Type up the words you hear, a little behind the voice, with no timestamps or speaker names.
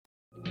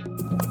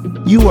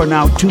You are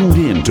now tuned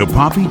in to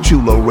Papi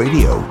Chulo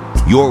Radio,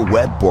 your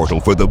web portal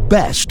for the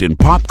best in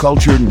pop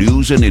culture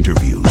news and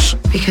interviews.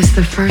 Because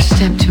the first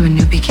step to a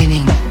new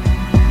beginning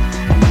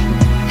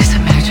is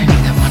imagining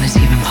that one is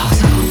even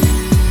possible.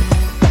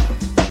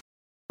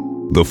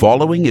 The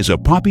following is a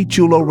Papi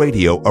Chulo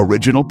Radio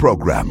original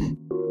program.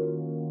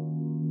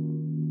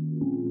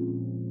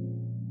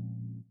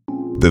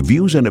 The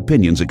views and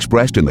opinions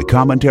expressed in the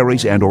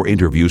commentaries and or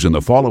interviews in the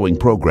following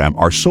program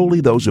are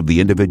solely those of the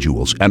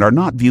individuals and are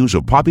not views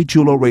of Papi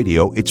Chulo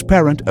Radio, its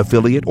parent,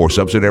 affiliate, or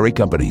subsidiary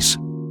companies.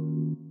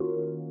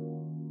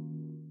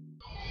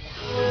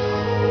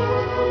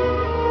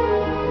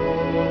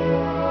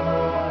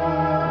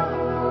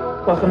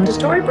 Welcome to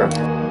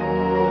Storybrooke.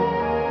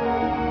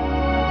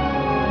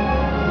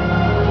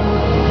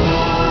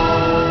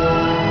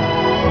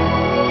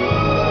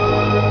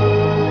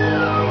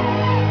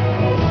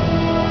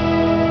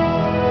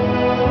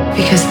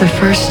 Because the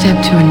first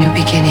step to a new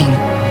beginning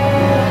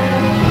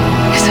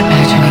is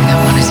imagining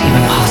that one is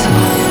even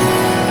possible.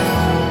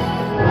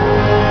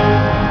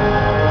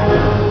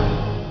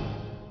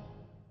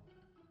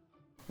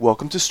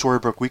 Welcome to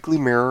Storybrooke Weekly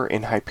Mirror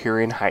in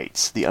Hyperion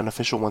Heights, the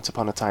unofficial Once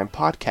Upon a Time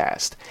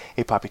podcast,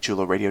 a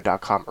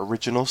PapiChuloRadio.com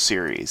original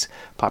series.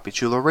 Papi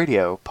Chulo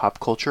Radio, pop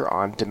culture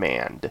on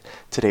demand.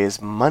 Today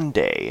is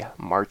Monday,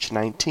 March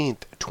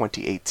 19th,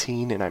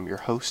 2018, and I'm your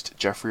host,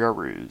 Jeffrey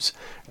Aruz.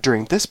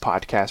 During this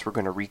podcast, we're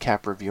going to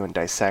recap, review, and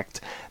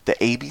dissect the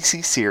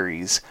ABC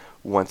series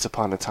Once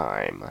Upon a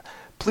Time.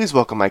 Please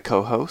welcome my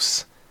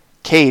co-hosts,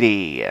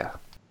 Katie.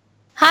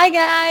 Hi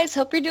guys,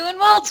 hope you're doing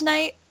well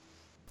tonight.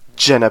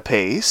 Jenna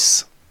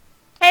Pace.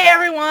 Hey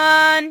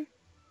everyone.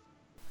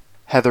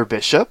 Heather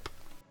Bishop.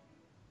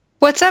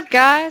 What's up,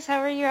 guys?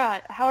 How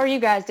are you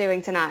guys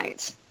doing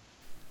tonight?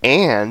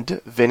 And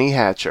Vinny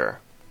Hatcher.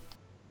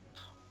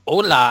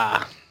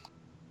 Hola.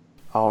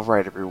 All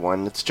right,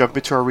 everyone, let's jump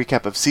into our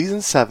recap of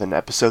Season 7,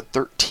 Episode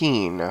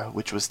 13,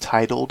 which was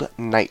titled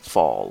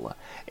Nightfall,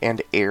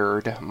 and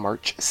aired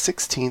March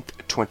 16th,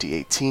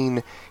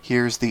 2018.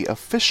 Here's the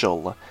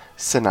official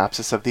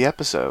synopsis of the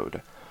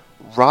episode.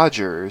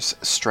 Rogers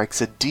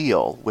strikes a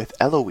deal with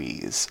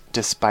Eloise,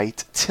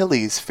 despite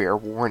Tilly's fair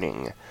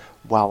warning,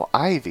 while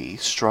Ivy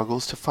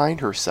struggles to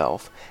find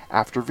herself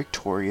after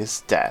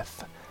Victoria's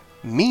death.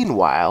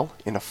 Meanwhile,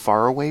 in a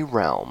faraway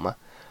realm,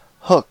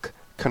 Hook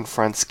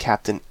confronts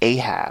Captain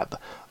Ahab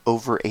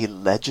over a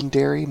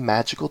legendary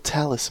magical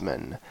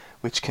talisman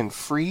which can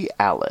free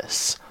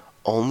Alice,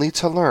 only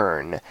to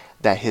learn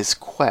that his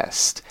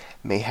quest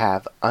may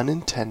have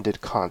unintended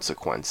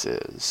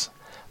consequences.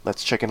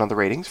 Let's check in on the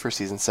ratings for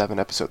Season 7,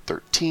 Episode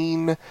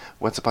 13.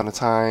 Once Upon a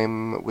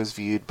Time was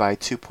viewed by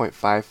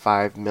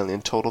 2.55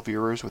 million total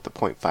viewers with a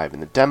 0.5 in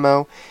the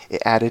demo.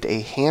 It added a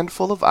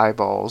handful of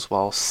eyeballs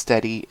while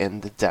steady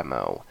in the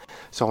demo.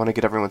 So I want to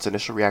get everyone's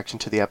initial reaction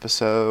to the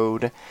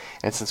episode.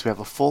 And since we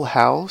have a full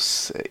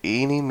house,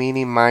 eeny,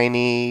 meeny,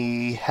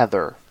 miny,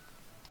 Heather.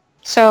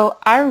 So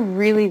I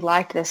really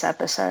liked this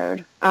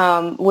episode,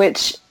 and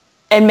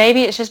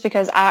maybe it's just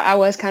because I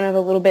was kind of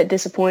a little bit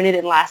disappointed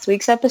in last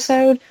week's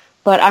episode,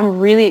 but I'm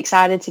really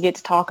excited to get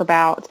to talk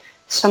about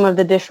some of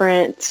the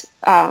different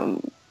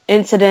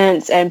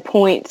incidents and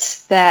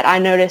points that I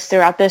noticed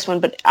throughout this one.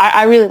 But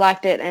I really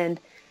liked it, and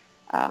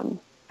I'm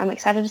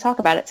excited to talk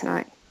about it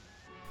tonight.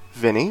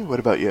 Vinny, what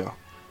about you?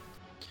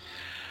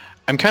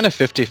 I'm kind of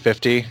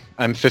 50-50.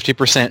 I'm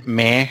 50%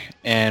 meh,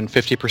 and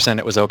 50%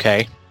 it was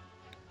okay.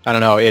 I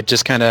don't know, it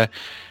was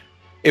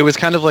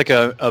kind of like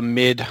a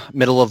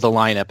middle of the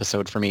line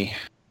episode for me.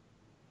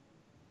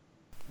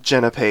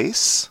 Jenna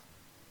Pace?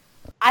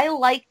 I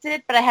liked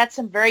it, but I had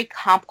some very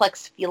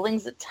complex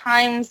feelings at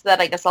times that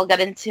I guess I'll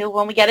get into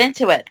when we get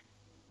into it.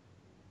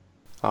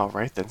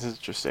 Alright, that's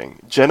interesting.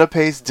 Jenna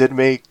Pace did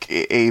make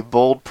a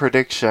bold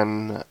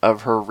prediction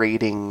of her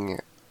rating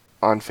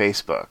on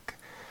Facebook.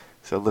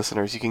 So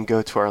listeners, you can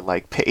go to our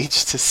like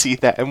page to see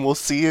that, and we'll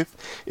see if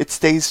it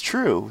stays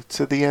true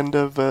to the end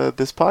of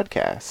this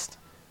podcast.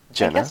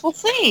 Jenna? I guess we'll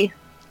see.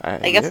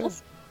 We'll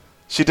see.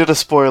 She did a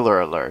spoiler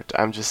alert,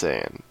 I'm just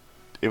saying.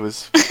 It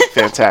was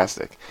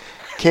fantastic.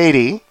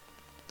 Katie,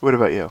 what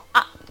about you?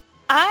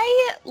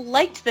 I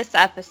liked this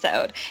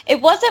episode.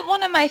 It wasn't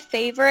one of my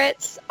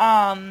favorites,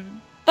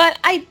 but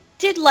I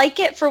did like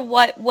it for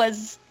what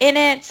was in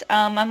it.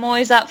 I'm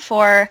always up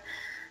for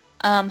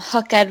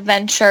Hook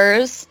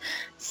adventures,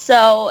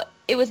 so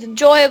it was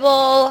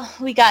enjoyable.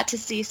 We got to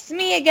see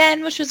Smee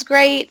again, which was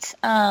great.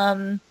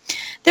 There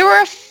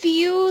were a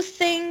few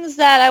things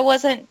that I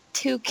wasn't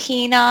too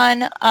keen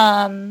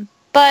on,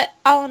 but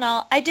all in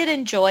all, I did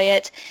enjoy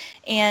it,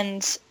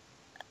 and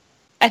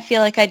I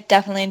feel like I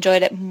definitely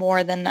enjoyed it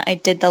more than I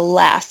did the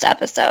last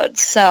episode,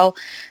 so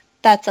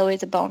that's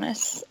always a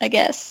bonus, I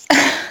guess.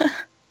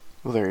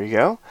 Well, there you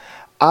go.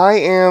 I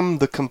am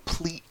the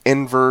complete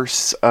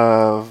inverse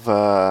of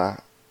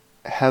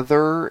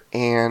Heather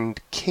and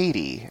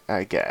Katie,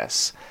 I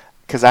guess,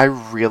 because I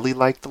really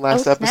liked the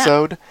last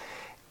episode.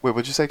 Wait,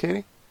 what'd you say,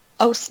 Katie?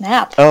 Oh,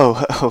 snap.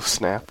 Oh,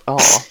 snap.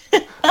 Oh,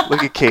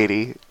 look at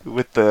Katie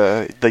with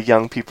the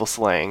young people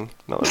slang.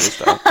 No, let me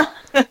stop.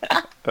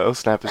 Oh,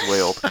 snap is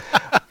wailed.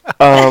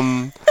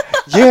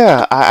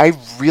 Yeah, I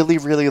really,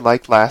 really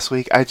liked last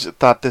week. I just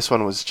thought this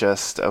one was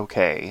just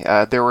okay.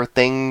 There were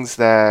things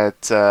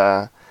that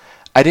I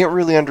didn't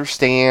really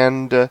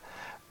understand.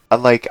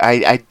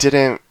 I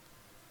didn't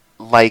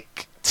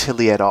like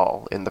Tilly at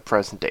all in the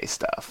present day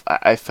stuff.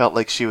 I felt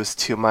like she was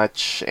too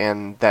much,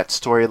 and that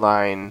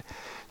storyline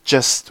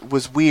just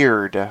was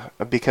weird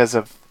because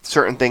of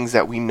certain things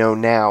that we know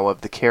now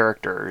of the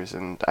characters,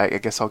 and I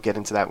guess I'll get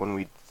into that when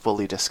we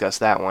fully discuss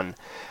that one.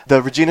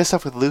 The Regina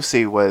stuff with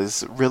Lucy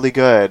was really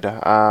good,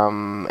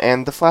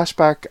 and the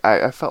flashback,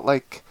 I felt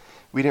like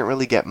we didn't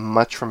really get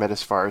much from it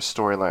as far as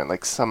storyline.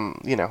 Like some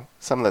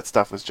of that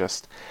stuff was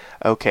just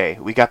okay.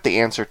 We got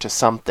the answer to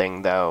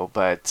something though,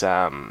 but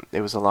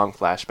it was a long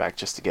flashback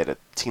just to get a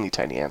teeny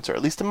tiny answer.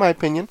 At least in my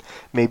opinion.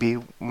 Maybe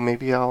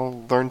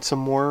I'll learn some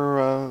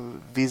more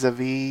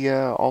vis-a-vis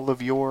all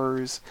of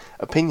yours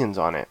opinions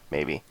on it.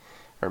 Maybe,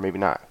 or maybe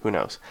not. Who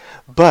knows?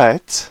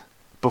 But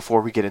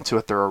before we get into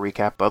a thorough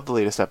recap of the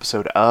latest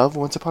episode of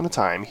Once Upon a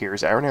Time,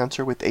 here's our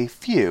announcer with a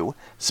few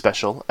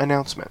special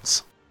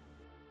announcements.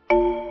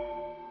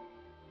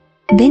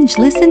 Binge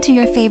listen to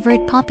your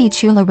favorite Poppy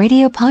Chulo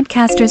Radio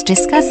podcasters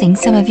discussing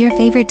some of your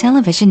favorite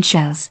television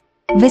shows.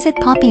 Visit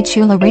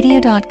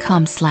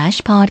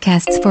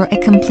poppychuloradio.com/podcasts for a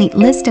complete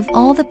list of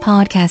all the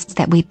podcasts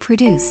that we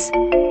produce.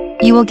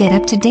 You will get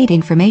up-to-date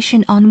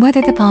information on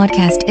whether the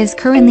podcast is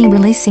currently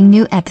releasing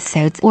new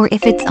episodes or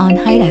if it's on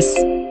hiatus.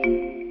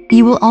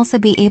 You will also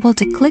be able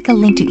to click a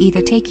link to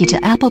either take you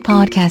to Apple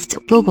Podcasts,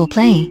 Google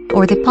Play,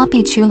 or the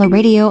Poppy Chulo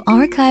Radio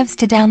archives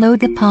to download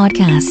the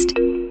podcast.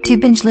 To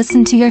binge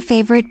listen to your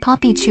favorite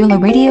Poppy Chulo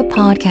Radio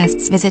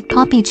podcasts, visit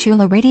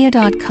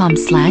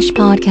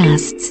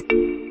poppychuloradio.com/podcasts.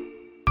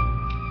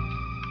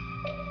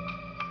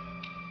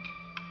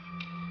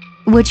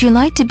 Would you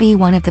like to be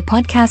one of the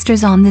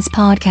podcasters on this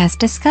podcast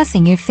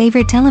discussing your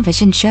favorite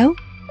television show?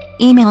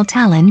 Email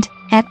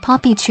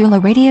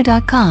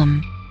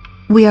talent@poppychuloradio.com.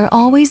 We are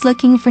always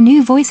looking for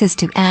new voices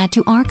to add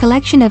to our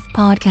collection of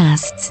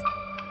podcasts.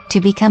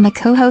 To become a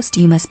co-host,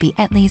 you must be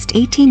at least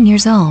 18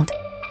 years old.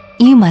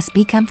 You must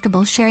be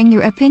comfortable sharing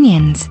your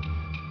opinions.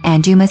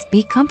 And you must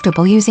be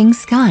comfortable using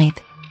Skype.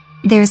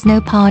 There's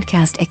no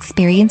podcast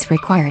experience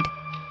required.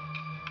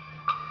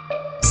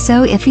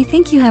 So if you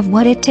think you have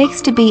what it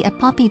takes to be a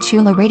Poppy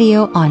Chulo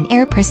Radio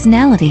on-air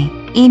personality,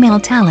 email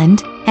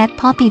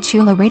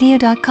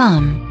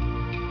talent@poppychuloradio.com.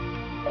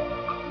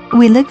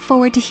 We look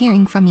forward to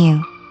hearing from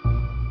you.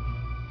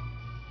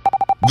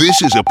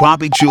 This is a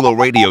Poppy Chulo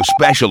Radio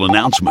special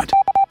announcement.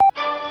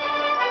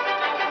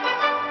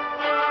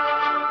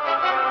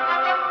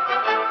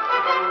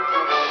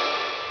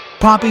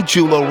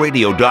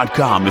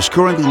 PoppyChuloRadio.com is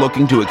currently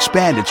looking to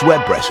expand its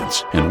web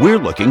presence, and we're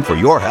looking for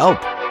your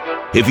help.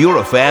 If you're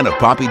a fan of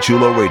Poppy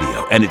Chulo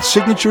Radio and its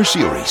signature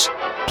series,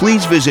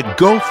 please visit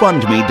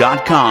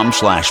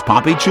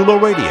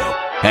GoFundMe.com/PoppyChuloRadio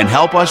and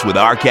help us with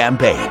our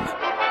campaign.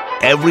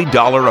 Every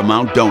dollar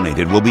amount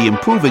donated will be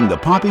improving the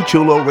Poppy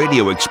Chulo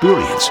Radio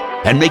experience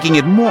and making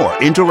it more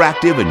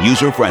interactive and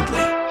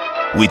user-friendly.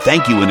 We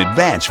thank you in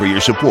advance for your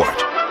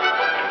support.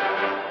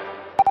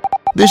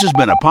 This has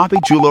been a Poppy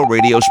Chulo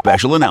Radio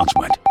special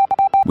announcement.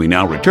 We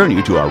now return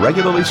you to our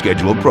regularly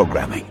scheduled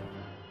programming.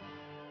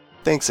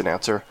 Thanks,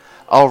 announcer.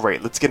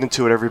 Alright, let's get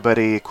into it,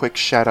 everybody. A quick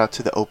shout out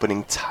to the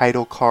opening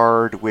title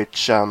card,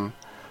 which,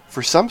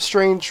 for some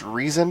strange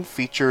reason,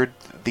 featured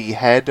the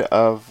head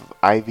of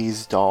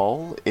Ivy's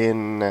doll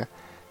in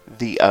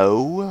the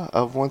O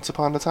of Once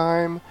Upon a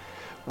Time,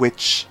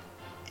 which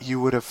you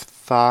would have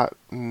thought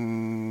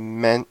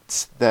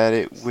meant that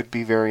it would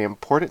be very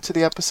important to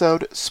the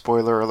episode.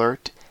 Spoiler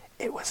alert,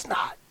 it was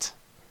not.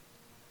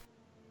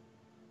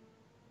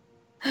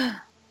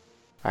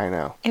 I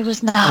know. It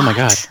was not. Oh my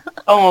god.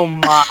 Oh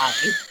my.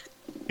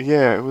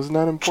 Yeah, it was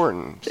not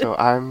important, so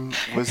I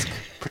was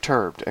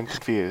perturbed and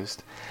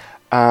confused.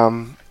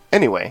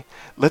 Anyway,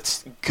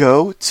 let's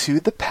go to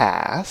the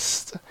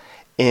past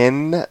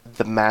in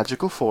the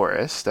magical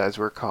forest, as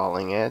we're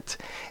calling it,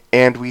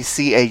 and we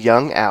see a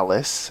young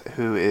Alice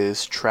who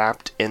is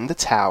trapped in the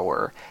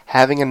tower,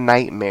 having a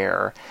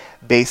nightmare,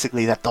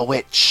 basically that the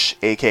witch,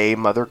 aka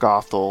Mother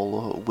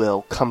Gothel,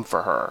 will come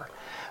for her.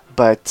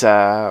 But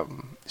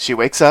she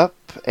wakes up,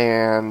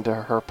 and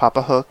her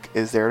Papa Hook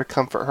is there to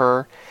comfort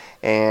her,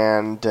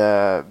 and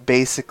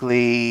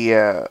basically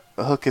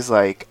Hook is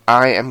like,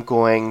 I am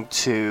going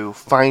to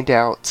find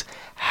out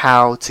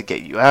how to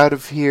get you out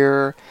of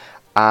here.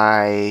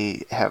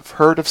 I have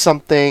heard of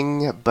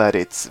something, but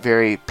it's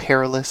very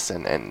perilous,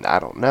 and I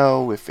don't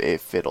know if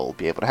it'll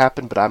be able to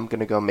happen, but I'm going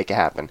to go make it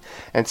happen.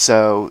 And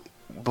so,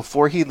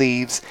 before he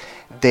leaves,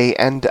 they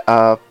end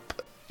up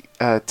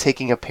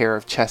taking a pair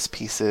of chess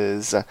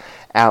pieces.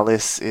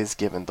 Alice is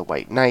given the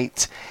White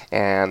Knight,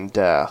 and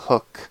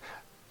Hook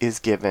is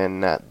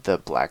given the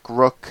Black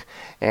Rook,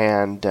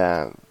 and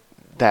that,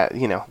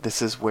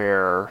 this is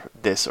where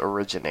this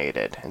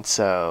originated. And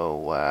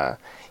so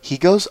he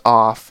goes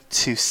off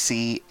to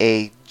see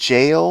a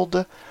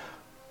jailed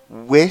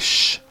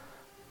Wish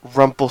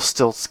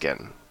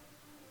Rumpelstiltskin,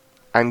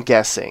 I'm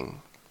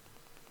guessing.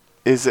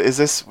 Is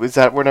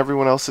that what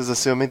everyone else is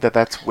assuming, that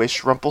that's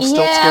Wish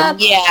Rumpelstiltskin?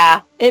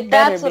 Yeah, It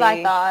better that's what be.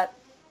 I thought.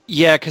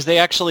 Yeah, because they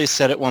actually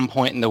said at one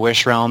point in the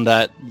Wish realm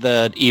that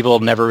the evil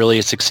never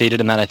really succeeded,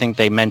 and that I think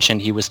they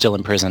mentioned he was still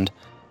imprisoned.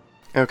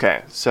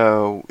 Okay,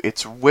 so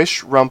it's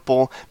Wish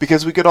Rumple,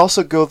 because we could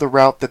also go the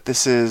route that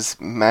this is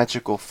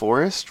Magical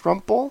Forest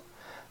Rumple,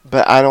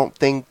 but I don't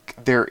think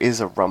there is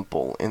a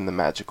Rumple in the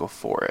Magical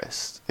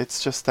Forest.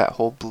 It's just that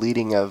whole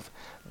bleeding of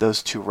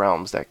those two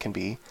realms that can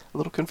be a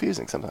little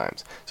confusing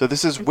sometimes. So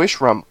this is Wish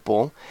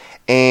Rumple,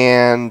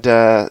 and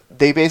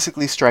they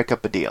basically strike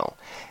up a deal.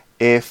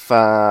 If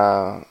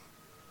the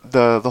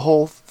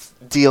whole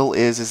deal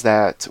is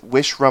that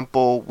Wish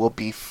Rumple will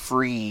be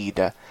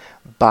freed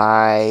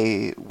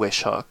by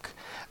Wishhook.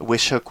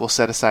 Wishhook will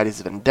set aside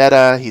his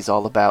vendetta. He's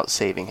all about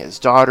saving his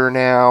daughter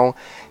now,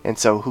 and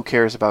so who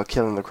cares about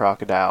killing the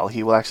crocodile?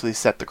 He will actually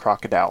set the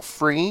crocodile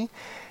free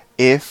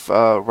if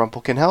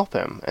Rumple can help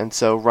him. And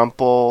so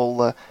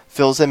Rumple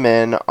fills him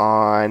in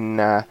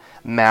on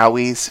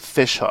Maui's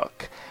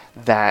fishhook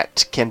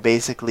that can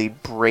basically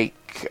break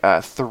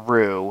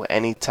through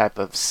any type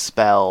of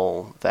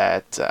spell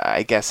that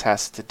I guess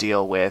has to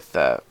deal with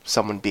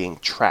someone being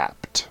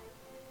trapped.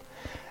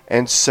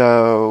 And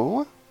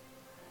so,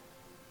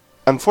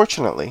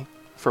 unfortunately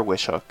for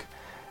Wishhook,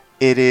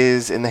 it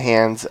is in the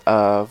hands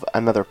of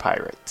another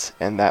pirate,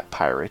 and that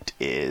pirate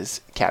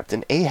is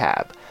Captain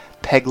Ahab,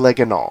 peg leg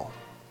and all.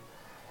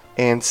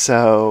 And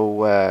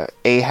so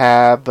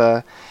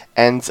Ahab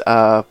ends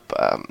up,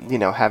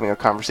 having a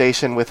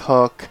conversation with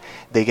Hook.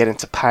 They get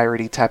into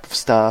piratey type of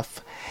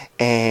stuff,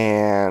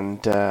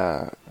 and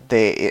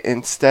they,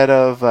 instead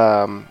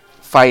of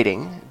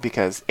fighting,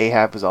 because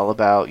Ahab is all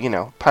about,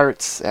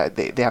 pirates,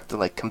 they have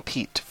to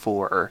compete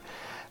for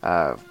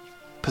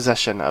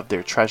possession of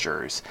their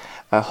treasures.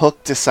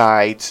 Hook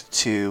decides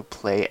to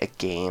play a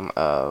game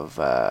of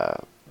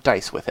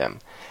dice with him,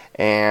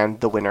 and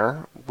the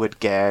winner would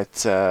get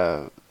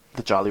the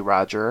Jolly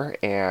Roger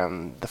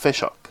and the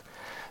fishhook.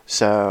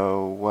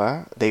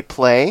 So they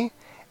play,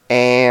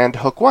 and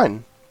Hook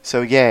won.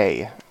 So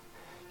yay,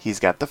 he's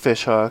got the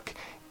fishhook,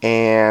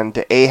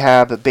 and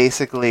Ahab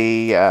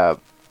basically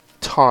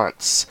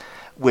taunts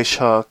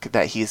Wishhook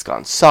that he's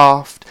gone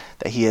soft,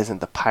 that he isn't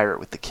the pirate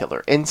with the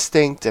killer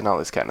instinct, and all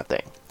this kind of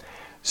thing.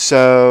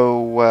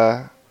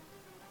 So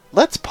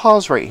let's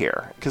pause right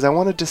here, because I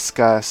want to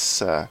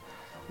discuss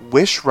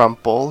Wish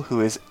Rumple,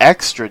 who is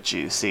extra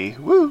juicy,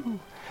 woo,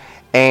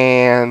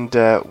 and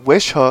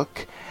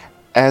Wishhook,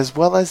 as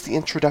well as the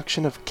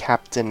introduction of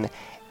Captain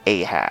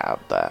Ahab.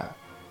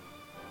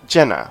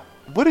 Jenna,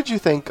 what did you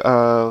think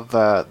of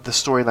the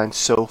storyline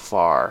so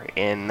far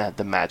in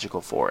the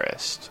Magical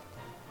Forest?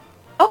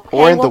 Okay,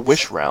 or in the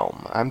Wish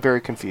realm? I'm very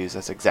confused.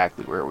 That's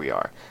exactly where we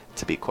are,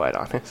 to be quite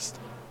honest.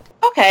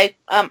 Okay,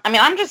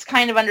 I'm just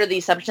kind of under the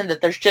assumption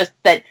that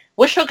that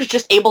Wishhook is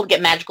just able to get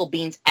magical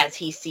beans as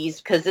he sees,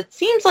 because it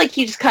seems like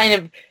he just kind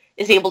of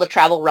is able to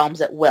travel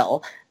realms at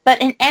will.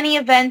 But in any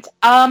event,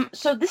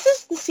 so this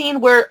is the scene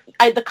where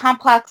the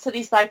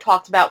complexities that I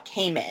talked about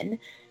came in,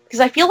 because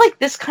I feel like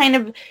this kind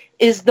of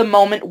is the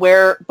moment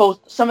where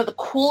both some of the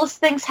coolest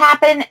things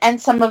happen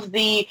and some of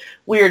the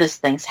weirdest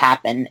things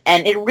happen.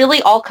 And it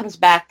really all comes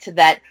back to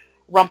that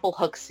Rumple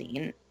Hook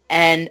scene.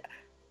 And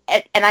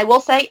I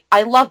will say,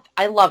 I love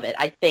it.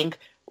 I think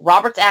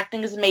Robert's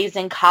acting is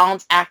amazing.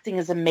 Colin's acting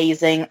is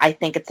amazing. I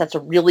think it sets a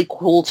really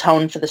cool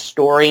tone for the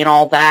story and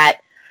all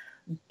that.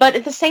 But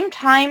at the same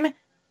time,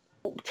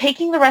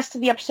 taking the rest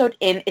of the episode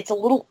in, it's a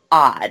little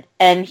odd.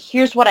 And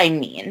here's what I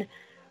mean.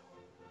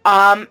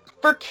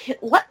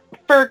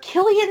 For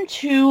Killian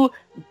to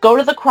go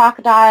to the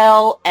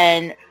crocodile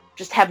and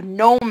just have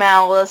no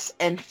malice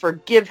and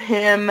forgive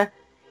him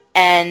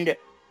and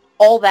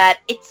all that,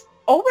 it's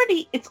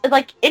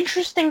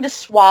interesting to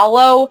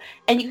swallow,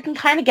 and you can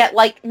kind of get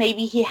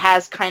maybe he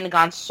has kind of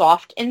gone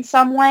soft in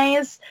some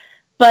ways,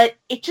 but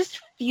it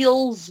just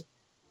feels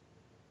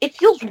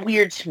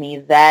weird to me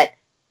that,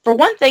 for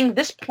one thing,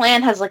 this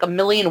plan has a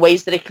million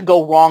ways that it can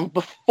go wrong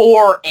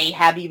before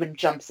Ahab even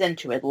jumps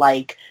into it.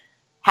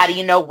 How do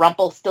you know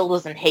Rumple still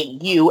doesn't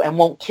hate you and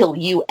won't kill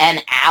you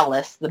and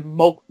Alice the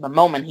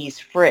moment he's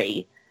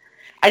free?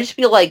 I just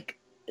feel like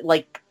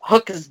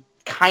Hook is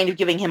kind of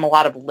giving him a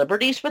lot of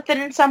liberties with it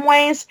in some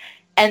ways,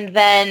 and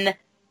then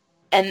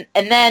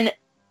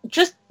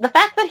just the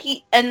fact that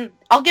and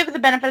I'll give it the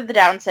benefit of the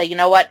doubt and say, you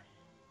know what,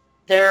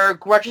 their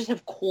grudges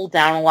have cooled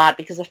down a lot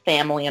because of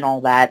family and all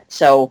that,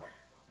 so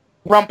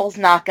Rumple's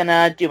not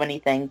gonna do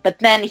anything. But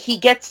then he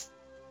gets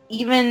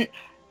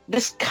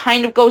this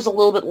kind of goes a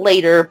little bit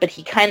later, but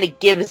he kind of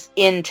gives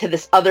in to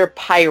this other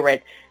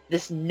pirate,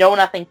 this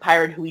know-nothing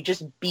pirate who he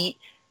just beat,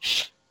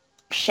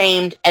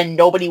 shamed, and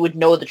nobody would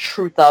know the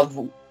truth of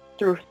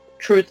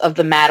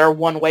the matter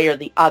one way or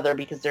the other,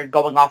 because they're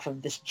going off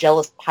of this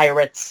jealous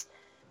pirate's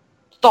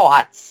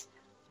thoughts.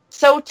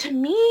 So to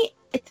me,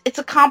 it's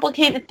a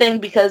complicated thing,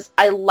 because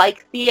I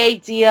like the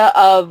idea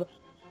of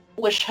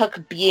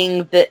Wishhook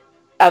being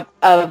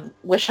of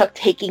Wishhook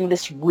taking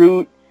this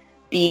route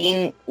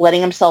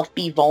letting himself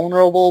be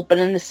vulnerable, but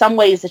in some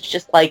ways it's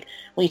just like,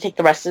 when you take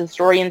the rest of the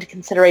story into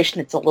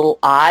consideration, it's a little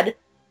odd.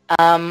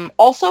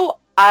 Also,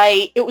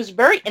 it was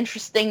very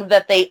interesting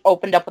that they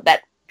opened up with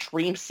that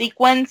dream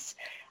sequence.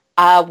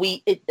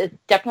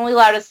 It definitely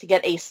allowed us to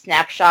get a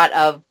snapshot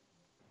of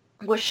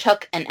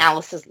Wishhook and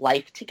Alice's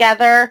life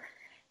together,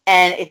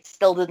 and it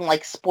still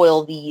didn't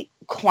spoil the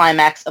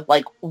climax of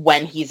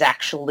when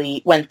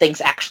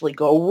things actually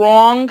go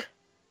wrong.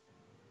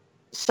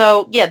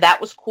 So yeah,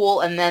 that was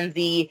cool, and then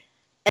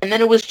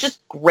it was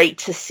just great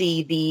to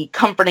see the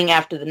comforting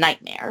after the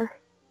nightmare,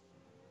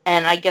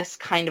 and I guess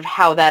kind of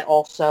how that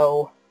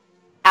also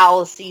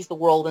Alice sees the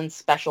world in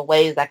special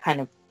ways.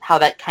 How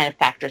that kind of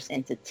factors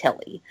into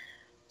Tilly.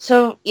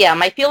 So yeah,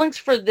 my feelings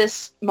for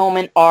this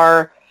moment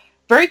are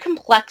very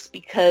complex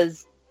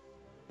because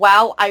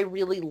while I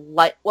really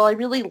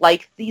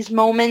like these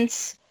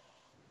moments,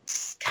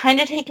 kind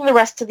of taking the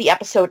rest of the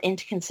episode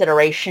into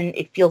consideration,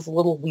 it feels a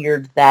little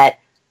weird that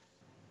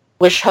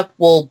Wishhook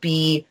will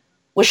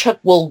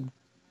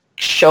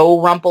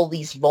show Rumple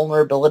these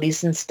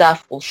vulnerabilities and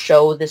stuff, will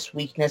show this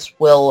weakness,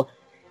 will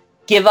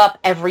give up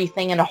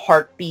everything in a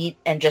heartbeat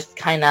and just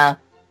kind of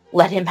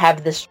let him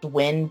have this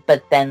win,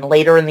 but then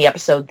later in the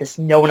episode, this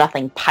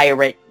know-nothing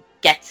pirate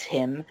gets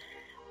him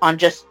on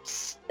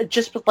just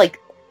with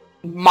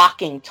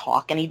mocking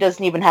talk, and he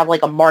doesn't even have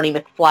a Marty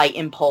McFly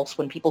impulse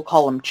when people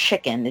call him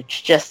chicken.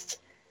 It's just,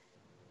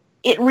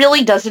 it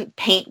really doesn't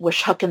paint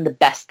Wishhook in the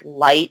best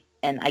light,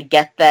 and I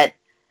get that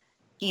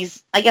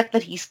he's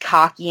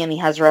cocky and he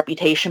has a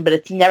reputation, but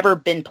it's never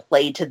been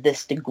played to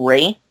this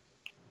degree.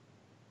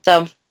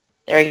 So,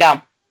 there you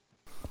go.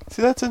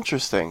 See, that's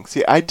interesting.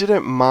 See, I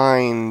didn't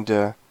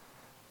mind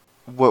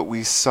what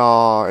we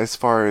saw as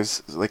far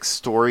as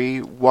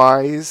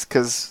story-wise,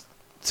 because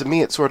to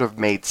me it sort of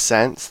made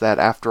sense that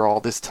after all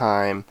this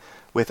time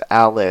with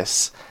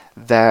Alice,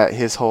 that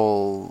his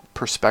whole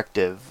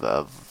perspective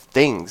of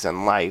things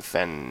and life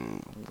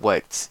and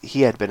what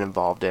he had been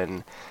involved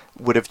in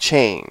would have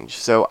changed.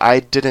 So I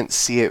didn't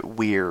see it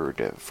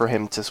weird for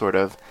him to sort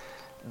of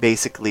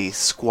basically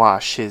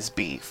squash his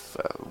beef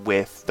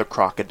with the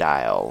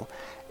crocodile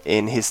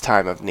in his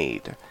time of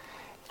need.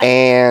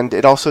 And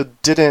it also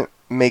didn't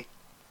make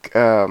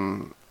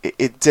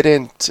it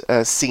didn't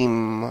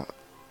seem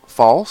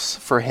false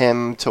for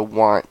him to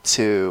want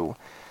to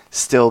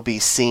still be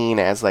seen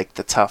as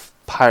the tough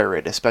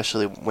pirate,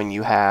 especially when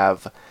you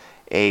have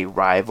a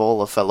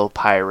rival, a fellow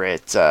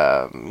pirate,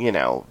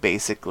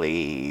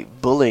 basically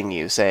bullying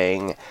you,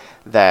 saying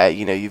that,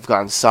 you've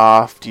gone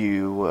soft,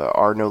 you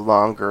are no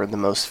longer the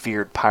most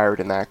feared pirate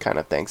and that kind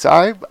of thing. So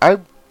I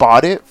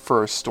bought it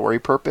for a story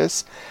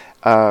purpose.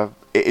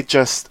 It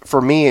just,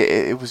 for me,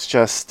 it was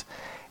just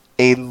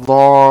a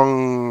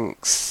long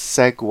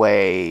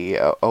segue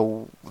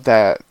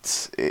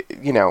that,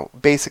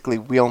 basically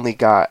we only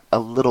got a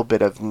little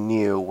bit of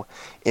new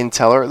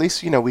intel, or at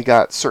least, we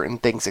got certain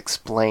things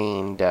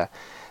explained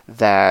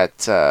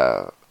that,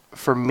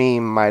 for me,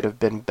 might have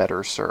been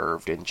better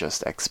served in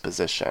just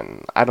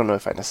exposition. I don't know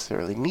if I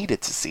necessarily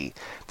needed to see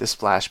this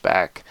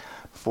flashback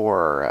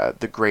for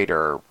the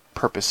greater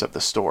purpose of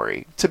the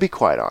story, to be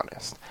quite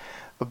honest.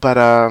 But,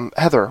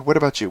 Heather, what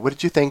about you? What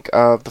did you think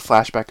of the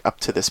flashback up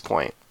to this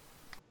point?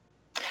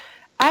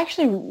 I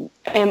actually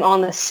am on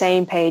the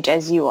same page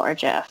as you are,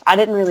 Jeff. I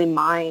didn't really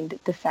mind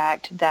the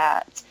fact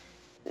that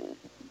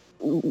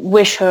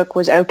Wishhook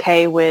was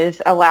okay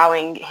with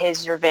allowing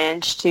his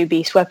revenge to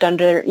be swept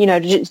under,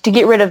 to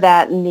get rid of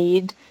that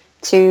need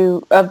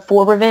for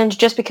revenge,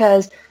 just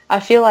because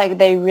I feel like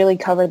they really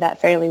covered that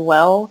fairly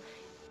well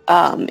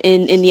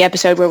in the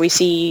episode where we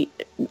see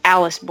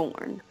Alice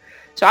born.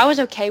 So I was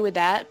okay with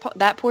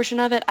that portion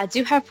of it. I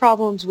do have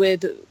problems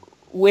with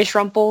Wish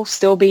Rumple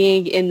still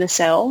being in the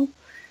cell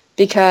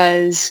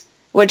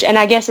and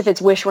I guess if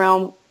it's Wish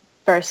Realm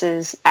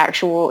versus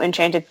actual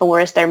Enchanted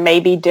Forest, there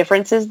may be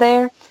differences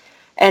there.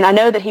 And I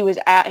know that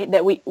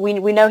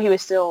we know he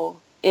was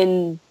still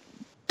in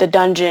the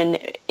dungeon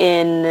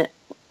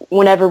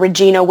whenever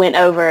Regina went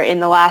over in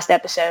the last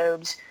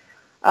episodes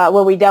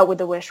where we dealt with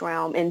the Wish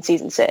Realm in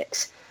season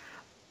 6.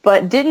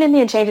 But didn't in the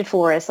Enchanted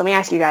Forest, let me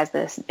ask you guys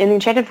this, in the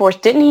Enchanted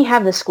Forest, didn't he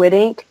have the squid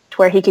ink to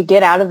where he could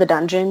get out of the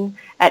dungeon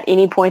at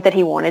any point that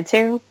he wanted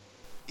to?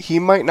 He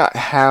might not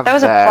have that. That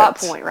was a plot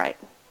point, right?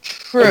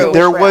 True.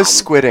 There was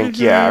squid ink,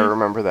 yeah, I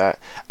remember that.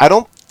 I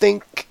don't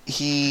think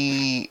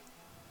he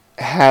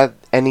had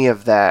any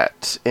of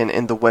that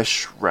in the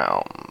Wish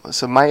Realm.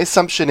 So my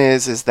assumption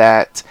is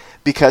that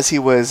because he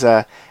was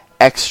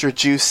extra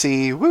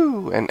juicy,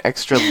 and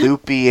extra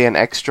loopy and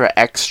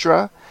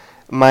extra,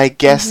 my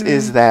guess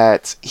is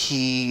that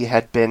he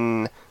had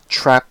been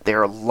trapped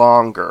there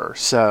longer.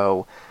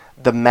 So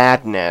the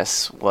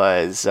madness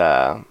was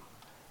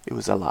it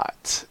was a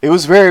lot. It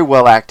was very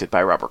well acted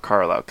by Robert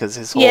Carlow because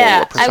his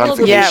whole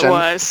personification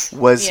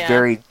was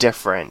very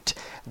different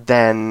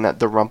than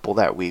the Rumple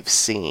that we've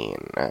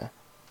seen.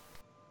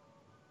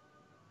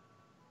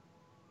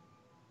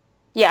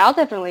 Yeah, I'll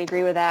definitely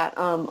agree with that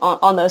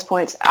on those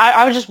points.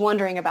 I was just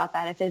wondering about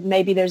that, if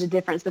maybe there's a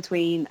difference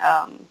between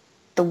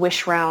the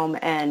Wish Realm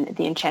and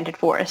the Enchanted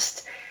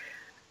Forest.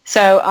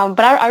 So,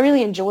 but I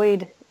really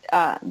enjoyed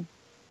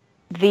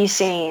these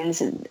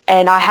scenes,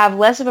 and I have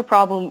less of a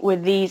problem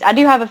with these. I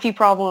do have a few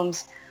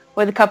problems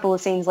with a couple of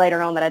scenes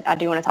later on that I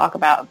do want to talk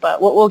about,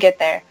 but we'll get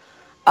there.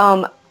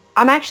 I'm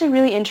actually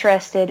really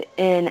interested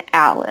in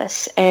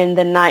Alice and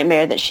the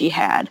nightmare that she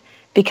had,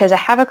 because I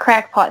have a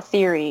crackpot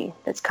theory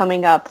that's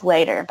coming up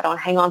later, but I want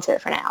to hang on to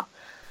it for now.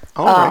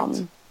 All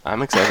right.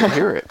 I'm excited to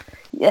hear it.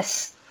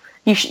 Yes,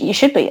 you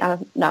should be. No,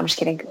 I'm just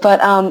kidding.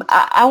 But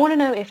I want to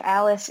know if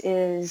Alice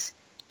does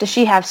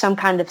she have some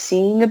kind of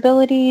seeing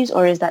abilities,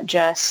 or is that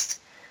just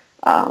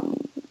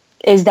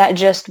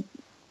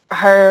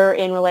her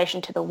in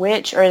relation to the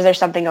witch, or is there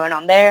something going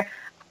on there?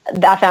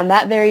 I found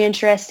that very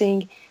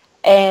interesting.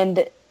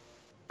 And,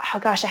 oh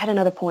gosh, I had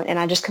another point, and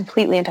I just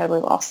completely and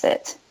totally lost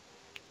it.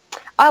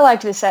 I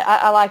liked this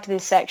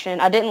section.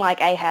 I didn't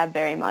like Ahab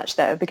very much,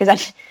 though,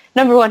 because,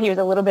 number one, he was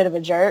a little bit of a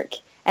jerk.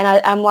 And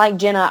I'm like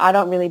Jenna, I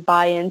don't really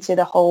buy into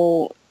the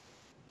whole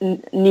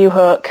new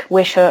hook,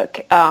 wish hook,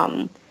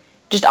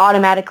 just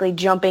automatically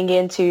jumping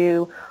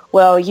into,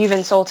 well, you've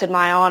insulted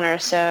my honor,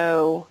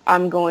 so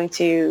I'm going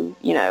to,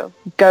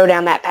 go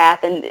down that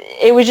path. And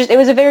it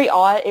was very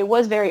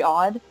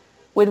odd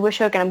with Wish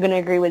Hook, and I'm going to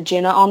agree with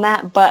Jenna on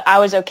that, but I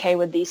was okay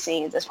with these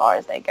scenes as far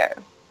as they go.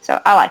 So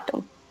I liked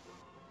them.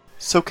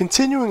 So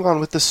continuing on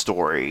with the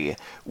story,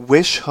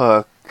 Wish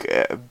Hook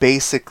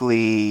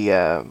basically,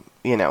 to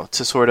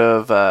sort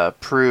of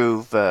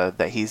prove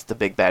that he's the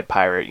big bad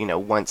pirate,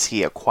 once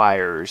he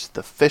acquires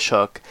the fish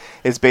hook,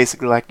 is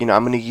basically like, I'm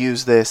going to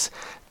use this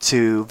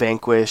to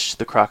vanquish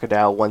the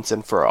crocodile once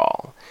and for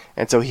all.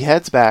 And so he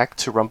heads back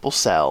to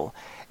Rumpelstiltskin,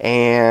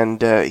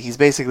 and he's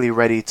basically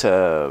ready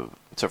to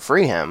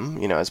free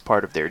him, as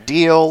part of their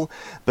deal,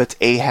 but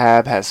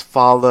Ahab has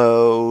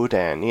followed,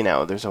 and,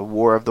 there's a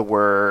war of the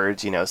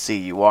words, see,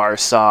 you are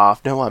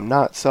soft, no, I'm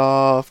not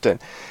soft, and,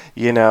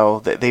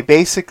 they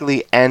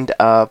basically end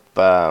up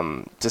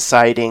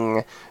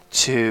deciding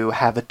to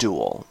have a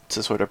duel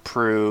to sort of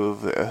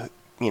prove,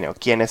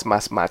 quien es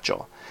más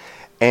macho.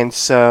 And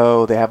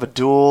so they have a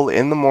duel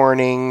in the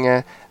morning,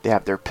 they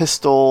have their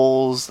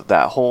pistols,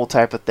 that whole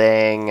type of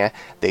thing,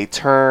 they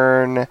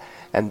turn,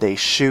 and they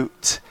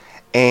shoot,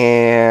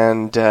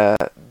 and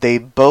they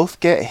both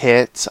get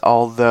hit,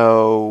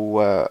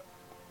 although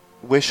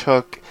Wish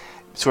Hook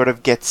sort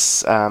of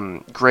gets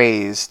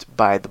grazed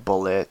by the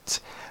bullet,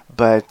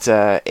 but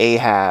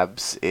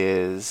Ahab's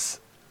is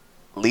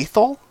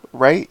lethal,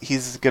 right?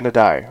 He's gonna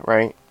die,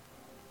 right?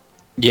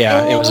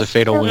 Yeah, it was a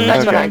fatal wound.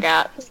 That's what Okay. I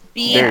got.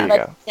 There you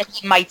go. That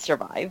he might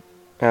survive.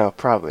 Oh,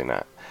 probably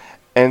not.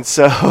 And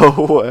so,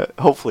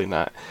 hopefully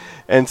not.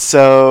 And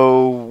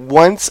so,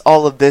 once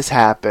all of this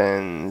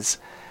happens,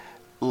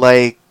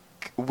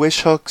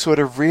 Wish Hook sort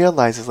of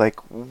realizes,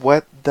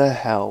 what the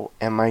hell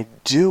am I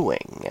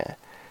doing?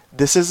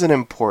 This isn't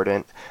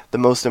important. The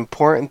most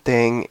important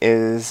thing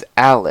is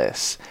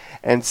Alice.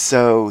 And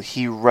so,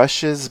 he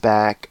rushes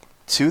back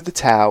to the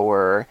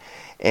tower,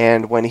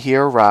 and when he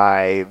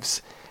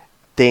arrives,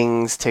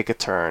 things take a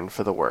turn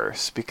for the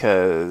worse,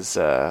 because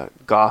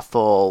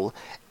Gothel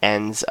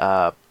ends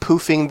up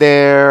poofing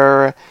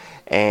there,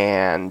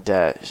 and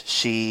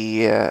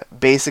she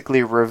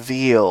basically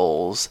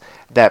reveals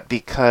that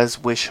because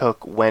Wish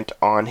Hook went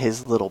on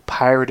his little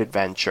pirate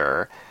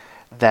adventure,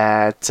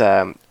 that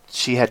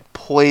she had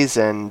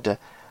poisoned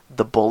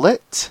the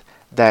bullet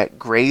that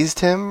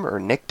grazed him or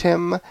nicked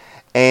him,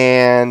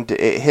 and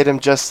it hit him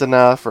just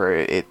enough, or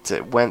it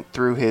went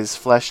through his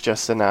flesh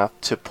just enough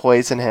to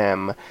poison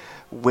him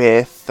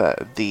with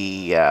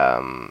the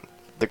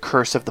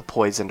curse of the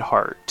poisoned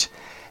heart.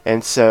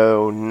 And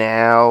so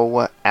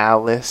now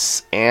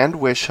Alice and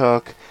Wish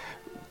Hook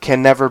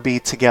can never be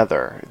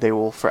together. They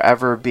will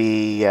forever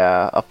be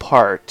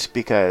apart,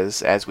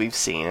 because as we've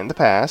seen in the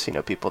past,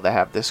 people that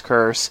have this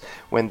curse,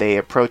 when they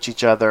approach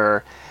each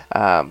other,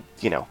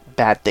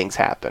 bad things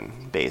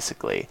happen,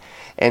 basically.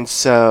 And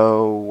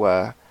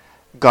so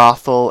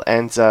Gothel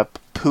ends up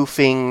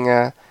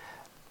poofing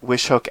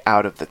Wish Hook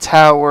out of the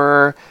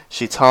tower.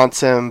 She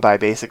taunts him by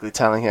basically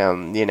telling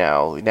him,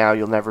 now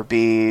you'll never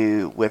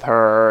be with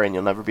her, and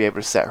you'll never be able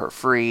to set her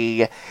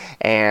free,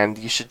 and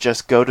you should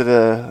just go to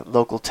the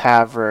local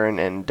tavern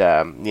and,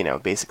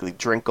 basically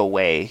drink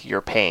away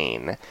your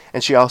pain.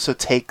 And she also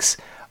takes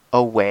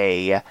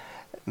away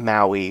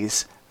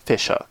Maui's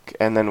fishhook,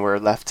 and then we're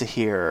left to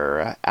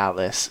hear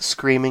Alice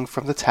screaming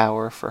from the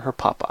tower for her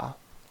papa.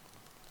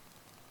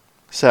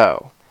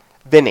 So,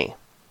 Vinny,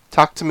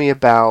 talk to me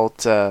about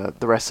the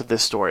rest of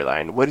this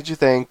storyline. What did you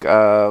think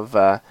of,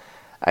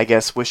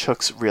 Wish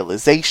Hook's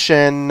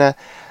realization,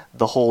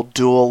 the whole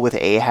duel with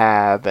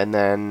Ahab, and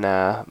then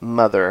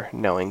Mother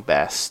knowing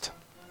best?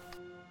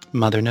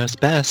 Mother knows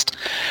best.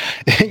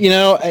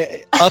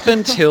 Up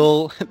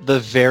until the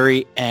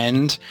very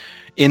end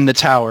in the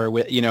tower,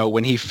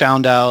 when he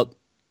found out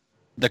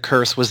the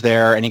curse was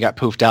there and he got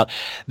poofed out.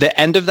 The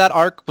end of that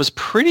arc was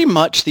pretty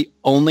much the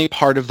only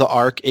part of the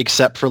arc,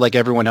 except for like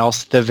everyone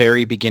else, the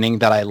very beginning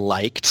that I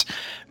liked,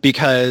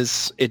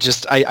 because it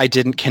just, I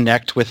didn't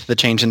connect with the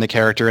change in the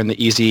character and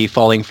the easy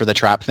falling for the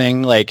trap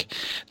thing. Like,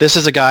 this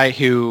is a guy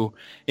who,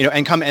 you know,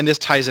 and this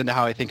ties into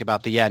how I think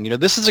about the end. You know,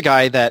 this is a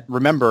guy that,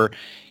 remember,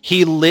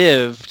 he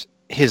lived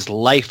his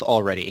life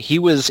already. He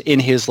was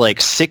in his like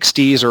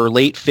 60s or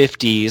late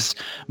 50s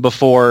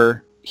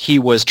before he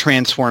was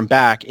transformed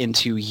back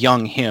into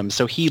young him.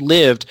 So he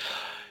lived,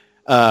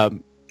 or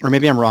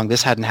maybe I'm wrong,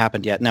 this hadn't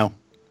happened yet. No.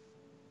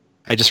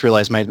 I just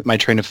realized my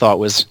train of thought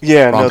was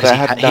wrong, no, that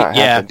had not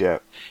happened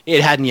yet.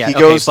 It hadn't yet. He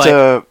goes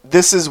to,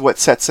 this is what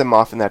sets him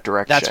off in that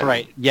direction. That's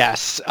right,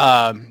 yes.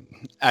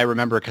 I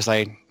remember because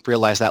I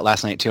realized that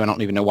last night too. I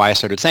don't even know why I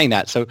started saying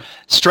that. So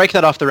strike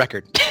that off the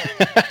record.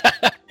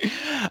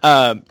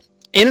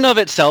 In and of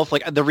itself,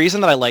 like, the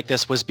reason that I like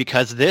this was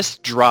because this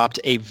dropped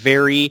a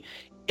very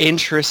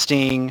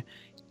interesting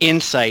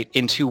insight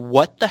into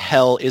what the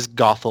hell is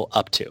Gothel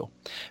up to,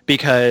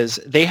 because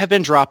they have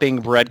been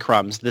dropping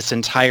breadcrumbs this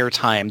entire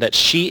time that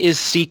she is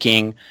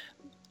seeking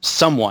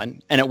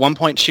someone, and at one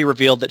point she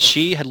revealed that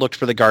she had looked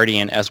for the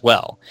Guardian as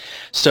well.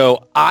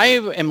 So I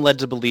am led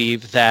to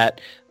believe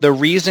that the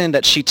reason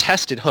that she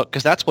tested Hook,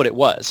 because that's what it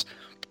was,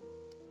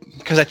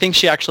 because I think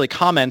she actually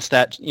comments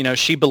that, you know,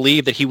 she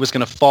believed that he was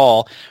going to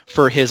fall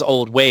for his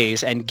old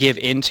ways and give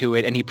into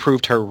it, and he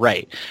proved her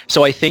right.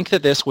 So I think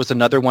that this was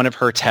another one of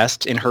her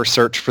tests in her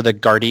search for the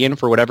Guardian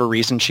for whatever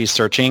reason she's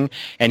searching,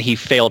 and he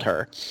failed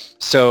her.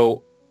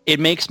 So it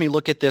makes me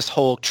look at this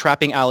whole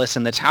trapping Alice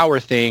in the tower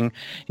thing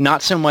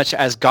not so much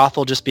as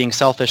Gothel just being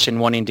selfish and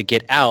wanting to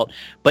get out,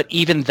 but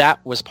even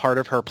that was part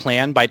of her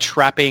plan by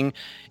trapping,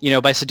 you know,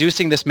 by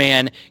seducing this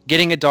man,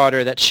 getting a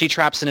daughter that she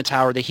traps in a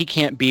tower that he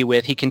can't be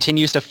with. He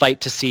continues to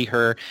fight to see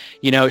her.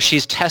 You know,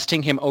 she's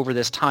testing him over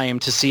this time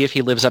to see if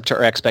he lives up to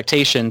her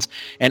expectations.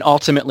 And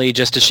ultimately,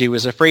 just as she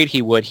was afraid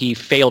he would, he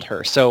failed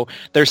her. So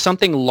there's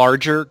something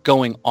larger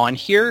going on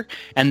here.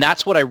 And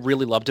that's what I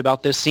really loved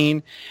about this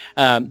scene.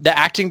 The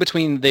acting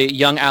between the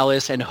young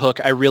Alice and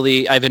Hook,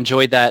 I've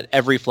enjoyed that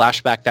every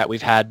flashback that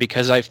we've had,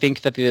 because I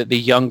think that the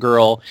young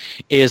girl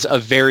is a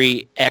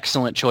very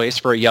excellent choice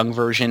for a young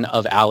version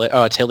of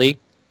Tilly.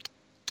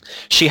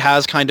 She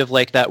has kind of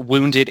like that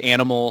wounded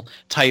animal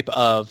type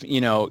of,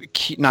 you know,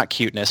 not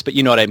cuteness, but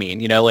you know what I mean.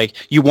 You know, like,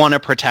 you want to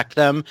protect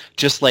them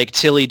just like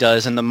Tilly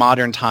does in the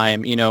modern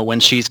time, you know, when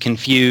she's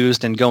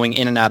confused and going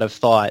in and out of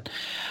thought.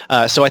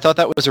 So I thought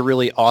that was a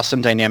really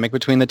awesome dynamic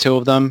between the two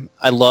of them.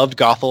 I loved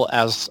Gothel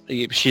as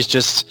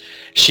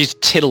she's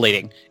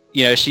titillating.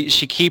 You know,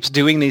 she keeps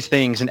doing these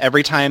things, and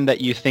every time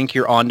that you think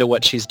you're onto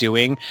what she's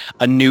doing,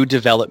 a new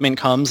development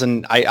comes,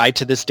 and I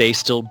to this day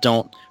still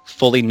don't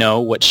fully know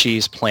what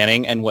she's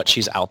planning and what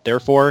she's out there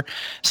for.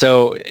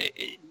 So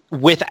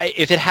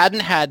if it hadn't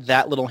had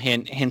that little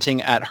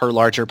hinting at her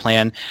larger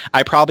plan,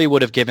 I probably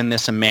would have given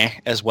this a meh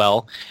as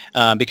well,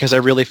 because I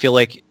really feel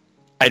like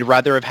I'd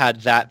rather have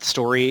had that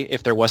story,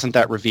 if there wasn't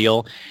that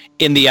reveal,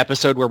 in the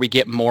episode where we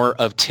get more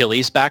of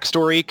Tilly's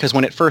backstory. Because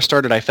when it first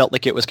started, I felt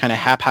like it was kind of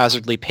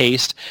haphazardly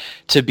paced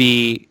to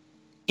be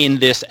in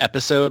this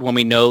episode when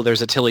we know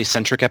there's a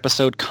Tilly-centric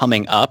episode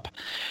coming up.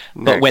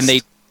 Next. But when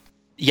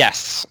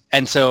yes.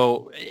 And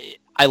so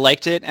I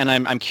liked it, and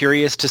I'm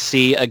curious to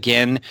see,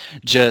 again,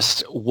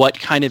 just what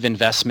kind of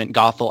investment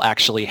Gothel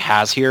actually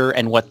has here,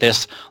 and what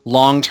this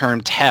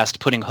long-term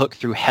test, putting Hook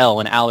through hell,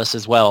 and Alice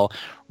as well,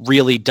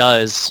 really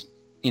does,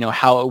 you know,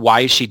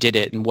 why she did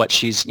it and what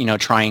she's, you know,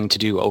 trying to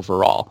do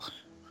overall.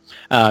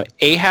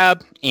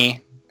 Ahab, I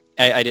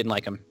didn't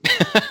like him.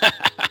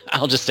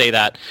 I'll just say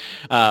that.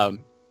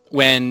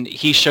 When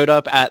he showed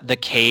up at the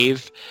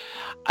cave,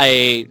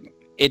 I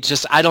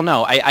don't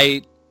know.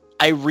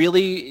 I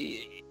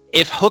really,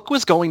 if Hook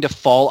was going to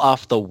fall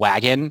off the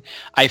wagon,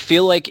 I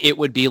feel like it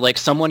would be like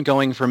someone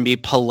going from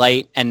being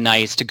polite and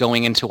nice to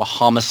going into a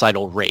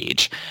homicidal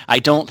rage. I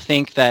don't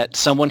think that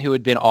someone who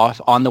had been off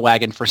on the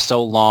wagon for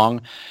so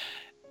long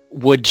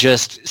would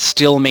just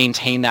still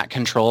maintain that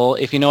control,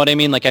 if you know what I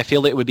mean. Like, I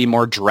feel it would be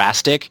more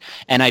drastic,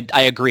 and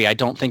I agree. I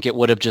don't think it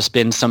would have just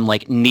been some,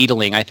 like,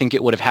 needling. I think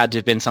it would have had to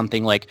have been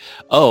something like,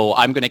 oh,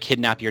 I'm going to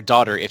kidnap your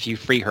daughter if you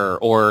free her,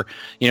 or,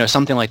 you know,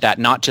 something like that,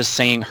 not just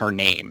saying her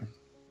name.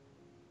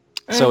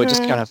 So it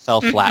just kind of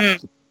fell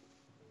flat.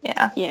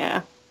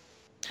 Yeah.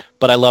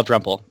 But I loved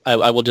Rumple.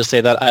 I will just say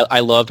that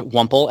I loved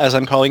Wumple, as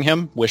I'm calling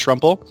him, Wish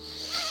Rumple.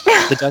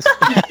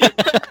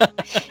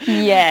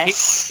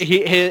 Yes.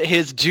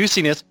 His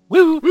juiciness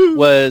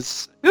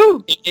was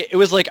it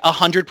was like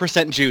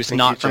 100% juice, Thank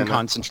not you, from Jenna.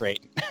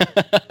 concentrate.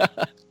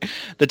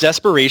 The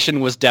desperation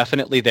was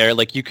definitely there.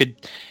 Like,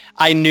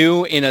 I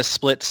knew in a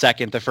split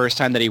second the first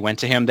time that he went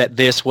to him that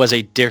this was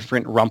a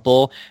different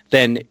Rumple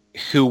than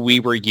who we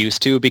were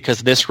used to,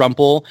 because this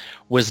Rumple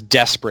was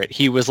desperate.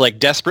 He was like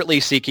desperately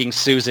seeking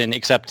Susan,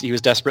 except he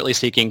was desperately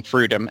seeking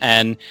freedom,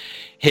 and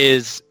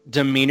his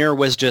demeanor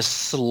was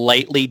just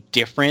slightly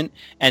different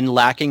and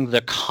lacking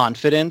the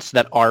confidence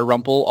that our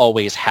Rumple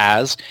always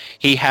has.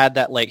 He had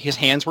that, like, his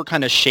hands were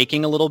kind of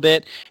shaking a little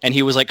bit, and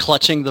he was, like,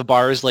 clutching the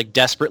bars, like,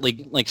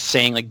 desperately, like,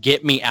 saying, like,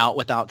 get me out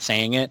without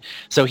saying it.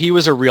 So he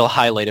was a real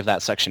highlight of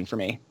that section for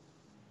me.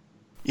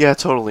 Yeah,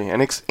 totally.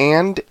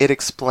 And it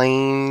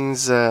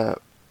explains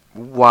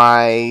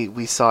why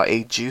we saw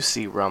a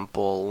juicy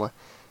Rumple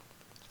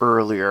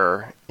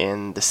earlier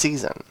in the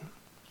season.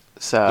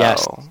 So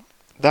Yes.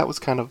 that was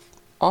kind of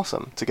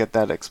awesome to get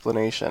that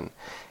explanation.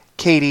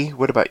 Katie,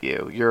 what about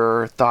you?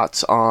 Your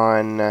thoughts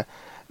on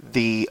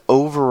the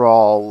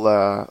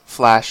overall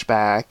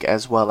flashback,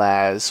 as well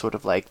as sort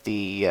of like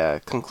the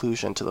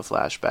conclusion to the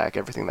flashback,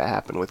 everything that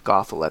happened with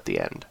Gothel at the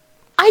end?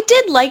 I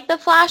did like the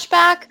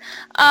flashback.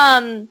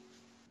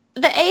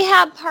 The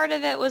Ahab part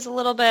of it was a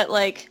little bit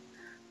like,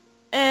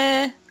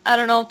 I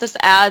don't know if this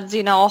adds,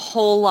 a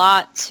whole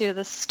lot to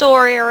the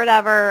story or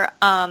whatever.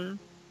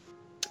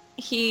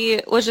 He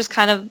was just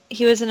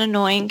he was an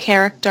annoying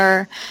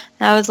character.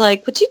 And I was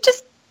like, would you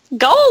just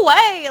go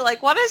away?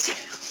 Like, what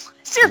is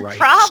your Right.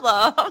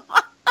 problem?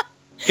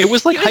 It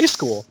was like high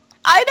school.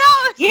 I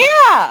know.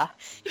 Yeah.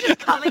 Just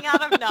coming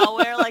out of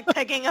nowhere, like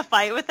picking a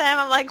fight with him.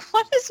 I'm like,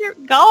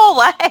 go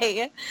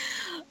away.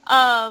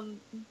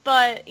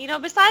 But,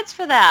 besides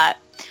for that,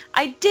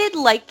 I did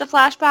like the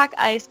flashback.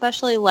 I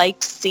especially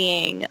liked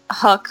seeing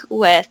Hook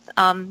with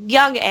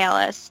young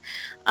Alice.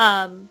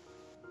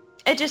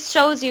 It just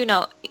shows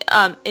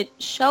it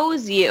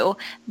shows you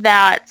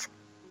that,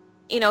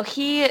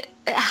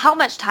 how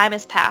much time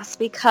has passed,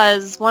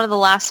 because one of the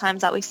last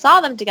times that we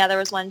saw them together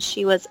was when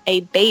she was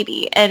a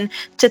baby. And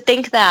to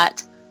think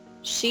that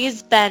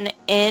she's been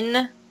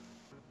in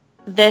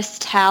this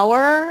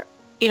tower,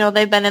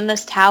 they've been in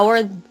this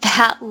tower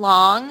that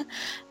long,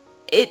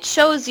 it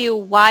shows you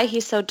why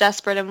he's so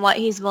desperate and what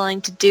he's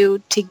willing to do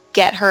to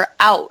get her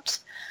out.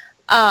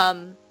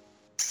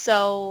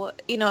 So,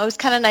 it was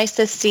kind of nice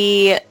to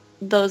see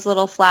those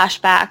little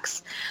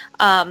flashbacks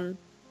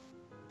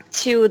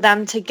to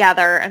them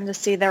together and to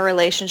see their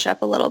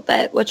relationship a little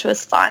bit, which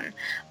was fun.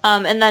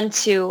 And then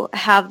to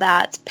have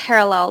that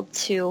parallel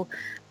to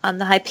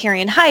the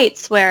Hyperion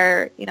Heights,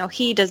 where,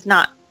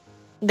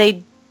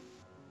 they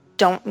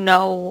don't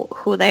know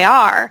who they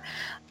are.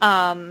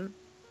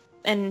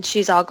 And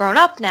she's all grown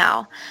up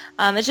now.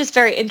 It's just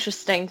very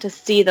interesting to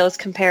see those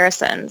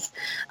comparisons.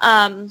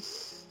 I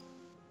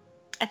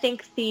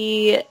think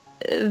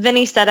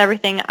Vinny said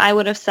everything I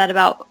would have said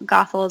about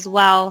Gothel as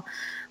well.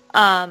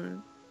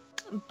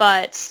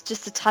 But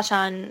just to touch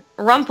on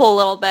Rumple a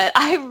little bit,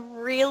 I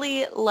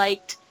really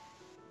liked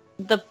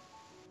the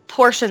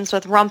portions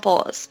with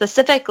Rumple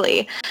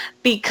specifically,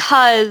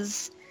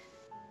 because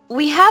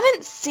we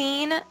haven't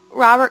seen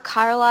Robert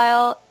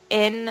Carlyle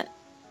in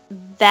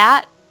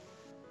that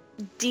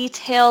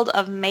detailed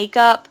of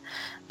makeup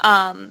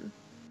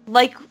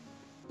like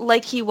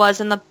he was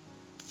in the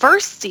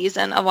first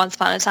season of Once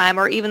Upon a Time,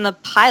 or even the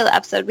pilot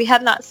episode. We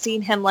have not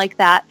seen him like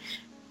that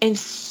in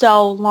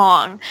so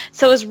long.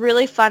 So it was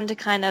really fun to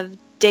kind of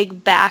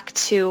dig back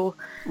to...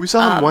 We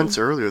saw him once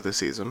earlier this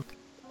season.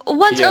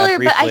 Earlier,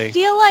 briefly. but I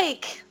feel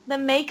like the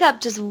makeup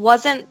just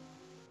wasn't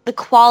the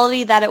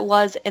quality that it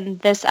was in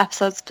this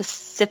episode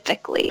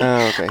specifically.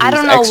 Oh, okay. I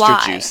don't know extra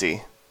why.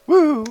 Juicy.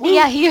 Woo!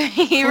 Yeah,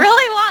 he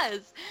really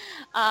was.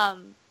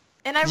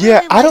 And I really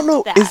Yeah, I don't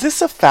know. liked that. Is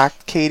this a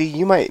fact, Katie?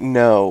 You might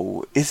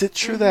know. Is it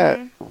true that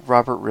Mm-hmm.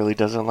 Robert really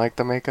doesn't like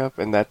the makeup,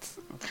 and that's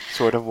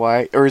sort of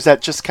why? Or is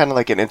that just kind of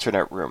like an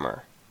internet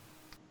rumor?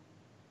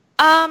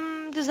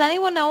 Does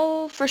anyone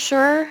know for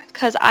sure?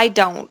 Because I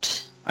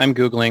don't. I'm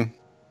Googling.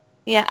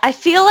 Yeah, I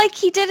feel like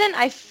he didn't.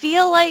 I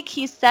feel like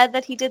he said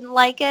that he didn't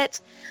like it.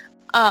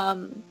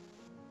 But,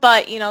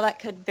 that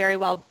could very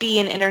well be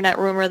an internet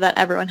rumor that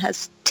everyone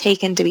has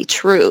taken to be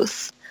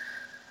truth.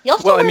 He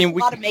also Well, I wears mean, a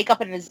lot of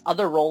makeup in his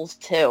other roles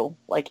too,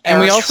 like And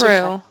we Eric also-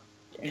 True.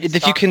 and If you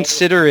stuff.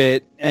 consider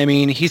it, I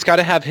mean, he's got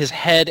to have his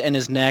head and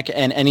his neck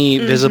and any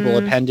visible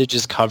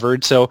appendages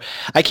covered. So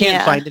I can't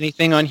Yeah. find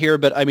anything on here,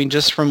 but I mean,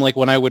 just from like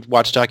when I would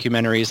watch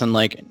documentaries and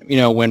like,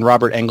 when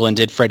Robert Englund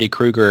did Freddy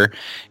Krueger,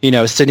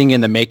 sitting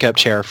in the makeup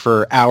chair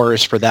for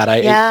hours for that,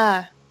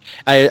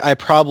 I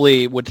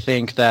probably would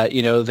think that,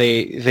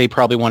 they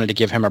probably wanted to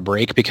give him a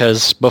break,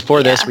 because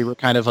before this Yeah. we were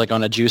kind of like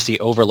on a juicy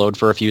overload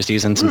for a few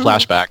seasons and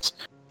flashbacks.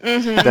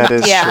 That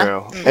is Yeah.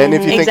 true. And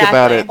if you think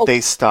about it, Exactly.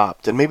 they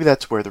stopped, and maybe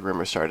that's where the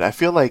rumor started. I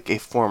feel like a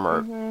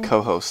former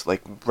co-host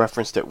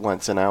referenced it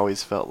once, and I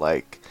always felt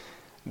like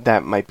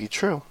that might be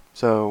true.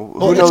 So who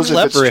Well, knows it's if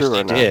it's clever true if or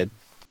they not? did.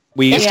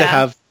 We used to Yeah.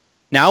 have.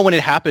 Now when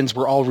it happens,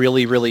 we're all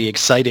really, really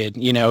excited,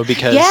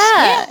 because Yeah,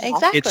 Yeah.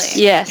 exactly. it's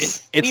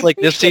Yes. it's We like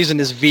this appreciate season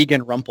is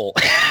vegan Rumple.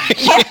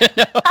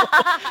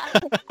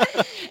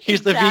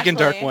 He's the vegan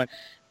dark Exactly. one.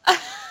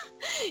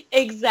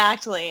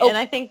 Exactly. Oh. And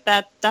I think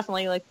that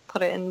definitely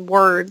put it in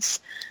words,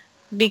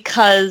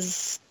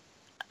 because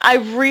I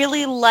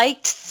really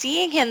liked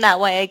seeing him that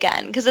way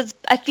again, because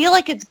I feel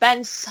like it's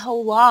been so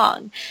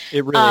long.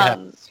 It really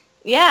has.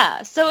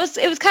 Yeah, so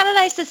it was kind of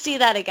nice to see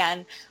that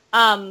again.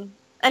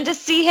 And to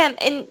see him,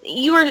 and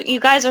you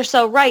guys are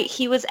so right,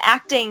 he was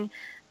acting,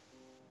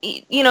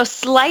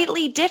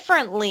 slightly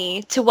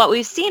differently to what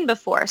we've seen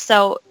before.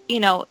 So,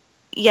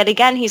 yet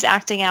again, he's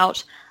acting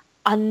out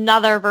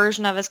another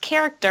version of his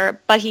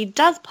character, but he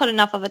does put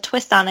enough of a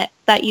twist on it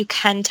that you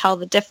can tell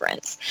the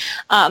difference,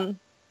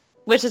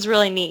 which is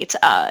really neat.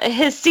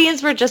 His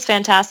scenes were just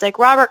fantastic.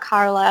 Robert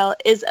Carlyle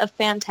is a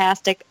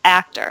fantastic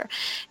actor.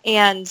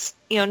 And,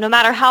 no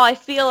matter how I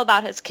feel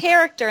about his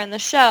character in the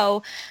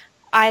show,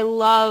 I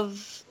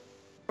love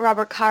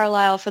Robert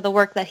Carlyle for the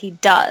work that he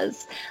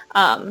does.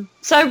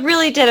 So I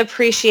really did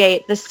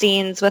appreciate the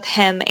scenes with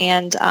him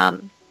and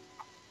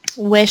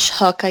Wish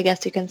Hook, I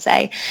guess you can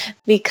say,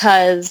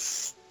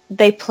 because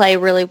they play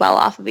really well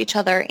off of each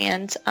other,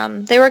 and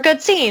they were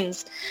good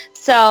scenes.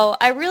 So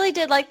I really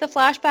did like the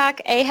flashback.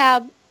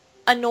 Ahab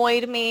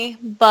annoyed me,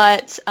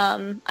 but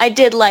I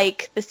did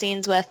like the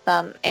scenes with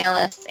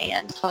Alice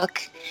and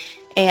Hook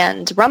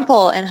and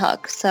Rumpel and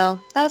Hook. So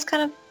that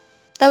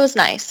was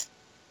nice.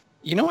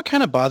 You know what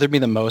kind of bothered me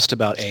the most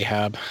about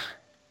Ahab?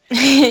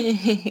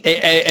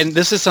 And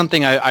this is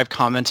something I've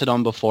commented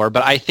on before,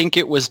 but I think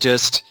it was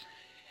just...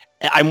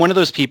 I'm one of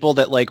those people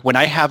that, like, when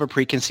I have a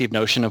preconceived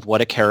notion of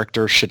what a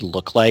character should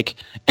look like,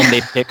 and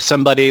they pick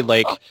somebody,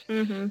 like...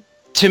 Mm-hmm.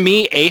 To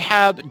me,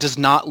 Ahab does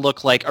not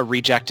look like a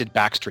rejected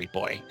Backstreet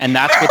Boy. And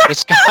that's what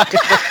this guy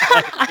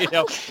looked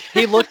like.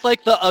 He looked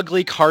like the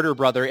ugly Carter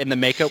brother in the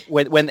makeup.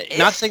 When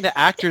not saying the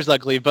actor's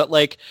ugly, but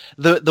like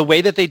the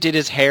way that they did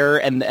his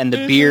hair and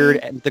the beard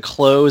and the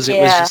clothes, it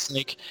was just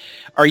like,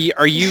 are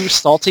you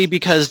salty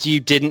because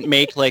you didn't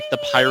make like the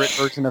pirate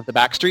version of the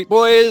Backstreet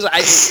Boys?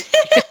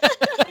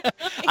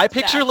 I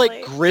picture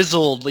like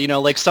grizzled,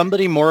 like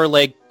somebody more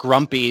like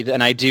grumpy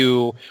than I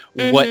do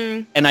what,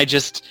 and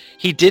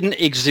he didn't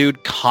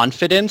exude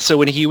confidence. So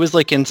when he was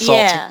like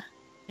insulting,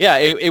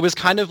 it was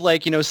kind of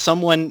like,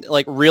 someone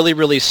like really,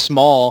 really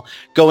small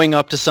going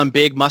up to some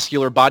big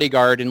muscular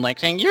bodyguard and like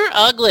saying, "You're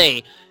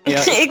ugly."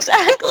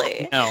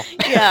 Exactly. No.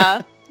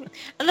 Yeah.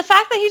 And the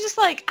fact that he just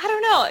like, I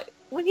don't know,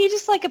 when he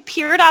just like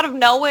appeared out of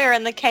nowhere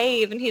in the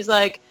cave and he's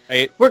like,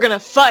 "We're going to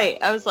fight."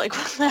 I was like,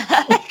 what the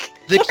heck?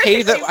 The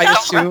cave that I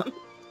assume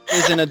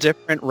is in a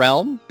different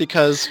realm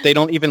because they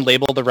don't even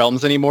label the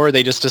realms anymore.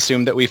 They just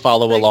assume that we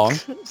follow along.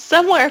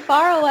 Somewhere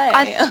far away.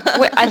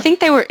 I think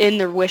they were in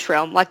the Wish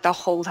realm like the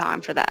whole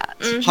time for that.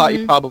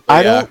 Probably.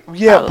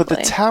 But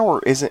the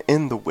tower isn't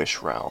in the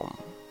Wish realm.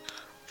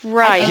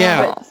 Right.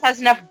 Yeah. This has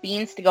enough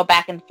beans to go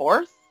back and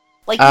forth.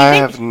 Like, I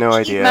have no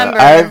idea.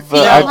 I've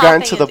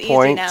gotten to the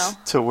point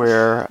to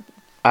where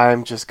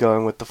I'm just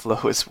going with the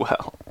flow as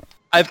well.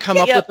 I've come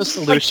up with a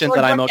solution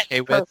that I'm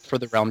okay with for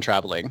the realm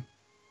traveling.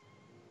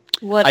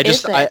 What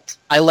is it?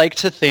 I like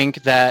to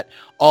think that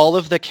all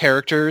of the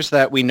characters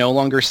that we no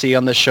longer see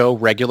on the show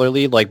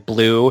regularly, like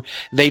Blue,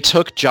 they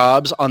took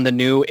jobs on the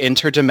new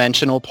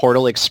interdimensional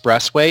portal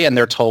expressway and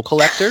they're toll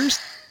collectors.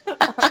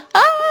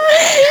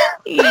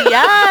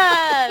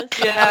 Yes.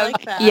 Yeah. I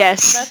like that.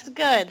 Yes.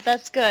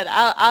 That's good.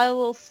 I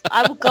will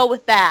go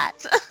with that.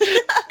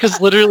 Because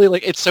literally,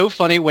 like, it's so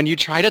funny when you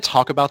try to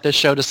talk about this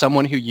show to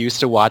someone who used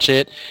to watch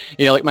it.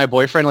 Like my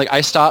boyfriend, like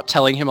I stopped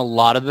telling him a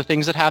lot of the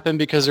things that happened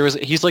because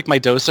he's like my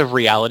dose of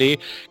reality.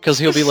 Because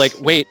he'll be like,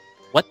 wait,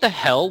 what the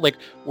hell? Like,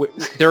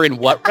 they're in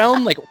what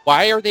realm? Like,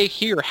 why are they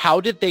here?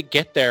 How did they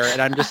get there?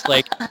 And I'm just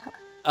like,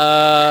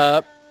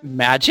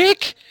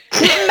 magic?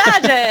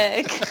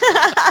 Magic!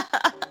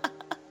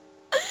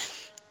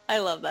 I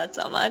love that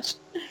so much.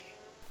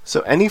 So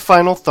any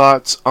final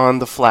thoughts on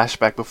the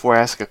flashback before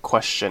I ask a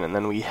question and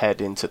then we head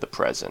into the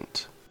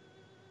present?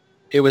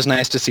 It was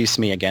nice to see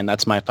Smee again.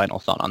 That's my final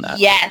thought on that.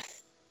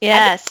 Yes.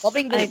 Yes.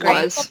 Loving the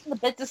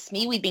bits of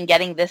Smee we've been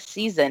getting this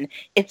season.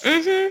 It's.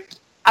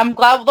 I'm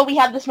glad that we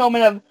had this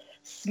moment of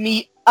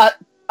Smee,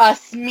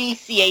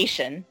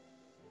 Smeeciation.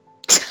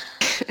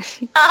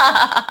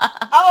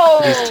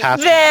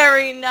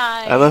 Very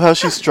nice. I love how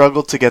she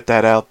struggled to get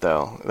that out,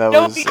 though.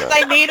 Because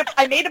I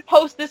made a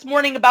post this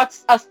morning about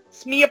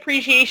Smee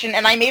appreciation,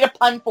 and I made a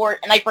pun for it,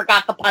 and I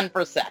forgot the pun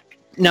for a sec.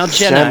 Now,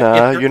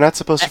 Jenna, you're not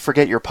supposed to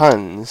forget your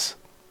puns.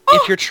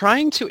 If you're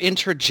trying to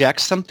interject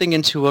something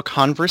into a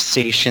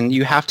conversation,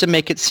 you have to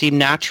make it seem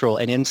natural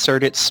and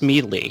insert it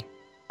Smeedly.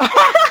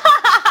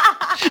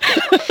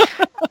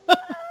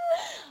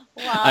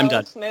 Wow, I'm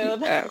done. Smooth.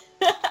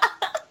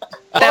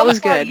 That was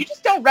good. You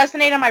just don't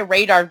resonate on my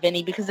radar,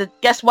 Vinny, because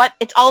guess what?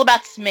 It's all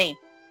about Smee.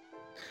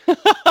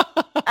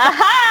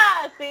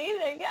 Aha! See?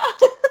 There you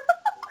go.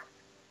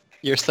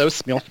 You're so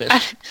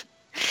smeelfish.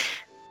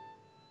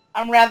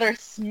 I'm rather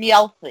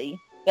smealthy.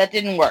 That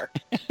didn't work.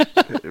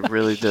 It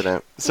really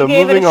didn't. So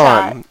moving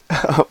on.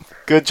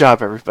 Good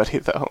job, everybody,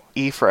 though.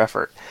 E for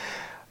effort.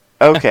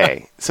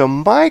 Okay, so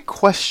my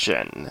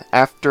question,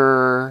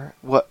 after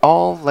what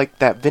all like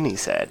that Vinny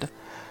said,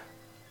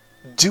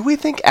 do we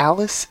think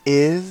Alice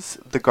is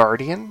the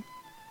Guardian?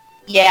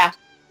 Yeah.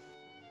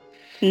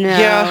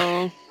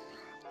 No.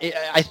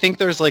 Yeah. I think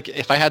there's like,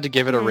 if I had to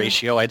give it a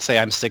ratio, I'd say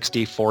I'm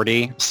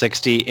 60-40,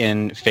 60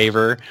 in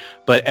favor.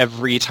 But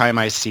every time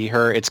I see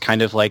her, it's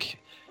kind of like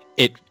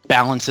it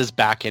balances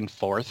back and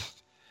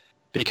forth.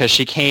 because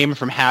she came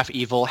from half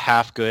evil,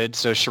 half good.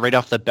 So she right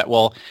off the bat,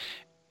 well,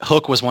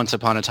 Hook was once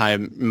upon a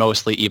time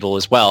mostly evil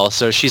as well.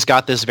 So she's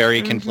got this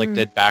very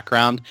conflicted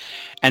background.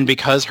 And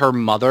because her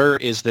mother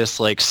is this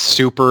like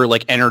super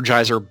like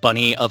Energizer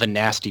bunny of a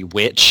nasty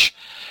witch,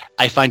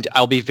 I find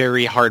I'll be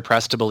very hard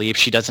pressed to believe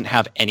she doesn't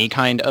have any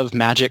kind of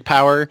magic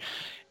power.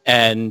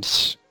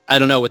 And I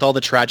don't know, with all the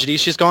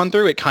tragedies she's gone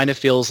through, it kind of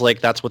feels like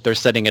that's what they're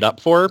setting it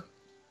up for.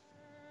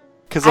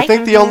 Because I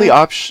think the only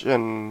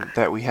option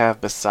that we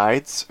have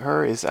besides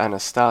her is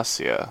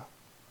Anastasia.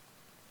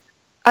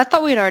 I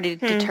thought we'd already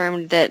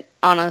determined that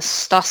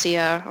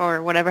Anastasia,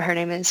 or whatever her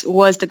name is,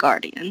 was the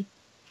Guardian.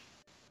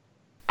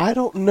 I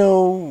don't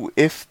know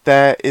if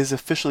that is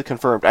officially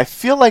confirmed. I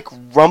feel like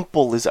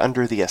Rumple is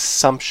under the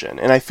assumption,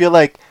 and I feel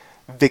like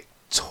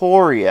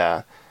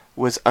Victoria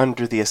was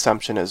under the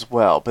assumption as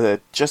well. But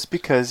just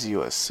because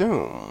you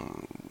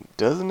assume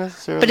doesn't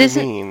necessarily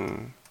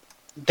mean...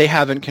 They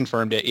haven't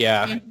confirmed it,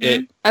 yeah.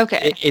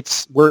 Okay.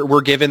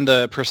 We're given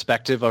the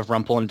perspective of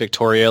Rumple and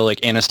Victoria,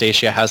 like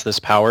Anastasia has this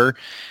power,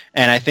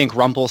 and I think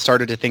Rumple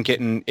started to think it,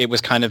 and it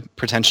was kind of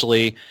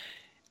potentially,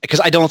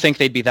 because I don't think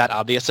they'd be that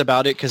obvious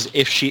about it, because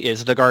if she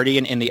is the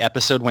Guardian in the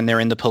episode when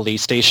they're in the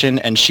police station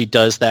and she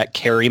does that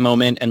carry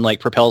moment and like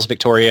propels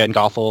Victoria and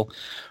Gothel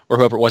or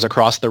whoever it was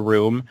across the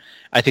room,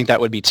 I think that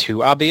would be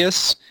too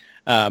obvious.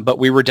 But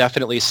we were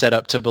definitely set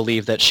up to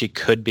believe that she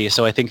could be,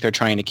 so I think they're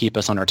trying to keep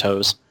us on our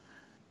toes.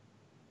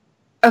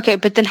 Okay,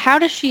 but then how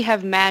does she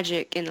have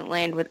magic in the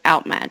land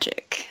without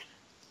magic?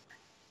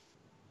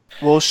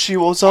 Well, she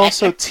was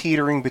also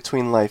teetering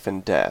between life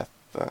and death.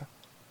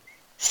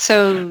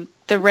 So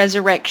the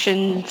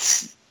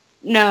resurrections...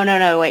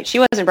 No, wait. She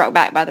wasn't brought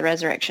back by the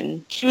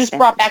resurrection. She was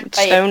brought back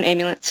by stone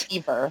amulets.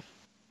 Fever.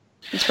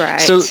 That's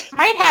right. So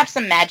might have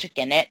some magic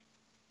in it.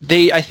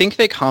 I think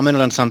they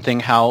commented on something,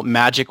 how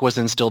magic was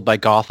instilled by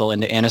Gothel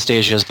into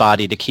Anastasia's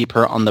body to keep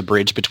her on the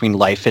bridge between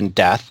life and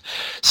death.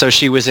 So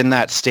she was in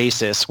that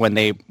stasis when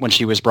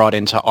she was brought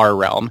into our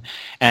realm.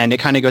 And it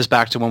kind of goes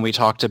back to when we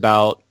talked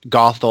about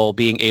Gothel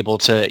being able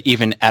to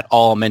even at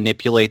all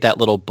manipulate that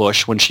little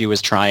bush when she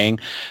was trying.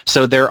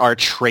 So there are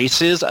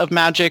traces of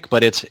magic,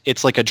 but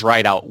it's like a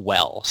dried out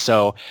well.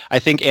 So I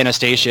think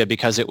Anastasia,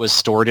 because it was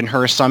stored in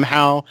her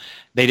somehow,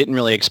 they didn't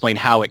really explain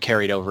how it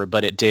carried over,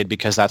 but it did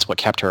because that's what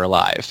kept her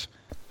alive.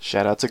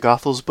 Shout out to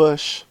Gothel's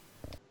bush.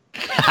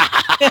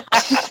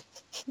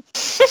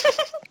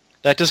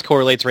 That just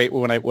correlates right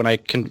when I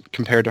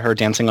compared to her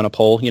dancing on a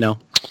pole, you know.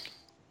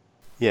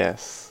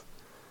 Yes.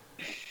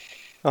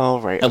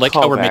 All right. I like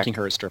how we're making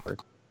her a stripper.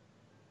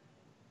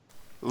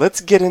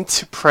 Let's get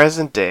into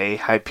present-day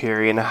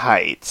Hyperion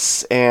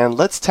Heights, and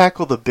let's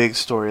tackle the big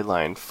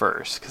storyline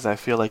first, because I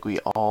feel like we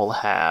all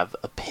have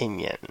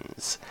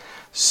opinions.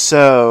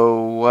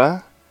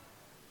 So,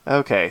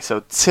 okay,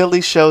 so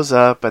Tilly shows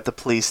up at the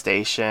police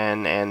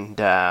station,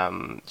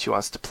 and she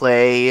wants to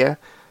play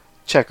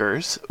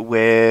checkers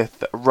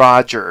with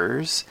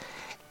Rogers,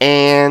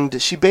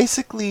 and she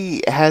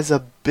basically has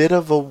a bit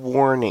of a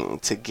warning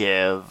to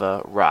give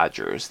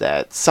Rogers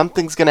that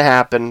something's going to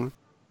happen,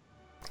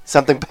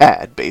 something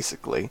bad,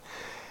 basically.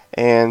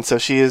 And so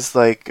she is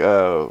like,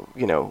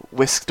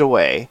 whisked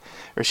away,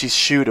 or she's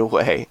shooed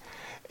away.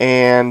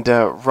 And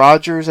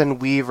Rogers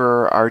and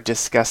Weaver are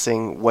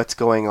discussing what's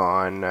going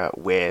on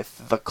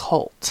with the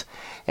cult.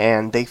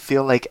 And they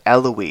feel like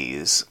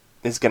Eloise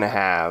is going to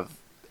have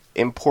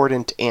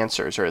important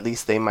answers, or at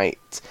least the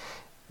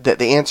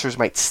answers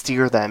might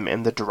steer them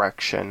in the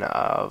direction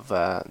of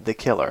the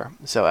killer.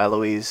 So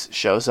Eloise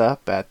shows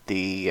up at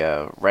the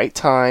right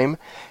time,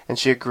 and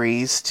she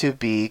agrees to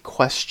be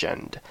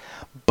questioned,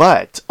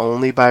 but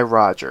only by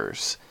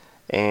Rogers.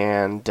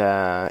 And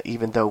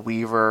even though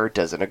Weaver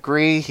doesn't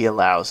agree, he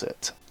allows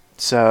it.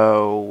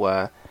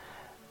 So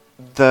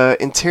the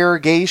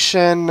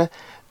interrogation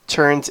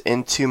turns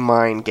into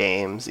mind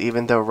games,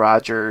 even though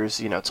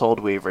Rogers, told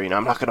Weaver,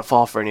 I'm not going to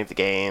fall for any of the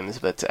games.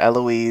 But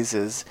Eloise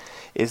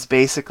is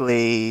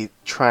basically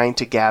trying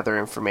to gather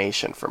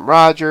information from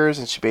Rogers,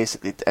 and she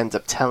basically ends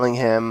up telling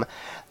him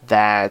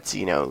that,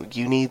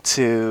 you need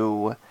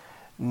to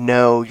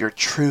know your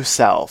true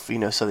self,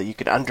 so that you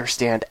can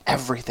understand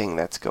everything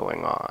that's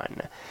going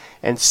on.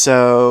 And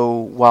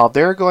so while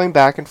they're going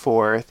back and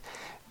forth,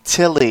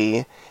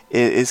 Tilly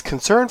is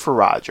concerned for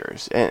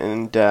Rogers,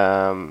 and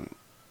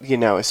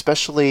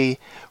especially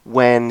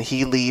when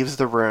he leaves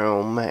the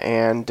room,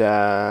 and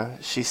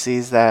she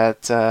sees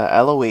that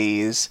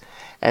Eloise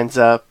ends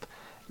up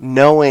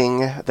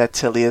knowing that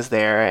Tilly is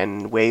there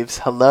and waves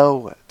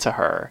hello to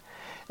her.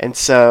 And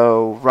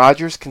so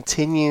Rogers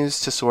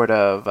continues to sort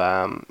of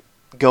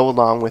go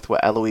along with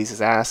what Eloise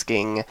is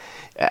asking.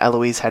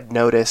 Eloise had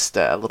noticed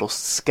a little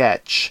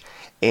sketch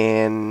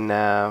in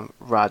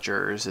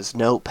Rogers'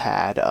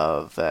 notepad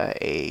of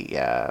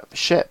a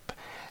ship,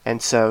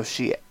 and so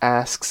she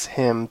asks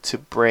him to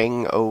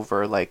bring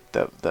over like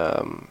the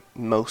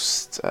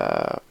most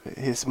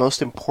his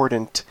most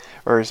important,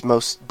 or his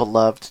most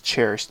beloved,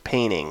 cherished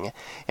painting,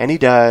 and he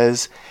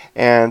does.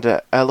 And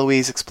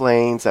Eloise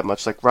explains that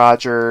much like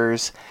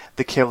Rogers,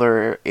 the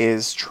killer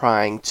is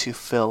trying to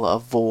fill a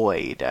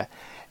void.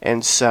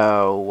 And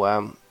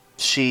so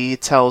she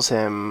tells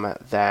him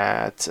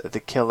that the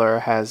killer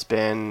has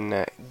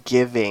been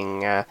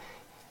giving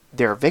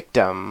their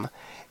victim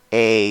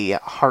a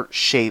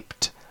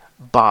heart-shaped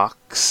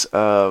box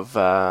of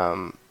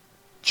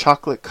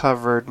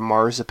chocolate-covered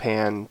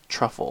marzipan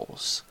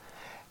truffles,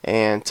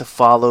 and to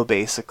follow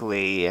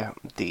basically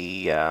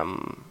the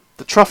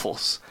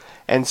truffles.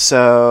 And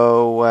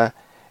so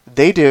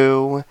they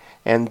do,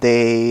 and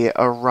they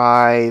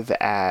arrive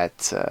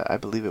at, I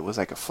believe it was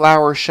like a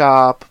flower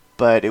shop,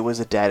 but it was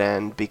a dead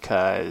end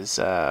because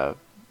the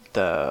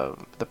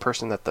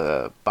person that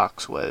the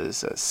box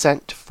was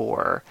sent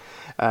for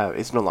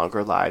is no longer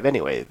alive.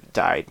 Anyway,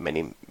 died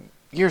many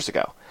years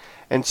ago.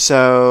 And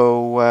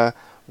so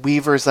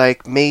Weaver's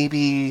like,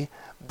 maybe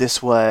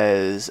this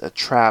was a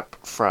trap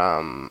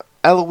from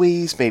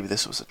Eloise, maybe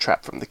this was a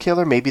trap from the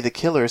killer, maybe the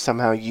killer is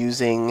somehow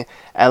using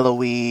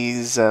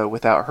Eloise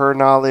without her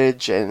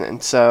knowledge,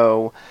 and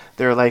so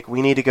they're like,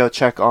 we need to go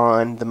check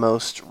on the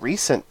most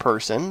recent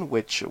person,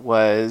 which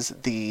was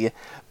the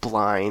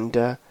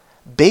blind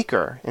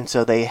baker. And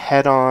so they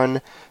head on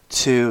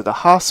to the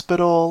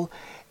hospital,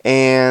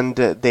 and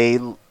they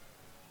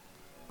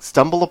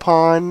stumble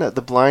upon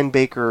the blind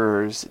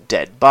baker's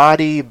dead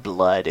body.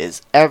 Blood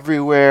is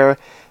everywhere.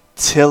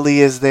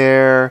 Tilly is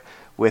there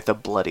with a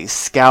bloody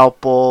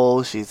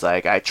scalpel. She's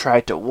like, I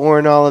tried to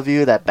warn all of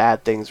you that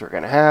bad things were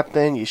going to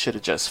happen. You should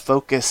have just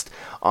focused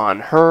on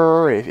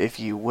her. If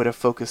you would have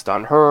focused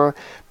on her,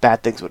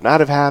 bad things would not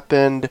have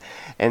happened.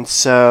 And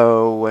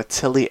so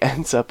Tilly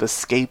ends up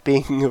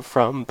escaping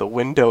from the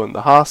window in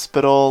the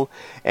hospital.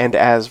 And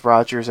as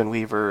Rogers and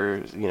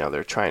Weaver,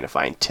 they're trying to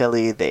find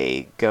Tilly,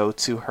 they go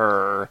to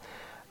her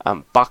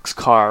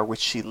boxcar,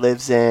 which she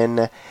lives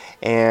in,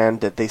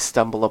 and they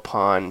stumble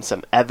upon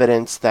some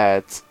evidence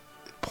that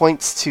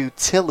points to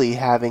Tilly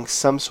having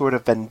some sort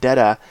of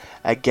vendetta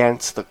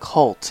against the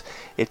cult.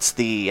 It's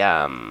the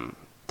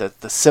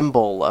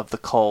symbol of the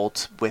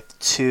cult with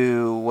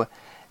two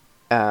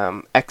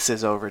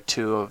X's over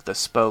two of the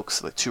spokes,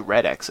 the two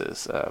red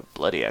X's,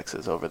 bloody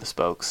X's over the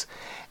spokes.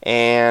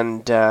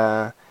 And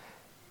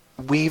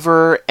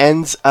Weaver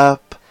ends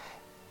up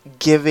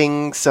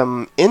giving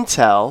some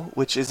intel,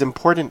 which is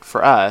important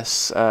for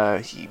us.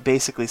 He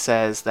basically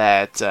says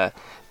that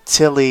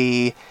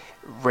Tilly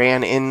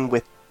ran in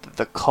with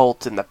the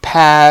cult in the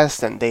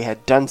past, and they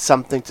had done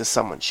something to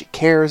someone she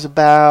cares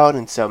about,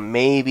 and so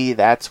maybe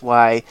that's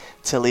why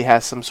Tilly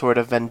has some sort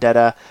of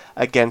vendetta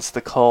against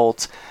the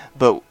cult.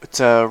 But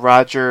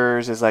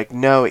Rogers is like,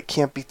 no, it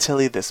can't be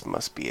Tilly, this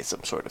must be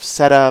some sort of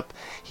setup.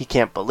 He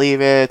can't believe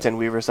it, and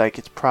Weaver's like,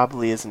 it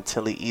probably isn't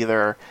Tilly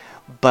either.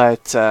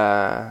 But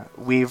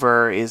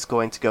Weaver is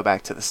going to go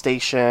back to the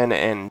station,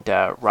 and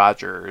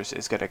Rogers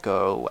is going to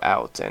go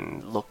out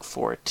and look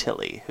for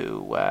Tilly,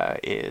 who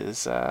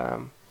is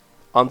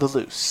on the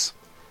loose.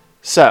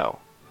 So,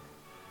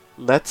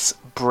 let's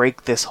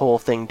break this whole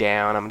thing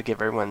down. I'm going to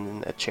give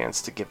everyone a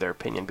chance to give their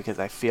opinion, because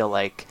I feel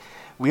like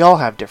we all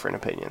have different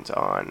opinions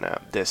on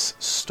this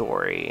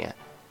story.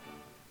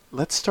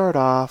 Let's start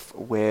off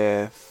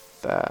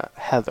with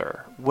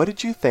Heather. What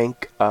did you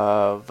think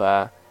of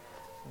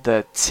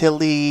the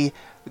Tilly,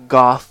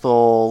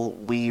 Gothel,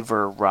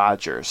 Weaver,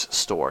 Rogers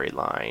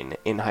storyline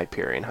in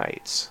Hyperion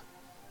Heights?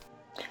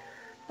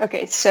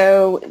 Okay,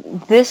 so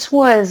this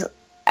was,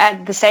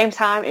 at the same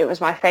time, it was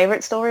my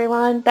favorite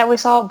storyline that we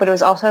saw, but it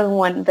was also the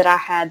one that I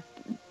had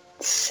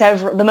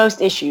the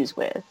most issues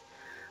with.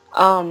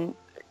 And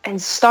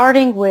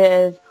starting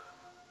with,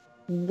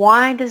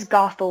 why does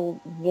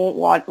Gothel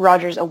want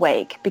Rogers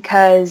awake?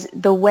 Because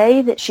the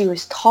way that she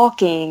was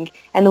talking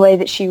and the way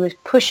that she was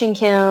pushing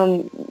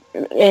him,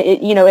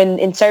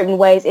 in certain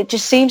ways, it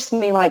just seems to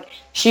me like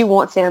she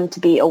wants him to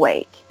be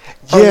awake.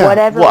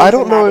 Yeah, well, I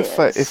don't know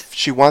if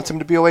she wants him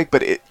to be awake,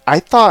 but I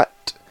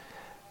thought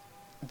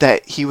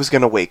that he was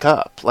going to wake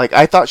up. Like,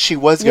 I thought she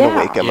was going to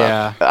wake him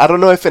up. I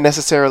don't know if it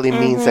necessarily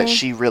means that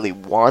she really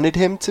wanted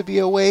him to be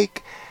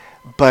awake,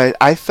 but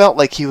I felt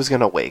like he was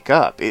going to wake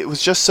up. It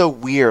was just so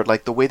weird,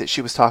 like the way that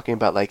she was talking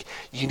about, like,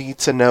 you need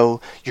to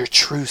know your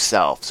true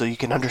self so you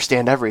can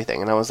understand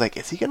everything. And I was like,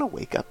 is he going to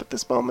wake up at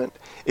this moment?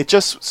 It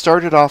just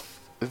started off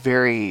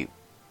very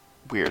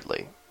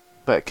weirdly.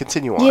 But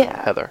continue on,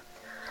 Heather.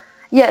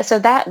 Yeah, so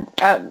that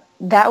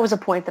was a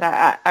point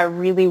that I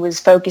really was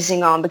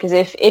focusing on, because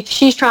if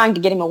she's trying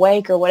to get him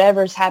awake or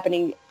whatever's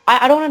happening,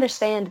 I don't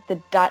understand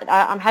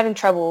I'm having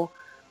trouble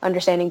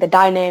understanding the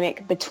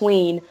dynamic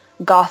between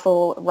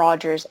Gothel,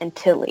 Rogers, and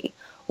Tilly,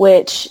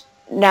 which,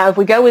 now if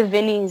we go with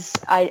Vinny's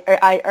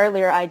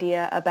earlier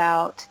idea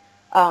about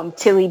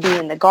Tilly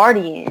being the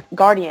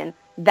guardian,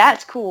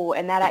 that's cool,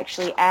 and that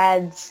actually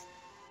adds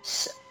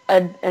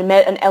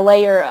a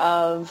layer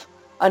of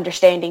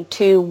understanding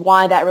to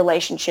why that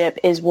relationship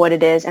is what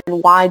it is,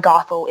 and why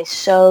Gothel is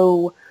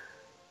so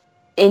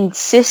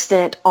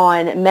insistent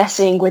on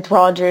messing with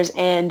Rogers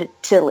and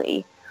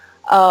Tilly.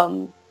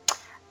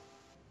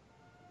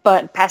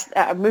 But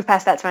move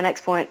past that to my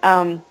next point.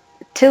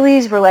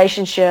 Tilly's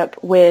relationship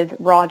with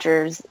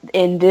Rogers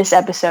in this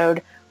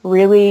episode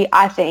really,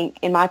 I think,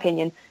 in my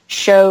opinion,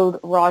 showed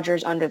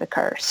Rogers under the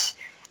curse.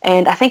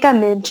 And I think I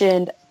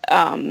mentioned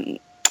the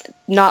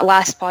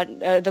last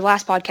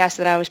podcast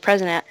that I was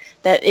present at,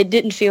 that it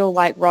didn't feel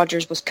like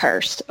Rogers was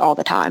cursed all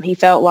the time. He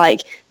felt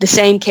like the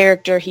same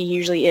character he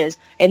usually is.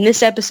 In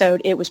this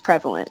episode, it was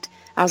prevalent.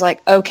 I was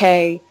like,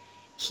 okay,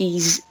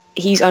 he's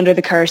under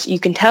the curse. You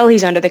can tell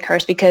he's under the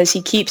curse because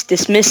he keeps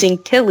dismissing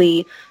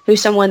Tilly,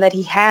 who's someone that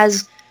he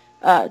has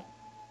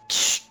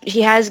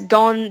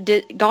gone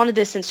a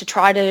distance to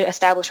try to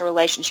establish a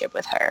relationship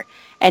with her.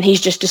 And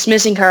he's just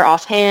dismissing her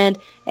offhand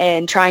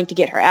and trying to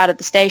get her out of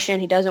the station.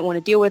 He doesn't want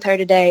to deal with her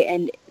today,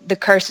 and the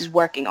curse is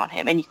working on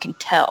him, and you can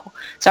tell.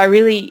 So I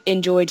really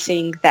enjoyed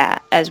seeing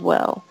that as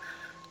well.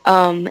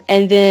 And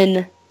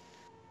then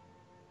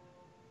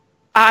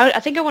I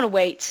think I want to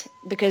wait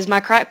because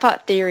my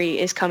crackpot theory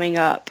is coming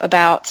up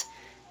about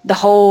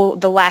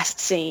the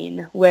last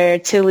scene where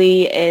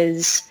Tilly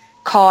is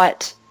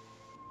caught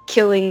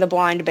killing the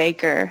blind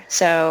baker.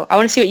 So I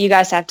want to see what you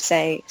guys have to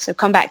say. So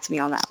come back to me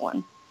on that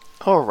one.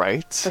 All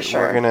right. For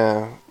sure. We're going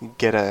to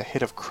get a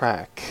hit of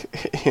crack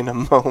in a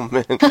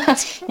moment.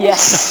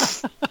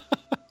 Yes.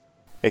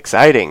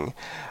 Exciting.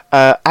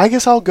 I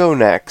guess I'll go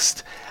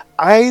next.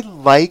 I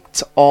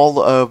liked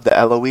all of the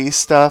Eloise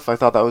stuff. I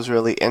thought that was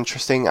really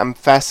interesting. I'm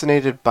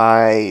fascinated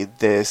by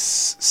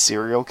this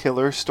serial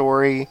killer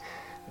story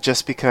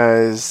just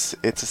because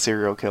it's a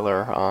serial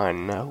killer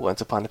on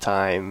Once Upon a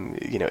Time.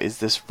 You know, is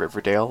this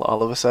Riverdale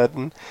all of a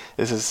sudden?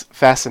 This is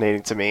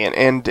fascinating to me,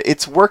 and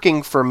it's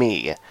working for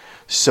me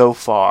so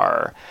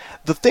far.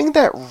 The thing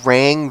that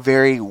rang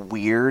very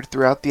weird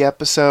throughout the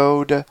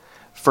episode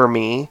for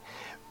me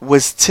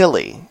was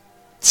Tilly.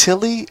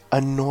 Tilly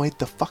annoyed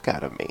the fuck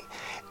out of me.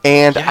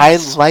 And yes.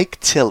 I like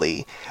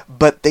Tilly,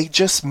 but they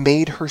just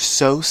made her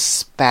so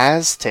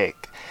spastic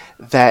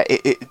that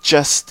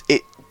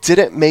it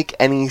didn't make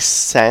any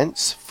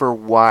sense for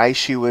why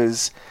she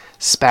was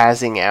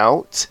spazzing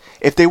out.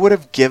 If they would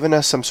have given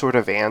us some sort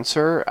of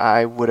answer,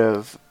 I would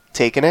have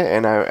taken it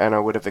and I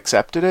would have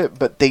accepted it,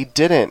 but they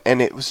didn't,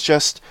 and it was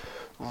just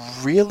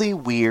really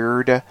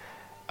weird,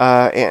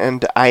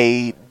 and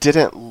I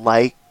didn't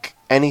like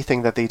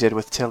anything that they did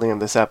with Tilly in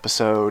this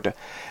episode.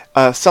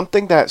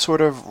 Something that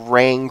sort of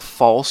rang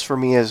false for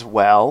me as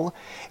well.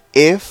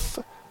 If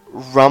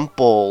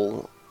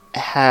Rumple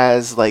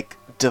has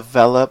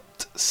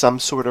developed some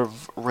sort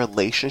of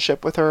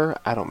relationship with her,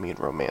 I don't mean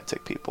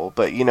romantic people,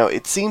 but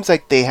it seems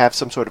like they have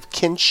some sort of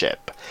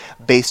kinship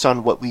based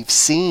on what we've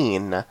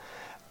seen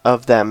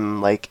of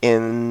them,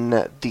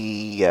 in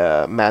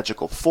the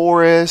magical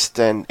forest,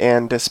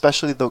 and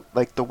especially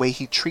the way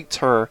he treats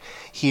her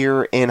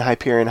here in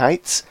Hyperion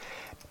Heights.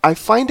 I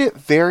find it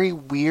very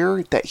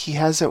weird that he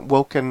hasn't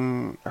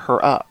woken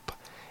her up.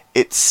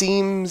 It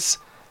seems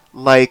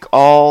like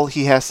all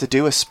he has to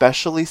do,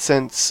 especially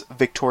since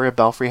Victoria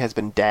Belfry has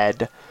been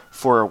dead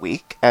for a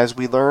week, as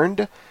we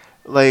learned,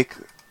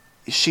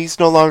 she's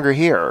no longer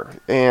here,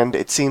 and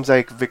it seems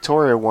like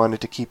Victoria wanted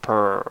to keep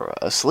her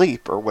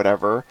asleep or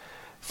whatever,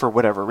 for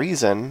whatever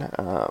reason,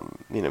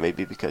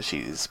 maybe because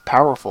she's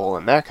powerful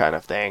and that kind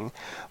of thing,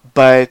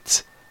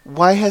 but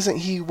why hasn't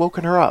he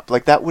woken her up?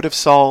 That would have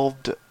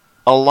solved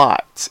a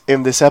lot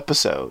in this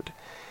episode.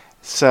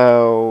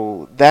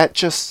 So that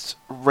just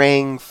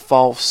rang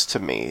false to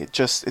me.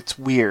 It's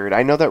weird.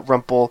 I know that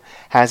Rumple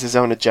has his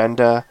own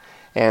agenda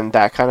and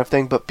that kind of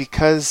thing, but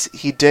because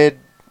he did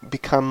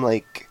become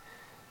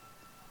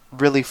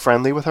really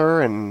friendly with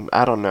her, and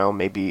I don't know,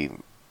 maybe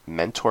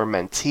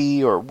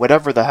mentor-mentee or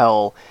whatever the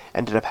hell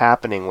ended up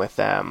happening with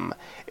them,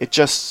 it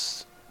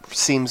just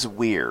seems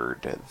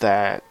weird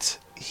that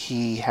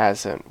he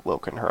hasn't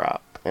woken her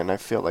up, and I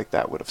feel like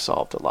that would have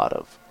solved a lot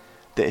of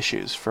the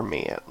issues for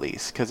me, at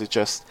least,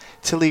 because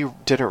Tilly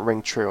didn't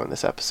ring true in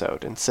this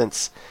episode. And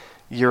since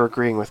you're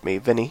agreeing with me,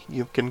 Vinny,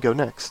 you can go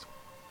next.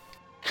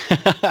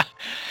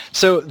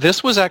 So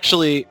this was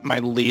actually my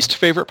least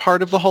favorite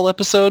part of the whole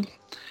episode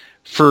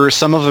for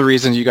some of the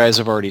reasons you guys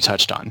have already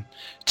touched on.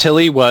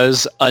 Tilly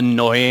was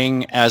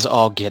annoying as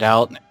all get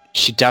out.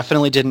 She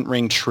definitely didn't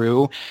ring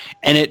true,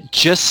 and it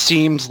just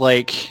seemed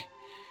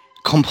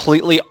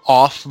completely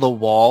off the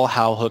wall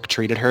how Hook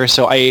treated her.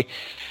 So I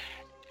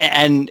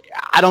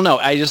don't know,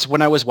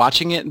 when I was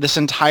watching it, this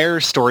entire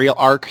story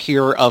arc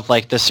here of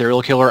the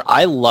serial killer,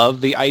 I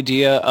love the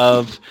idea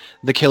of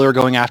the killer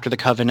going after the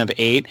Coven of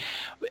Eight.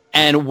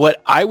 And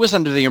what I was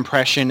under the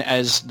impression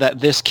is that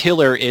this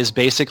killer is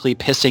basically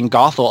pissing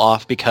Gothel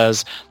off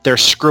because they're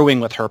screwing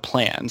with her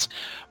plans.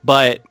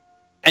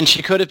 And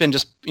she could have been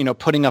just,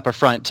 putting up a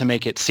front to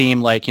make it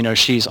seem like,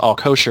 she's all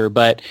kosher,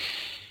 but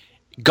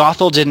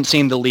Gothel didn't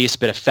seem the least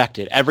bit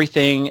affected.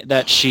 Everything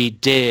that she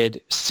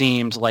did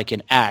seemed like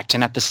an act.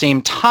 And at the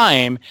same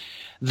time,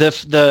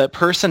 the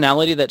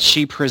personality that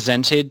she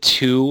presented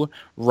to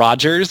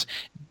Rogers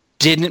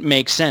didn't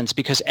make sense,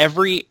 because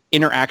every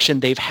interaction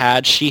they've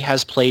had, she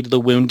has played the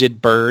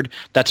wounded bird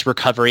that's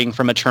recovering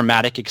from a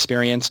traumatic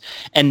experience.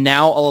 And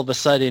now all of a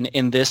sudden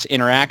in this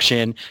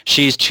interaction,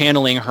 she's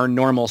channeling her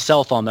normal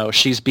self almost.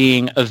 She's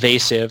being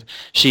evasive.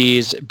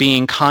 She's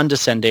being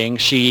condescending.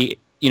 She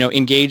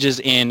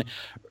engages in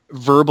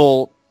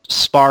verbal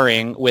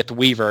sparring with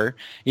Weaver,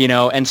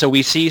 and so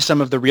we see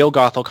some of the real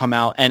Gothel come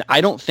out, and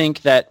I don't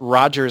think that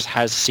Rogers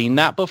has seen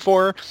that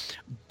before,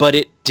 but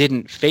it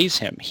didn't faze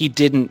him. He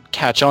didn't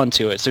catch on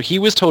to it. So he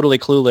was totally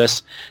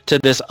clueless to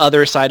this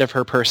other side of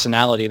her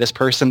personality. This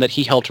person that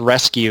he helped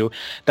rescue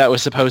that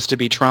was supposed to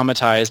be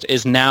traumatized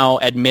is now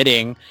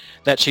admitting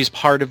that she's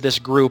part of this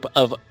group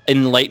of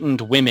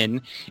enlightened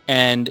women,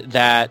 and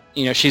that,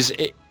 she's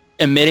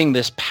emitting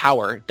this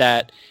power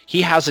that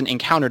he hasn't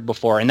encountered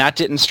before. And that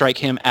didn't strike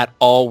him at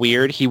all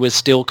weird. He was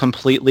still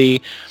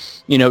completely,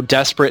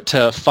 desperate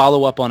to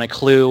follow up on a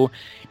clue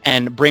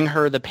and bring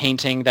her the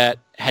painting that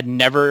had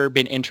never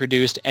been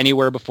introduced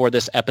anywhere before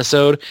this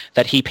episode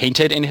that he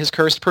painted in his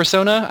cursed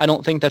persona. I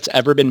don't think that's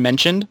ever been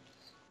mentioned.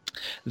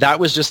 That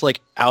was just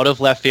like out of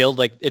left field.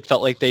 Like, it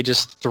felt like they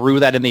just threw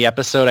that in the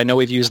episode. I know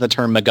we've used the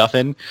term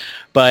MacGuffin,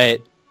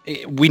 but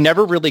we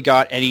never really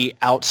got any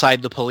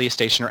outside the police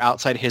station or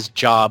outside his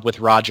job with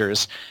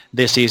Rogers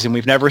this season.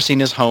 We've never seen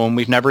his home.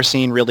 We've never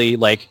seen really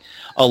like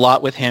a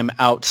lot with him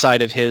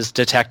outside of his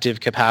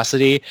detective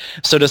capacity.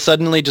 So to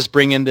suddenly just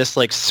bring in this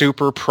like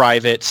super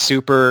private,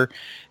 super,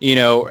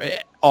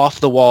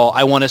 off the wall,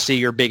 I want to see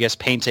your biggest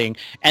painting.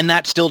 And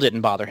that still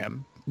didn't bother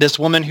him. This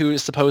woman who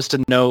is supposed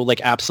to know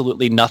like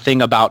absolutely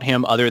nothing about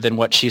him other than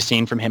what she's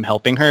seen from him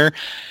helping her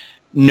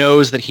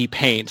knows that he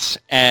paints.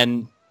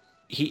 And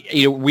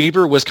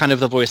Weaver was kind of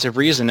the voice of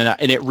reason,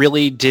 and it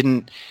really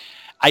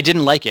I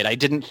didn't like it. I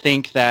didn't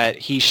think that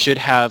he should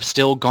have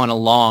still gone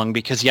along,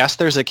 because yes,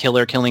 there's a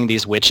killer killing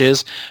these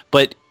witches,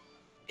 but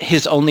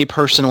his only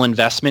personal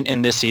investment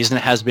in this season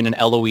has been in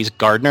Eloise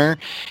Gardner,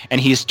 and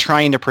he's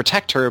trying to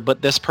protect her,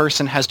 but this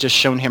person has just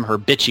shown him her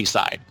bitchy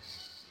side.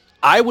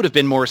 I would have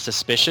been more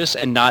suspicious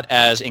and not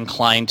as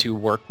inclined to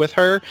work with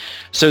her.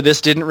 So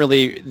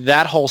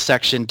that whole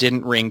section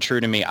didn't ring true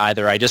to me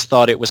either. I just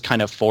thought it was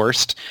kind of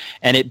forced,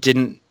 and it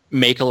didn't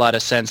make a lot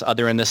of sense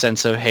other in the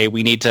sense of, hey,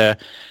 we need to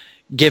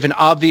give an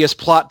obvious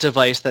plot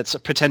device that's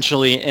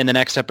potentially in the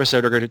next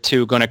episode or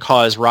two going to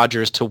cause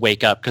Rogers to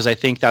wake up, because I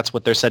think that's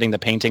what they're setting the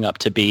painting up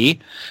to be,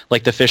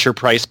 like the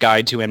Fisher-Price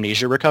Guide to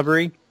Amnesia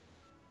Recovery.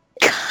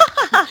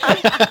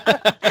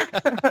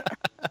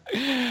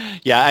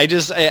 Yeah,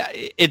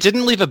 it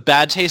didn't leave a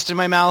bad taste in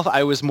my mouth.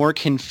 I was more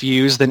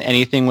confused than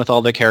anything with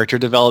all the character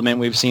development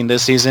we've seen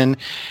this season.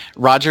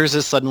 Rogers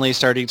is suddenly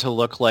starting to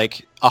look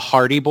like a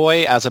Hardy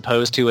Boy as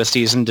opposed to a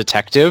seasoned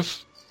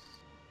detective,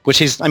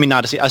 which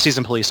not a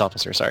seasoned police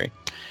officer, sorry.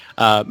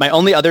 My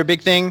only other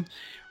big thing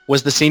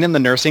was the scene in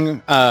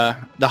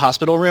the the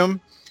hospital room.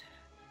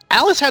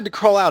 Alice had to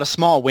crawl out a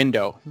small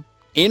window.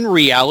 In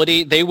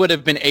reality, they would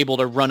have been able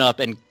to run up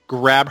and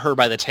grab her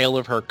by the tail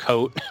of her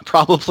coat,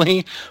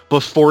 probably,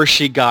 before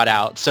she got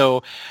out.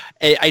 So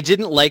I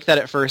didn't like that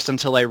at first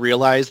until I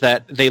realized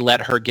that they let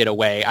her get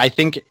away. I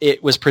think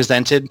it was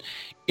presented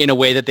in a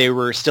way that they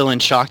were still in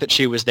shock that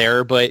she was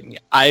there, but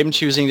I'm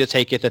choosing to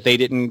take it that they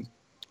didn't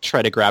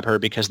try to grab her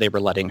because they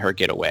were letting her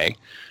get away.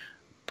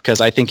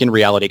 Because I think in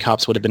reality,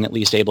 cops would have been at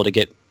least able to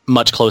get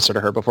much closer to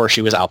her before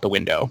she was out the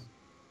window.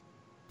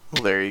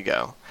 Well, there you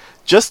go.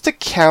 Just to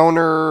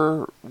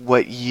counter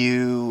what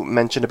you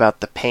mentioned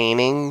about the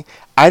painting,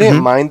 I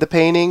didn't mind the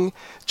painting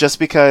just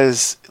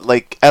because,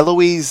 like,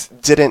 Eloise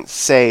didn't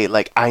say,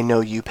 like, I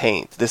know you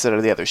paint, this or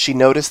the other. She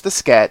noticed the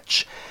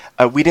sketch.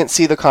 We didn't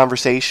see the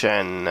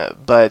conversation,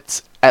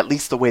 but at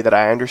least the way that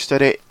I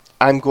understood it,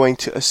 I'm going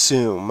to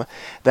assume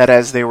that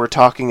as they were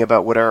talking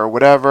about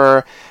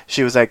whatever,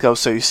 she was like, oh,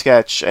 so you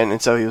sketch,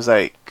 and so he was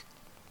like,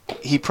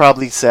 he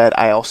probably said,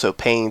 I also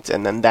paint,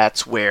 and then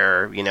that's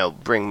where,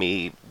 bring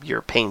me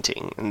your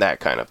painting and that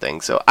kind of thing.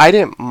 So I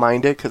didn't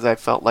mind it because I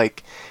felt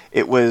like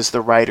it was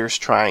the writers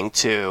trying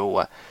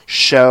to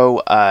show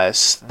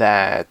us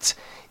that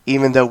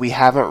even though we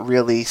haven't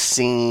really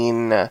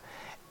seen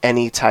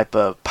any type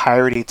of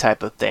piratey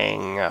type of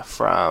thing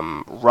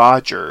from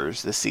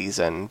Rogers this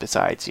season,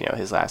 besides,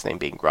 his last name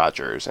being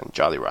Rogers and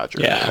Jolly Roger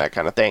and that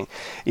kind of thing,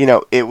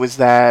 it was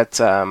that,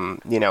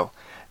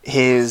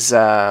 his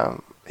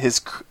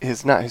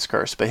not his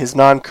curse, but his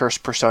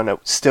non-cursed persona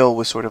still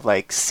was sort of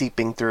like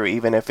seeping through,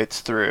 even if it's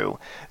through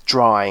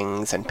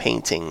drawings and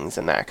paintings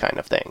and that kind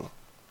of thing.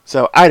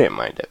 So I didn't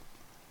mind it.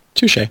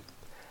 Touché.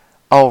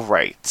 All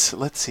right,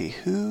 let's see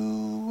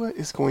who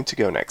is going to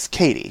go next.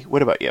 Katie,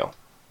 what about you?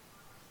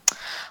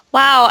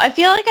 Wow, I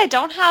feel like I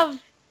don't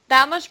have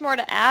that much more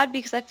to add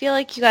because I feel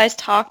like you guys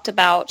talked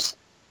about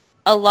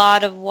a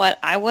lot of what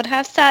I would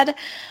have said.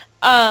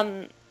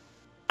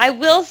 I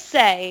will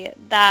say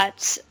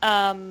that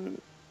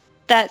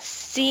that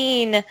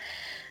scene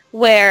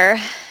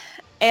where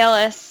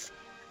Alice,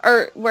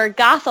 or where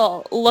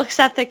Gothel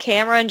looks at the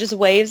camera and just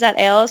waves at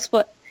Alice,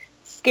 what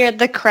scared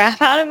the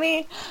crap out of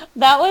me.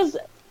 That was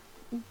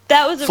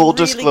a full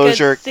really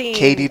disclosure, good scene.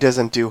 Katie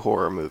doesn't do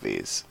horror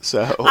movies,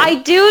 so I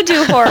do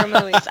horror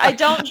movies. I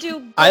don't do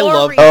gory. I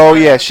love. Oh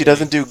yeah, she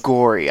doesn't do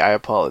gory. I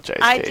apologize,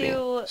 Katie. I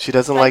do. She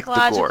doesn't like the gore.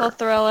 Psychological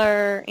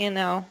thriller,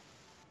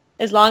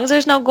 As long as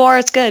there's no gore,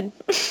 it's good.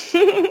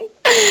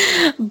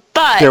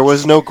 But there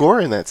was no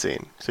gore in that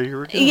scene, so you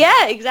were good.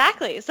 Yeah,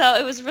 exactly. So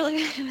it was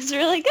really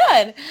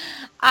good.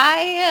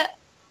 I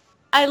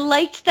I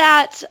liked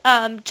that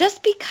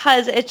just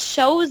because it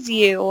shows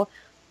you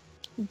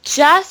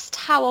just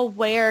how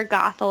aware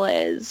Gothel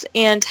is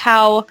and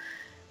how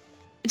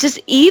just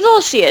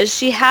evil she is.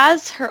 She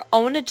has her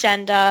own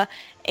agenda,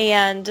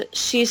 and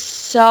she's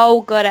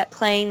so good at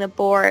playing the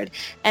board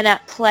and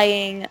at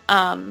playing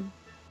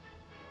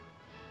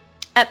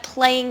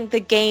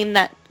the game,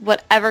 that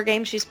whatever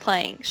game she's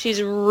playing,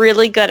 she's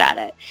really good at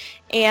it.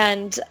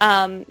 And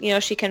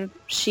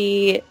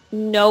she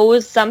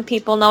knows some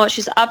people know what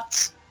she's up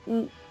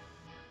to.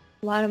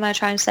 What am I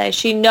trying to say?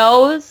 She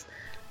knows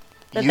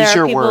that there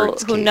are people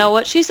who know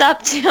what she's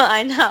up to.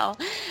 I know.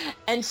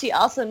 And she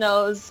also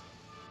knows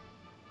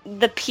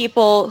the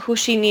people who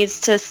she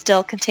needs to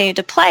still continue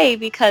to play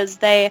because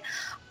they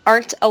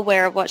aren't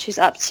aware of what she's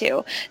up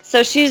to.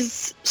 So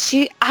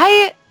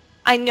I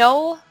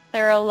know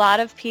there are a lot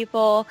of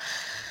people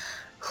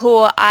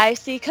who I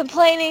see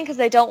complaining because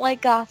they don't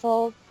like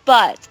Gothel,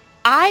 but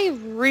I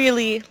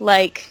really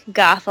like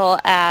Gothel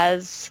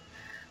as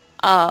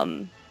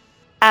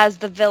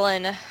the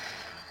villain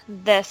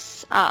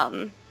this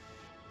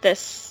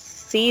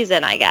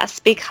season, I guess,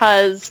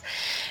 because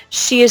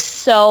she is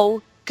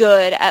so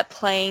good at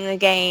playing the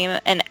game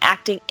and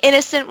acting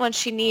innocent when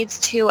she needs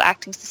to,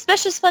 acting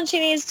suspicious when she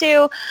needs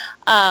to.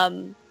 I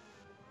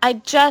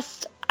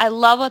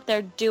love what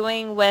they're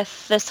doing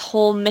with this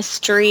whole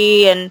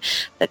mystery and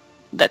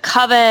the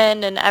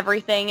coven and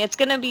everything.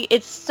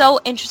 It's so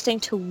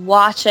interesting to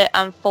watch it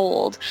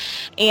unfold.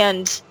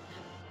 And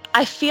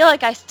I feel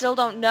like I still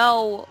don't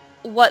know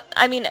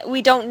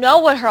we don't know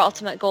what her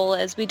ultimate goal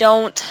is. We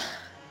don't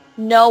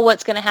know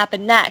what's going to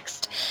happen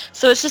next.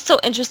 So it's just so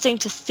interesting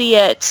to see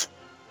it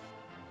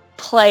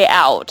play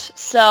out.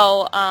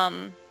 So,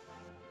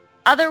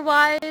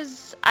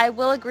 otherwise, I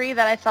will agree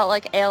that I felt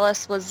like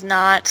Alice was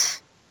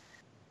not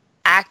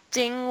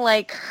acting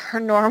like her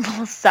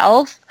normal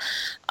self.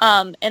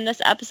 In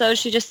this episode,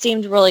 she just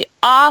seemed really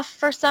off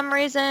for some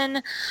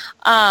reason.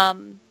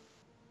 And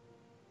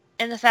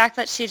the fact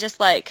that she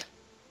just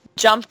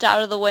jumped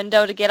out of the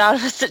window to get out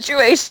of a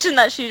situation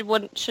that she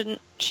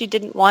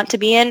didn't want to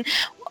be in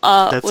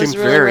that was seems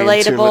really very relatable.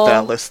 in tune with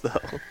Alice, though.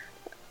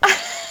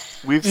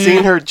 We've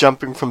seen her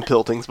jumping from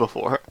buildings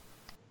before.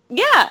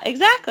 Yeah,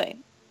 exactly.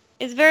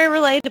 It's very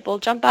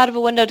relatable. Jump out of a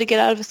window to get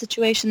out of a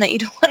situation that you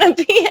don't want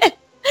to be in.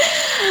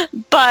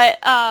 But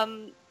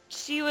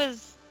she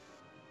was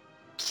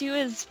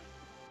just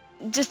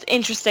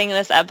interesting in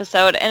this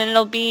episode, and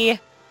it'll be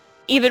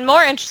even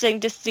more interesting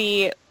to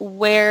see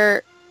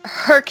where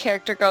her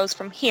character goes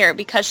from here,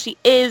 because she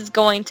is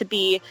going to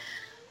be,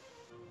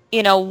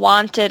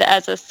 wanted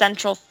as a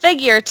central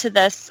figure to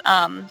this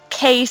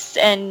case,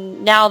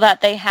 and now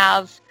that they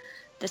have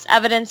this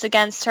evidence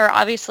against her,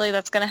 obviously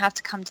that's going to have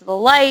to come to the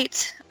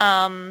light.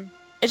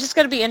 It's just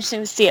going to be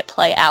interesting to see it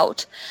play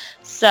out.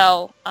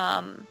 So,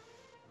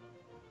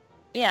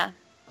 yeah, I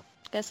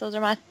guess those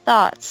are my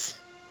thoughts.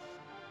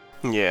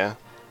 Yeah.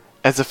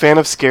 As a fan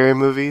of scary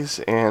movies,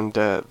 and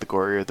the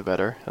gorier the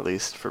better, at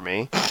least for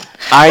me,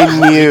 I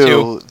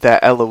knew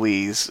that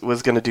Eloise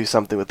was going to do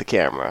something with the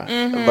camera.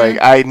 Mm-hmm.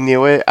 I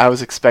knew it. I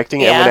was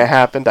expecting it. When it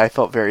happened, I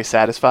felt very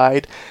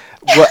satisfied.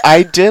 What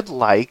I did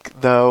like,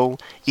 though,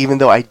 even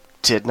though I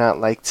did not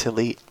like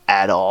Tilly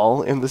at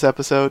all in this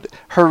episode,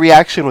 her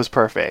reaction was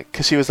perfect.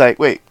 Because she was like,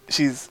 wait,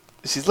 she's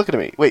looking at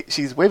me. Wait,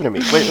 she's waving at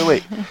me.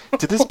 Wait.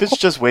 Did this bitch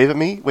just wave at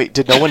me? Wait,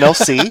 did no one else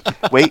see?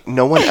 Wait,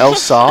 no one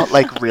else saw?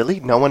 Really?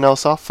 No one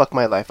else saw? Fuck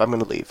my life. I'm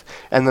gonna leave.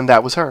 And then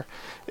that was her.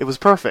 It was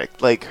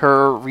perfect.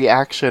 Her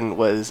reaction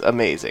was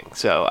amazing.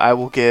 So I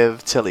will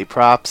give Tilly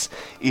props,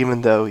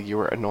 even though you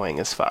were annoying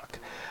as fuck.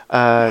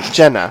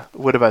 Jenna,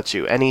 what about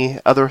you? Any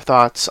other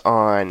thoughts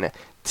on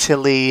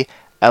Tilly,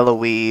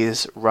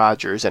 Eloise,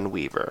 Rogers, and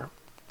Weaver?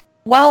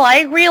 Well, I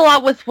agree a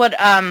lot with what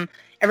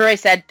everybody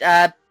said.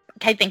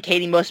 I think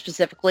Katie most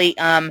specifically.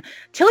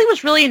 Tilly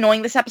was really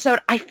annoying this episode.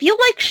 I feel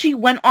like she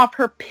went off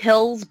her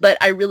pills, but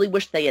I really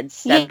wish they had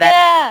said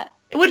that.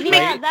 It would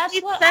make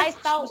that's what sense I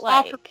felt she was like.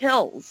 off her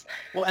pills.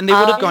 Well, and they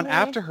would have gone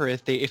after her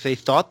if they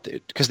thought,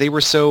 because they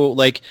were so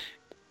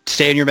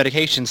stay on your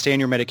medication,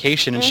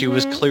 and she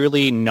was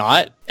clearly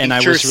not. And I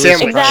was really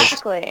surprised.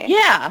 Exactly.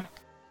 Yeah.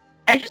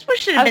 I just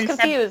wish it had been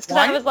confused because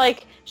I was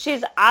like,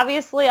 she's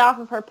obviously off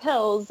of her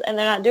pills, and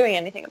they're not doing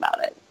anything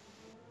about it.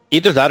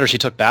 Either that or she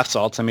took bath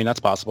salts. I mean, that's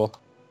possible.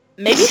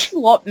 Maybe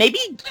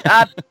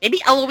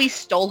maybe Eloise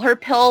stole her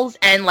pills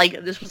and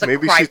this was a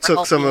maybe cry she for took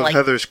help, some of like,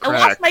 Heather's I crack.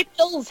 lost my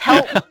pills,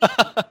 help!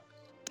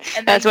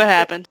 And that's what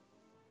happened.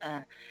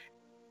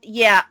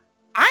 Yeah,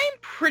 I'm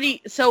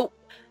pretty. So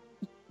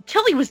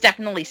Tilly was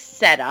definitely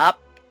set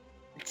up,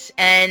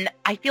 and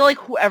I feel like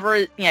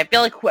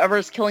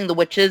whoever's killing the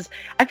witches,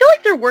 I feel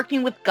like they're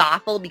working with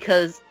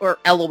Gothel or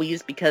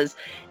Eloise because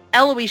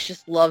Eloise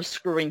just loves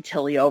screwing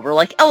Tilly over.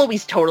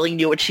 Eloise totally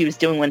knew what she was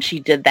doing when she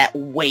did that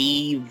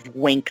wave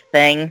wink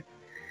thing.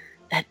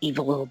 That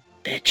evil little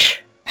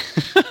bitch.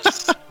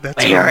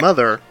 That's your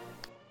mother.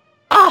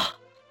 Oh!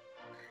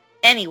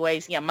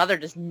 Anyways, yeah, Mother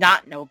does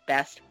not know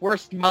best.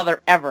 Worst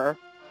mother ever.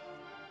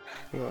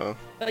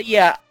 But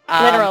yeah.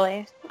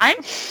 Literally.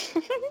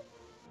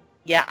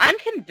 Yeah, I'm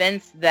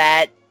convinced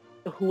that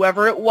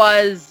whoever it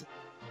was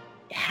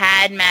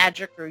had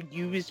magic or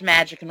used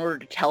magic in order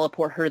to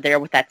teleport her there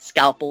with that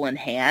scalpel in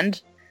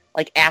hand,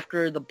 like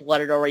after the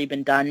blood had already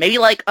been done. Maybe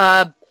like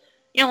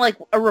like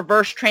a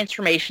reverse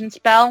transformation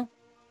spell.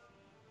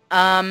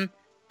 But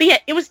yeah,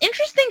 it was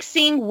interesting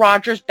seeing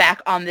Rogers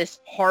back on this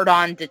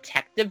hard-on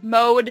detective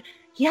mode.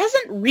 He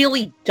hasn't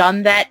really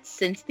done that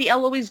since the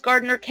Eloise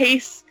Gardner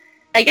case.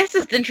 I guess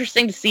it's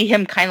interesting to see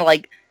him kind of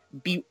like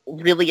be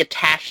really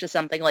attached to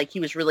something. Like he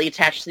was really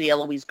attached to the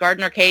Eloise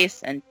Gardner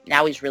case, and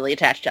now he's really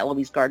attached to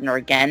Eloise Gardner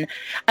again.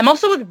 I'm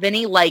also with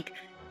Vinny, like,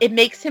 it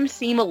makes him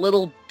seem a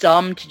little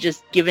dumb to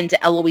just give in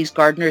to Eloise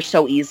Gardner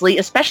so easily,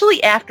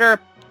 especially after,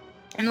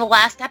 in the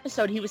last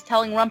episode, he was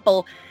telling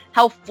Rumple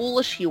how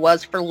foolish he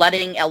was for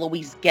letting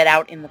Eloise get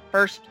out in the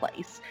first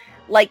place.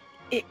 Like,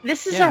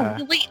 this is a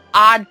really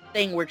odd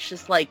thing where it's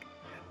just like,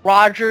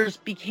 Rogers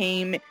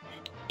became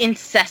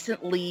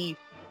incessantly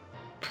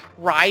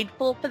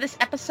prideful for this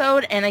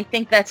episode, and I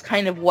think that's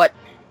kind of what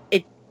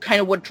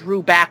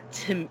drew back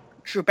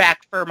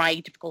for my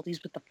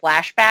difficulties with the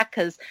flashback,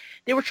 because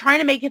they were trying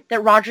to make it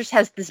that Rogers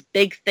has this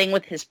big thing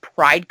with his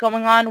pride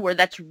going on, where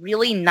that's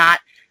really not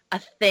a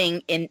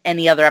thing in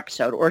any other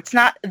episode, or it's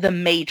not the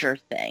major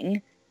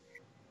thing.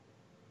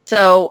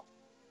 So,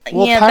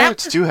 well, yeah,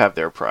 pirates do have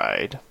their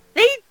pride.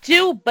 They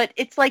do, but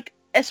it's like,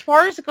 as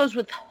far as it goes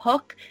with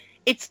Hook,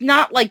 it's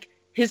not like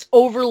his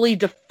overly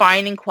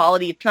defining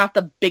quality. It's not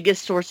the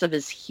biggest source of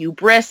his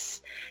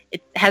hubris.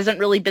 It hasn't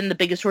really been the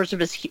biggest source of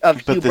his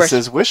hubris. But this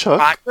is Wishhook.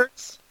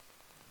 Rogers.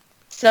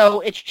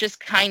 So it's just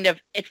kind of,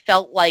 it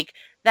felt like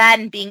that,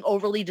 and being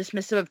overly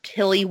dismissive of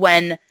Tilly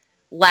when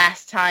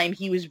last time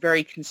he was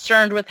very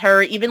concerned with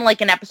her. Even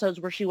like in episodes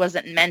where she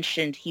wasn't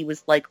mentioned, he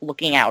was like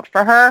looking out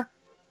for her.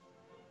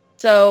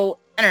 So,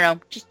 I don't know,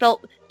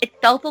 it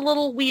felt a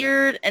little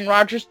weird, and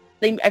I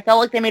felt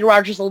like they made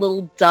Rogers a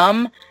little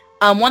dumb.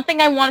 One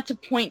thing I wanted to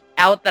point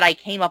out that I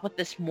came up with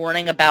this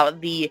morning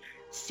about the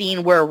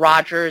scene where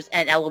Rogers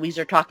and Eloise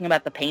are talking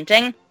about the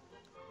painting,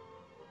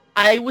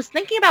 I was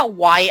thinking about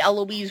why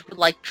Eloise would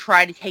like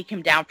try to take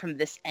him down from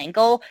this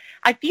angle.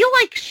 I feel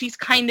like she's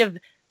kind of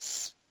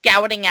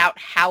scouting out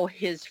how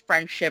his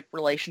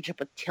relationship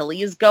with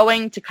Tilly is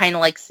going, to kind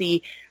of like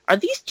see, are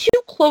these two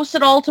close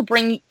at all to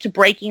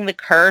breaking the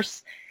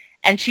curse?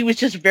 And she was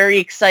just very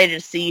excited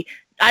to see,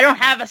 I don't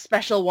have a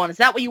special one. Is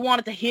that what you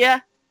wanted to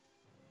hear?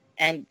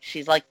 And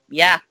she's like,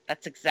 yeah,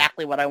 that's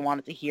exactly what I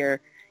wanted to hear.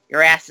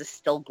 Your ass is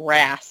still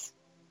grass.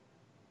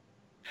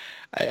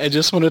 I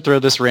just want to throw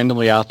this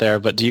randomly out there,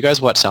 but do you guys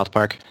watch South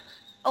Park?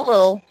 A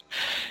little.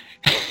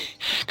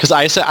 Because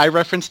I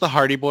referenced the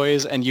Hardy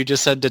Boys, and you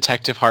just said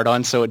Detective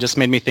Hard-On, so it just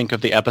made me think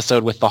of the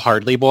episode with the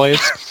Hardly Boys.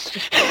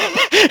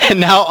 And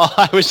now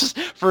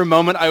for a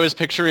moment, I was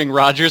picturing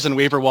Rogers and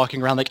Weaver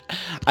walking around like,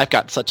 I've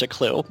got such a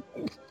clue.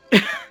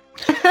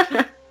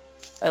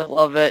 I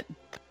love it.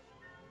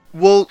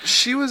 Well,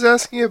 she was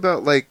asking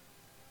about, like,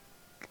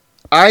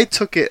 I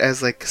took it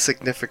as, like,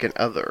 significant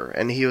other,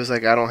 and he was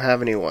like, I don't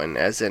have anyone,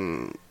 as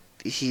in,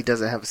 he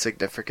doesn't have a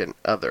significant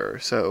other.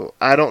 So,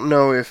 I don't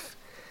know if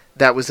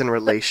that was in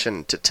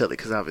relation to Tilly,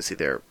 because obviously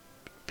they're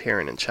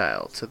parent and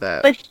child, so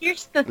that... But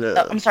here's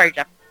I'm sorry,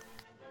 Jeff.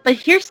 But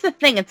here's the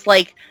thing, it's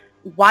like,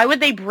 why would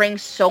they bring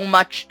so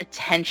much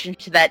attention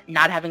to that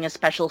not having a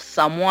special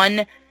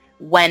someone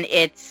when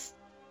it's,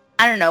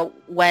 I don't know,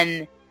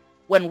 when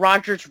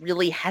Rogers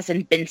really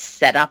hasn't been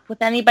set up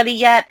with anybody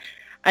yet,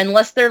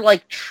 unless they're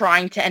like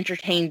trying to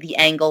entertain the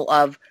angle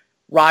of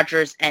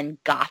Rogers and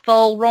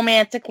Gothel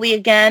romantically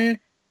again,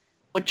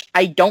 which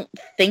I don't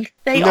think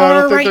they are. No, I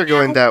don't think right they're now.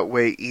 going that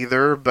way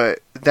either, but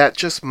that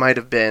just might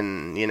have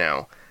been,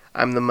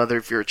 I'm the mother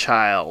of your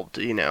child,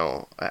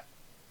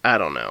 I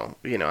don't know,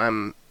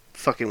 I'm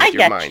fucking with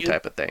your mind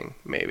type of thing,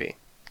 maybe.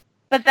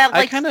 But that,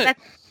 like,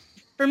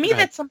 for me,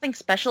 that something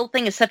special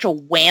thing is such a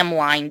wham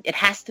line. It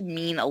has to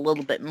mean a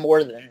little bit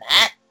more than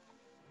that.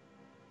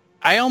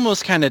 I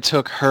almost kind of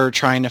took her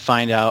trying to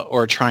find out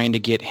or trying to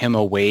get him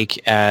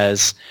awake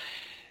as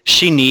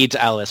she needs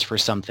Alice for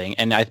something,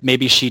 and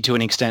maybe she, to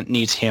an extent,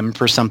 needs him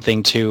for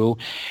something too.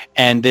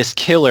 And this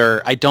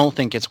killer, I don't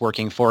think it's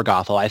working for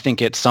Gothel. I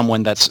think it's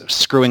someone that's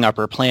screwing up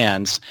her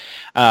plans.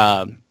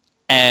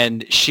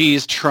 And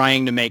she's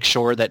trying to make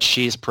sure that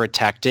she's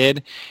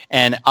protected.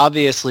 And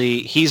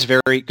obviously, he's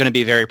going to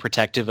be very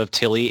protective of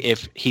Tilly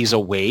if he's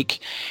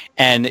awake.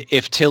 And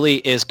if Tilly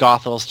is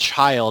Gothel's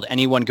child,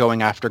 anyone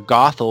going after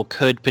Gothel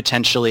could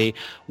potentially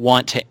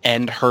want to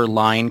end her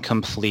line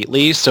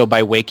completely. So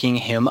by waking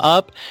him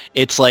up,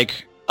 it's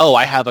like, oh,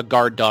 I have a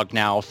guard dog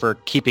now for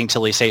keeping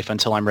Tilly safe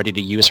until I'm ready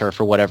to use her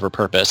for whatever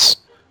purpose.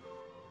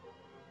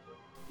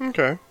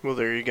 Okay, well,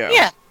 there you go.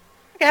 Yeah.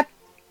 Okay.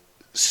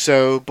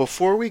 So,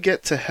 before we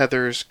get to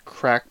Heather's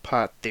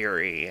crackpot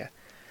theory,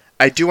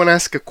 I do want to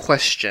ask a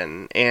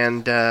question,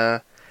 and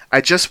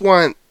I just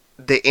want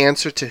the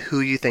answer to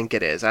who you think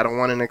it is. I don't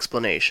want an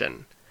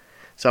explanation.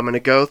 So I'm going to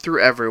go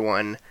through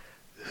everyone.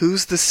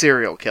 Who's the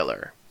serial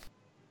killer?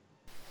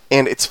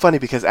 And it's funny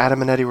because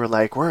Adam and Eddie were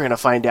like, we're going to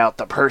find out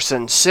the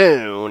person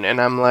soon. And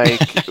I'm like,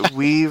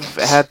 we've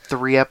had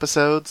 3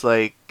 episodes.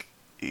 Like,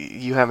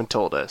 you haven't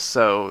told us.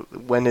 So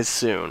when is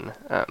soon?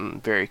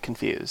 I'm very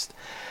confused.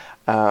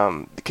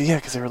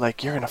 Because they were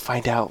like, you're going to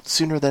find out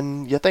sooner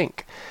than you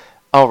think.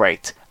 All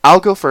right. I'll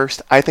go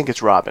first. I think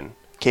it's Robin.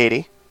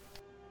 Katie?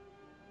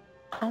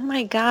 Oh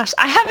my gosh.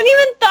 I haven't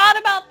even thought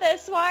about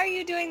this. Why are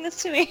you doing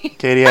this to me?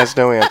 Katie has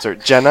no answer.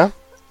 Jenna?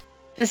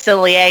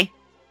 Facilier.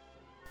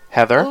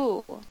 Heather?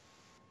 Ooh.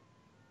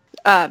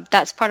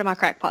 That's part of my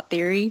crackpot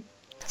theory.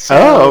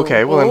 So,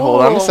 okay. Well, then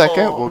hold on a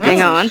second.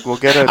 Hang on. We'll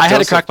get a I had a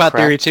dose of crackpot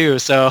theory too,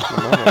 so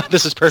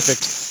this is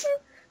perfect.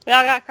 We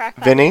all got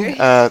crackpot Vinny,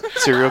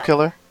 theories. serial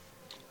killer?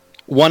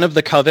 One of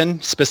the Coven,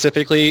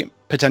 specifically,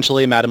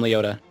 potentially Madame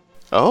Leota.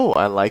 Oh,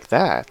 I like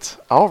that.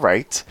 All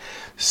right.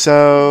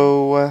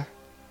 So,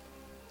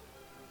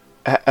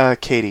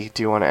 Katie,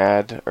 do you want to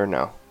add or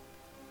no?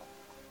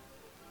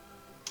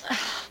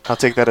 I'll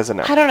take that as a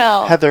no. I don't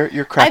know. Heather,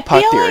 your crackpot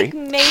I feel theory. like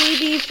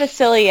maybe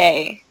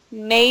Facilier.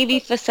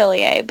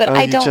 But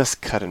I don't... you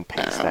just cut and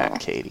paste that,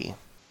 Katie.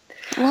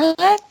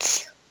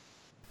 What?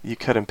 You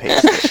cut and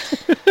paste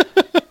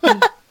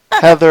it.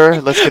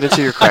 Heather, let's get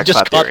into your I just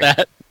crackpot caught theory.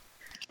 that.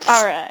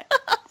 All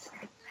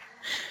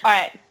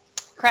right.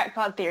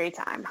 Crackpot theory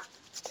time.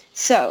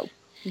 So,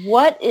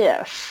 what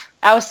if...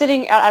 I was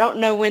sitting... I don't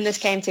know when this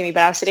came to me,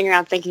 but I was sitting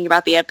around thinking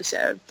about the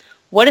episode.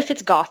 What if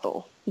it's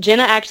Gothel?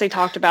 Jenna actually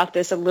talked about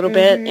this a little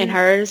bit in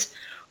hers.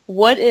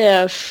 What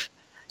if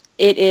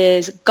it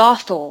is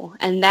Gothel,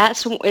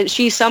 and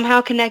she's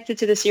somehow connected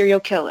to the serial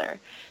killer?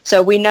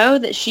 So we know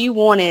that she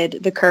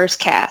wanted the cursed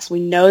cast.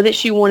 We know that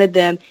she wanted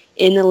them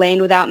in the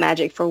land without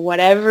magic for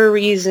whatever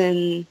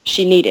reason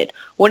she needed.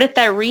 What if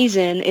that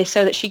reason is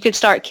so that she could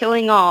start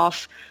killing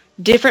off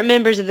different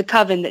members of the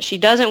coven that she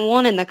doesn't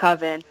want in the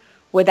coven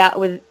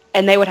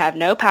and they would have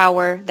no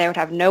power. They would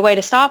have no way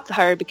to stop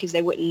her because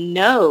they wouldn't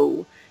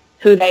know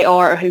who they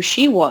are or who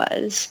she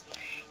was.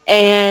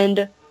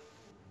 And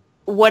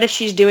what if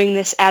she's doing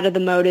this out of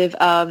the motive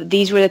of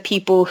these were the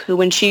people who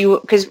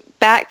because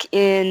back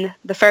in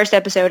the first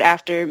episode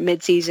after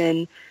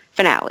mid-season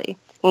finale,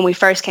 when we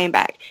first came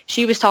back,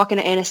 she was talking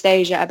to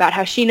Anastasia about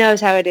how she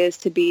knows how it is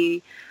to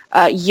be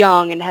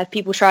young and to have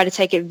people try to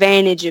take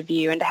advantage of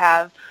you and to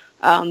have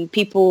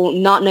people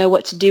not know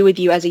what to do with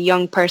you as a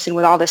young person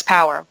with all this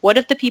power. What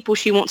if the people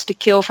she wants to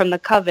kill from the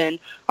coven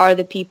are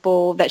the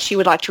people that she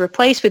would like to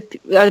replace are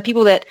the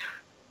people that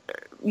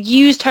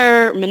used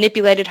her,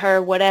 manipulated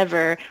her,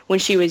 whatever, when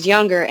she was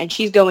younger, and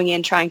she's going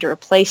in trying to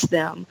replace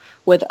them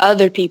with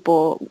other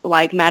people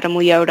like Madame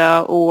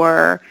Leota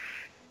or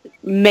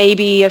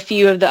maybe a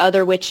few of the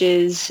other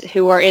witches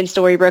who are in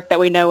Storybrooke that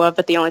we know of,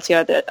 but the only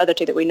other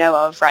two that we know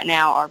of right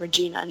now are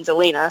Regina and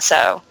Zelena.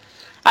 So,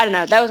 I don't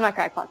know. That was my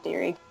crackpot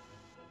theory.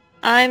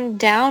 I'm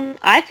down.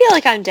 I feel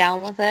like I'm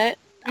down with it.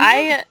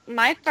 My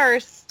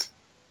first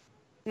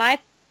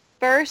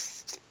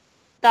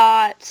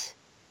thought,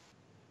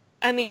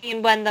 I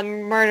mean, when the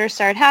murder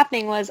started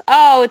happening was,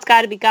 it's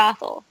got to be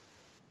Gothel.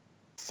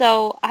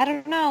 So, I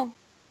don't know.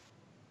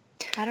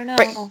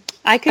 Right.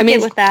 I could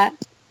get with that.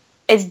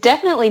 It's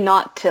definitely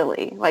not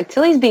Tilly. Like,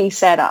 Tilly's being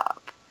set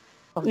up.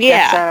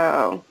 Yeah.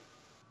 So...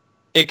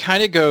 It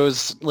kind of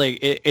goes, like,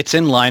 it's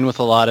in line with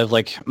a lot of,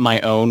 like, my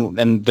own,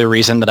 and the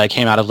reason that I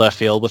came out of left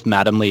field with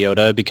Madame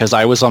Leota, because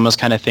I was almost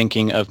kind of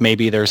thinking of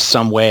maybe there's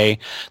some way,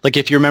 like,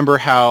 if you remember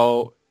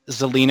how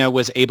Zelena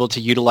was able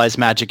to utilize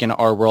magic in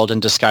our world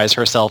and disguise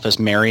herself as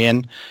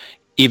Marion,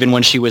 even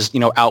when she was,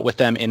 out with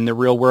them in the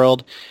real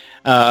world,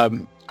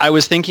 I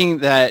was thinking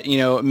that,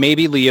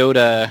 maybe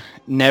Leota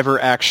never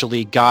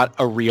actually got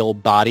a real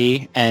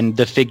body, and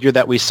the figure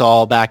that we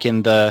saw back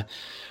in the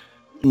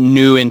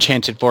new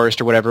Enchanted Forest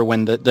or whatever,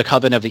 when the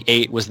Coven of the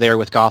Eight was there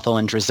with Gothel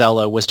and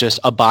Drizella, was just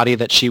a body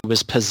that she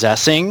was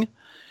possessing,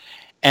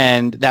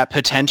 and that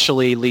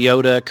potentially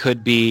Leota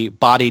could be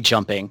body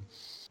jumping,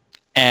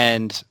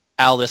 and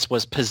Alice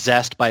was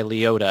possessed by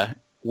Leota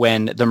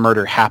when the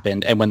murder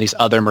happened and when these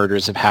other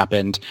murders have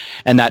happened,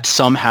 and that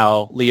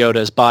somehow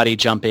Leota's body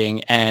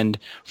jumping, and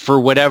for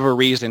whatever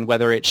reason,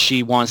 whether it's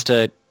she wants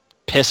to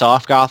piss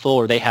off Gothel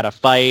or they had a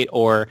fight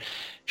or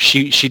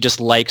she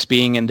just likes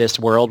being in this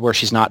world where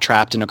she's not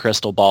trapped in a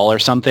crystal ball or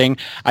something.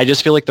 I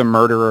just feel like the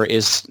murderer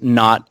is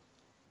not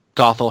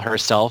Gothel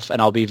herself, and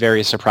I'll be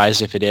very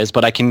surprised if it is.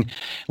 But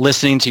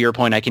listening to your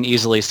point, I can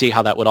easily see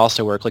how that would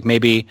also work. Like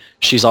maybe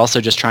she's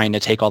also just trying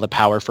to take all the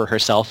power for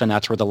herself, and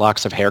that's where the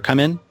locks of hair come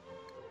in.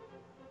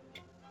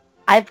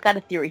 I've got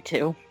a theory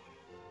too.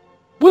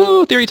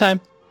 Woo, theory time.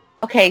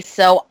 Okay,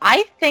 so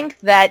I think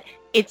that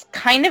it's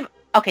kind of...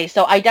 Okay,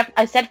 so I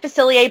said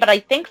Facilier, but I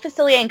think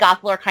Facilier and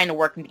Gothel are kind of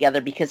working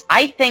together because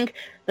I think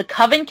the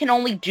Coven can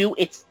only do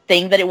its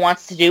thing that it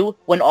wants to do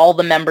when all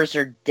the members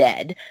are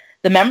dead.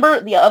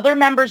 The other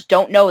members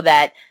don't know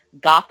that.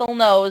 Gothel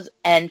knows,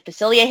 and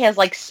Facilier has,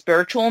 like,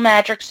 spiritual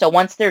magic, so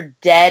once they're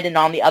dead and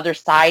on the other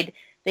side,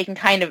 he can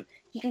kind of,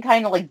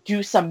 like,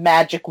 do some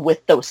magic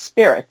with those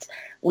spirits.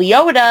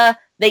 Leota,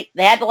 they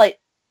had to, like,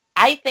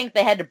 I think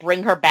they had to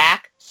bring her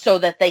back so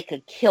that they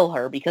could kill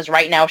her, because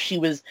right now she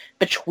was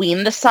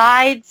between the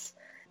sides,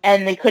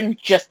 and they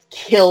couldn't just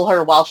kill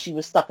her while she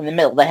was stuck in the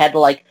middle. They had to,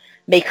 like,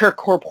 make her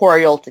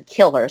corporeal to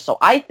kill her. So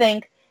I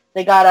think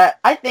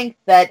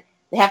that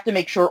they have to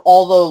make sure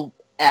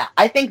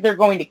I think they're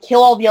going to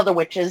kill all the other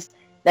witches,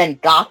 then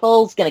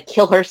Gothel's going to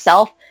kill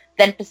herself,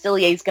 then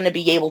Facilier's going to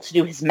be able to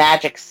do his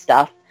magic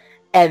stuff,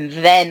 and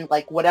then,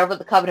 like, whatever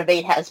the Coven of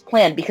Eight has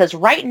planned. Because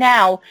right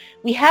now,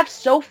 we have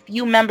so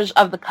few members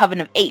of the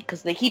Coven of Eight,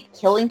 because they keep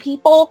killing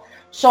people.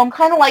 So I'm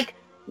kind of like,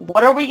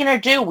 what are we going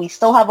to do? We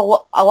still have a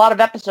lot of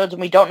episodes,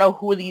 and we don't know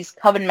who these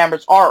Coven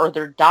members are, or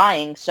they're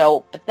dying.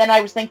 So, but then I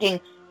was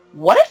thinking,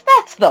 what if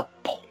that's the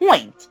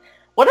point?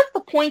 What if the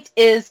point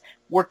is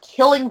we're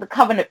killing the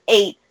Coven of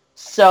Eight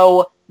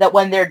so that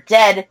when they're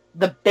dead,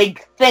 the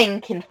big thing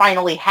can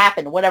finally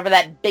happen, whatever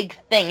that big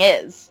thing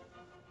is?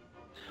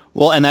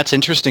 Well, and that's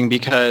interesting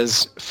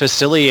because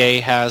Facilier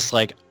has,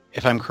 like,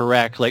 if I'm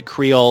correct, like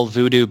Creole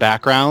voodoo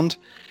background,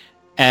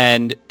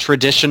 and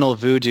traditional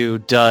voodoo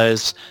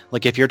does,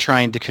 like, if you're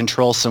trying to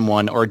control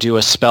someone or do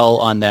a spell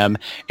on them,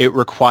 it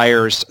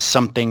requires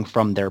something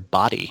from their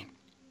body.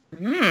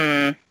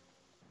 I'm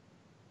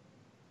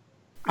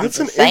That's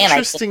an just saying,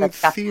 interesting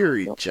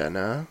theory,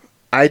 Jenna.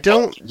 I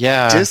don't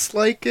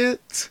dislike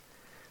it,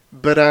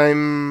 but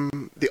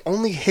the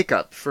only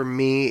hiccup for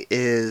me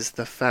is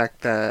the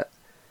fact that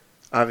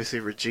obviously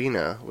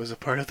Regina was a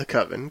part of the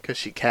Coven because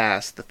she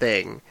cast the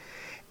thing,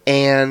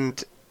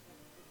 and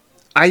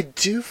I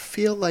do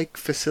feel like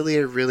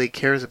Facilier really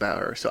cares about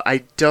her, so I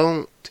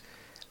can't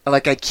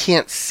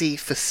see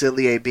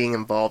Facilier being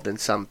involved in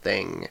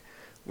something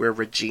where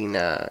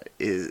Regina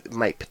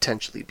might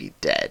potentially be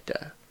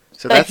dead.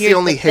 So that's the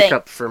only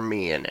hiccup for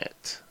me in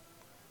it.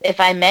 If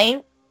I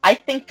may, I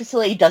think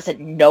Facilier doesn't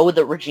know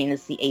that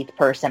Regina's the 8th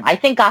person. I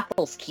think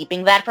Gothel's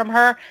keeping that from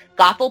her.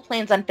 Gothel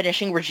plans on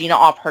finishing Regina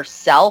off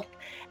herself,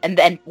 and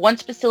then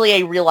once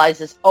Facilier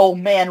realizes, oh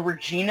man,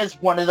 Regina's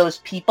one of those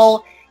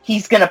people,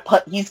 he's gonna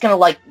put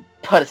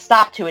a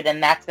stop to it,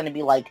 and that's gonna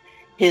be like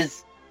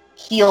his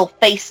heel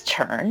face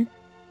turn.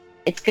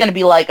 It's gonna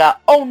be like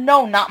oh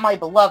no, not my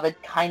beloved,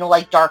 kind of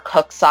like Dark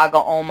Hook Saga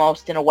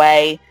almost in a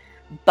way.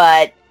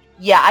 But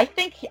yeah, I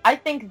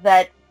think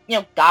that, you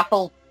know,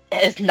 Gothel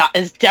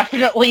is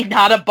definitely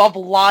not above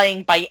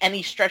lying by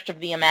any stretch of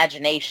the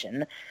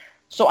imagination.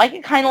 So I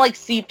can kind of like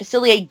see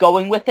Facilier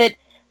going with it,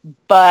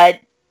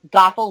 but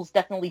Gothel's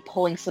definitely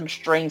pulling some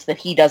strings that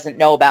he doesn't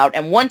know about.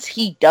 And once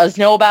he does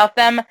know about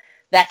them,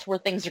 that's where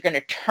things are going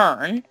to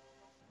turn.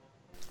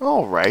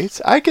 All right,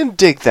 I can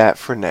dig that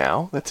for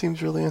now. That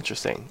seems really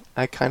interesting.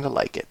 I kind of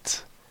like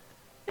it.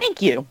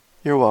 Thank you.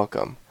 You're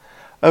welcome.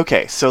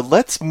 Okay, so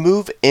let's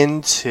move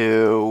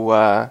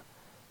into...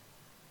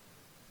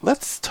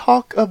 let's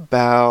talk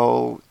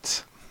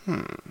about...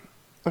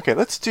 Okay,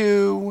 let's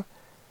do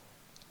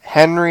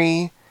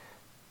Henry,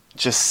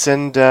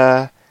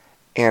 Jacinda,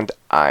 and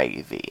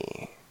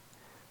Ivy.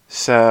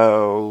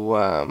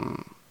 So,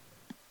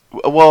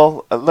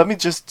 let me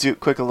just do a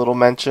quick little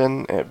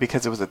mention,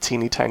 because it was a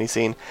teeny tiny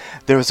scene.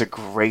 There was a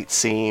great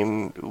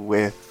scene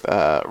with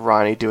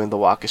Ronnie doing the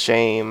walk of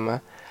shame.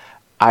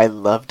 I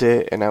loved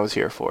it, and I was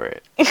here for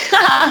it. Wait,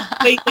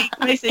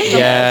 can I say something?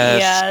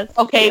 Yes.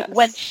 Okay,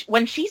 yes.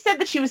 When she said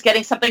that she was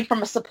getting something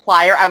from a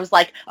supplier, I was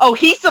like, oh,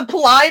 he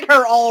supplied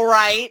her all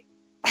right.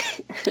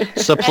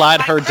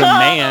 Supplied her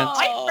demand.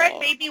 My friend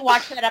made me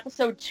watch that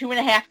episode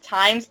 2.5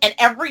 times, and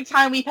every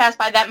time we passed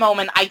by that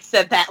moment, I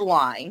said that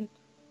line.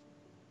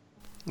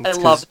 It's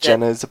I loved it.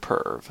 Jenna is a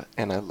perv,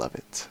 and I love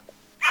it.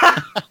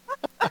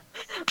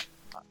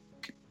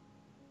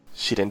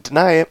 She didn't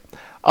deny it.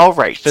 All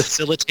right.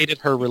 Facilitated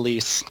her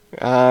release.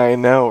 I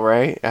know,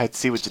 right? I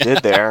see what you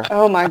did there.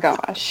 Oh my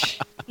gosh.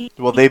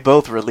 Well, they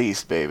both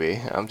released, baby.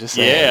 I'm just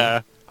saying.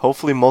 Yeah.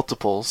 Hopefully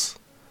multiples.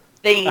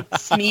 Never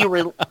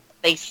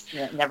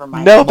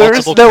mind. No,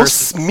 there's Multiple no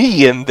curses.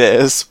 Smee in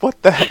this. What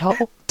the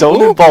hell?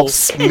 Don't involve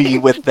Smee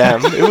with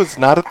them. It was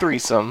not a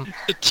threesome.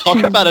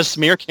 Talk about a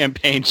smear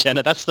campaign,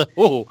 Jenna. That's the...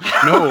 Oh,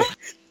 no.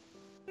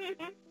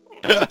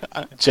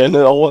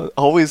 Jenna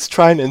always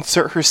trying to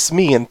insert her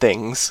Smee in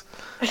things.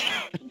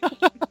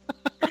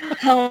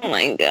 Oh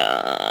my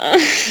god.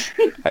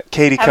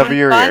 Katie, cover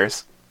your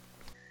ears.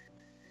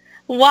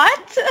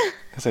 What?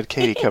 I said,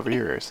 Katie, cover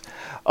your ears.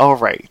 All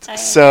right.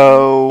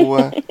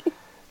 So,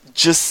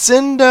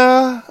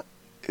 Jacinda,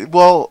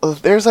 well,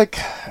 there's like,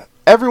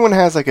 everyone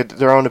has like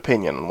their own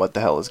opinion on what the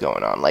hell is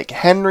going on. Like,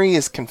 Henry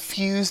is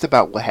confused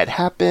about what had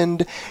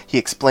happened. He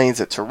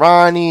explains it to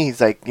Ronnie. He's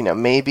like, you know,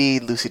 maybe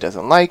Lucy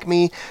doesn't like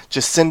me.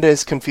 Jacinda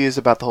is confused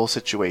about the whole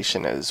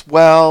situation as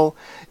well.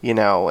 You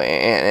know,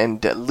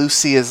 and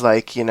Lucy is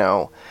like, you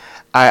know,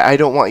 I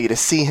don't want you to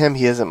see him.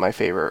 He isn't my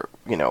favorite,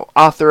 you know,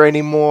 author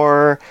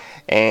anymore.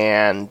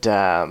 And,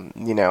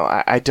 you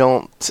know, I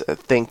don't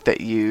think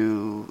that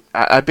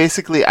I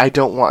basically, I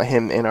don't want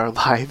him in our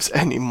lives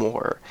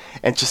anymore.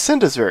 And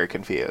Jacinda's very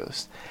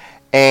confused.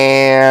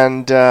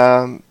 And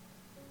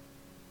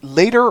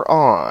later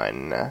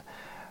on,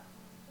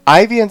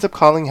 Ivy ends up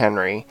calling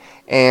Henry,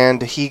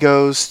 And he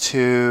goes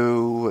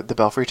to the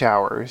Belfry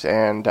Towers,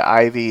 and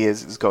Ivy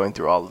is going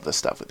through all of this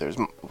stuff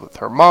with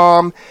her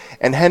mom,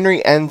 and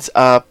Henry ends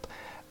up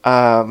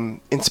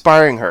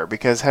inspiring her,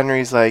 because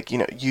Henry's like,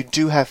 you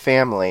do have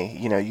family,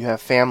 you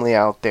have family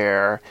out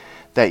there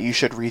that you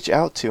should reach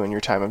out to in your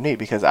time of need,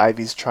 because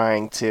Ivy's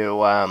trying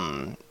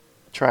to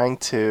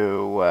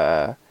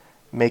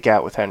make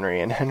out with Henry,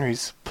 and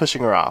Henry's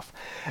pushing her off,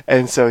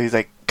 and so he's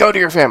like, go to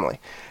your family.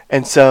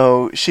 And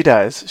so she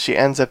does. She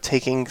ends up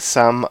taking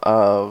some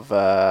of,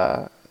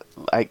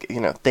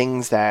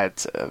 things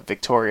that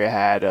Victoria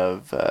had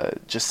of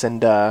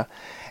Jacinda,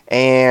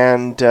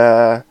 and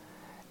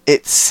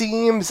it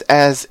seems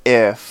as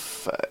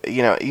if,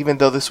 even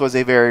though this was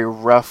a very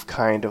rough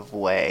kind of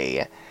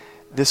way,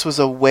 this was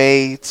a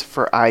way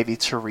for Ivy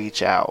to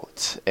reach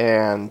out.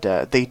 And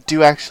they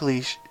do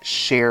actually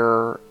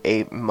share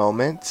a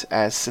moment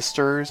as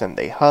sisters, and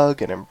they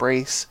hug and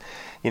embrace,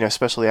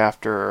 especially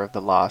after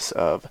the loss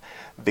of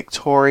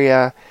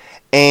Victoria.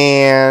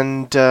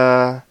 And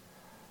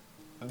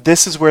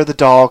this is where the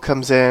doll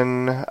comes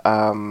in.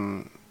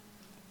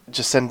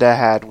 Jacinda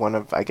had one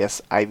of, I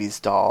guess, Ivy's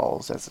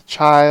dolls as a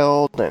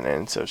child,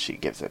 and so she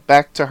gives it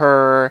back to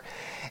her.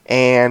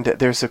 And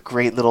there's a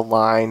great little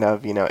line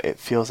of, it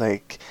feels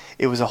like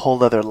it was a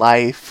whole other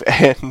life.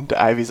 And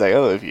Ivy's like,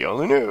 oh, if you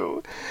only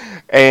knew.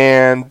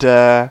 And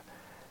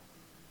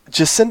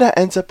Jacinda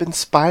ends up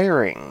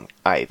inspiring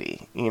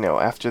Ivy,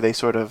 after they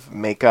sort of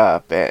make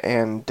up.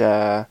 And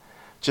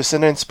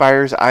Jacinda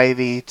inspires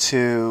Ivy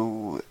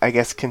to, I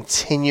guess,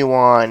 continue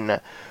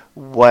on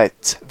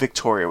what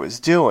Victoria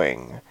was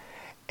doing.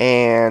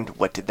 And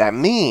what did that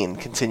mean?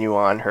 Continue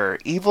on her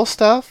evil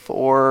stuff,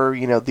 or,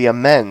 the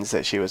amends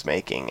that she was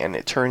making? And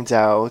it turns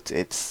out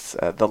it's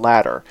the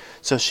latter.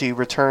 So she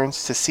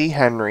returns to see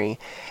Henry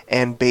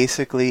and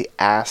basically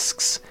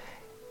asks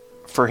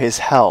for his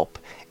help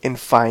in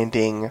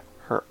finding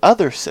her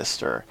other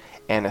sister,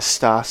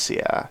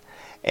 Anastasia.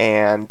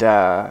 And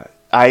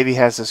Ivy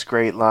has this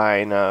great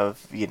line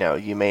of,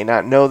 you may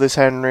not know this,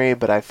 Henry,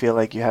 but I feel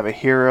like you have a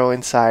hero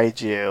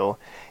inside you,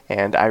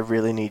 and I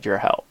really need your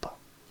help.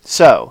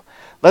 So,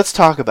 let's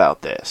talk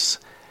about this.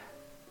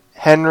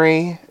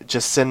 Henry,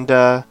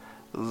 Jacinda,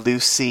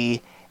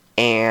 Lucy,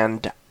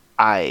 and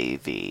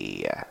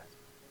Ivy.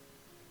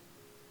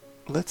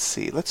 Let's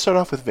see. Let's start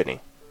off with Vinny.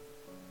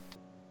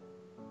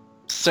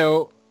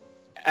 So,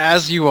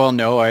 as you all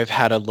know, I've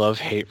had a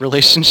love-hate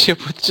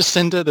relationship with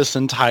Jacinda this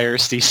entire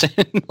season.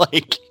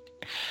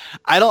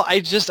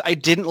 I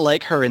didn't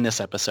like her in this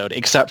episode,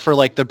 except for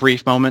the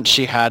brief moment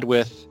she had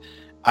with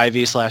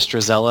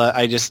Ivy/Drizella.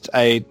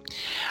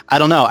 I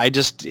don't know. I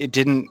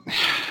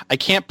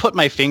can't put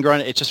my finger on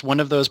it. It's just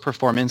one of those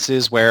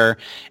performances where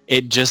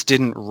it just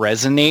didn't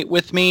resonate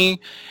with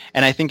me.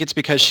 And I think it's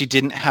because she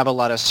didn't have a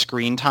lot of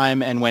screen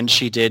time. And when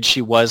she did,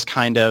 she was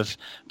kind of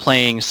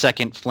playing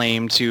second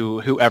flame to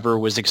whoever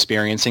was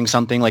experiencing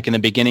something. Like in the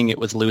beginning, it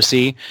was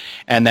Lucy.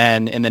 And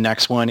then in the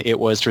next one, it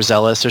was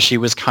Drizella. So she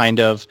was kind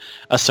of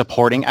a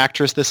supporting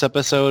actress this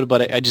episode.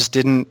 But I just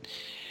didn't...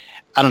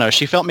 I don't know.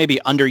 She felt maybe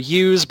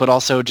underused, but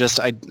also just,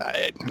 I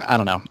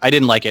don't know. I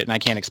didn't like it, and I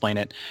can't explain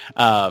it.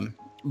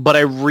 But I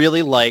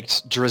really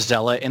liked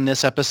Drizella in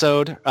this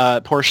episode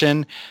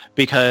portion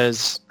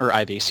or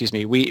Ivy, excuse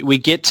me. We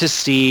get to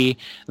see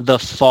the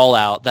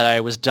fallout that I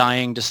was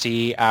dying to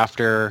see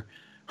after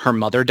her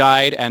mother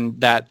died,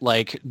 and that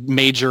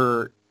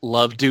major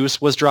love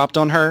deuce was dropped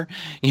on her,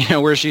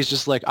 where she's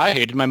just like, I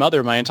hated my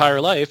mother my entire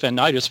life, and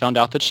I just found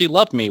out that she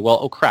loved me. Well,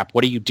 oh crap,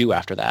 what do you do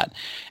after that?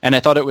 And I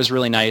thought it was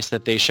really nice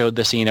that they showed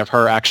the scene of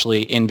her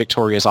actually in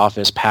Victoria's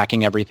office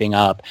packing everything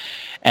up.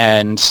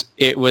 And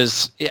it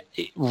was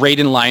right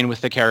in line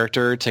with the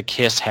character to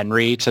kiss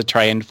Henry to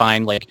try and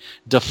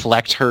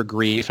deflect her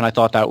grief. And I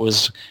thought that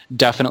was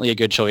definitely a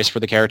good choice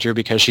for the character,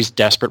 because she's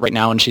desperate right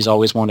now and she's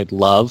always wanted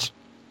love.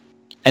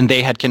 And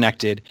they had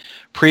connected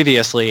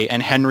previously,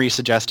 and Henry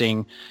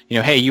suggesting,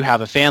 hey, you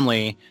have a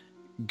family,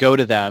 go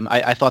to them.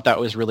 I thought that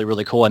was really,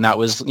 really cool. And that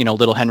was,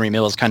 little Henry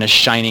Mills kind of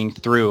shining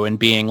through and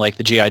being like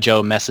the G.I.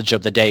 Joe message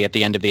of the day at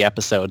the end of the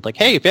episode. Like,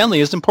 hey, family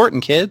is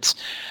important, kids.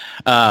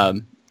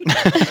 I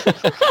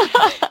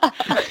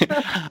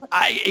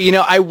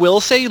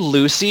will say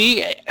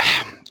Lucy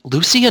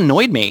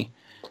annoyed me.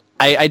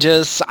 I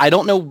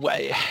don't know.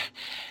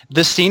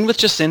 The scene with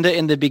Jacinda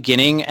in the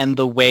beginning and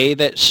the way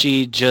that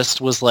she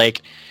just was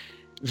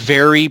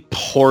very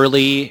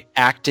poorly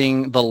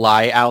acting the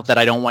lie out that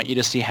I don't want you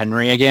to see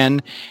Henry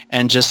again.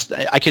 And just,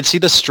 I could see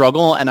the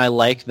struggle, and I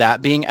like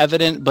that being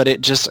evident, but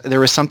there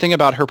was something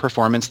about her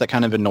performance that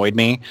kind of annoyed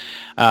me.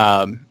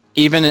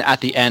 Even at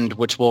the end,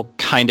 which we'll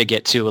kind of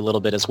get to a little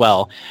bit as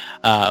well.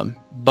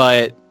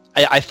 But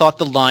I thought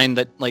the line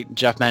that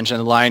Jeff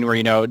mentioned, the line where,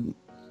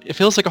 it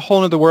feels like a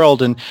whole other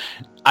world, and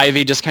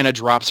Ivy just kind of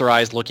drops her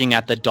eyes looking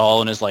at the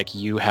doll and is like,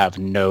 you have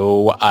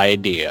no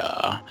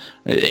idea.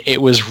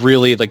 It was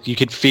really like you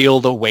could feel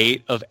the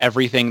weight of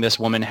everything this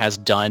woman has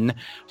done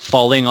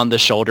falling on the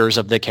shoulders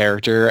of the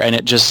character. And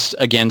it just,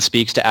 again,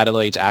 speaks to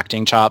Adelaide's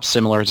acting chops,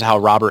 similar to how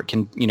Robert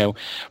can,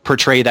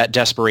 portray that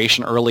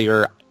desperation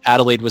earlier.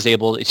 Adelaide was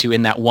able to,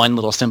 in that one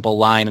little simple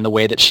line and the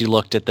way that she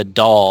looked at the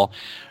doll,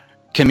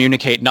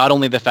 communicate not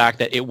only the fact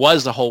that it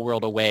was the whole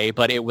world away,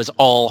 but it was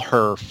all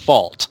her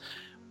fault.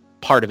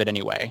 Part of it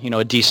anyway,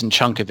 a decent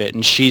chunk of it,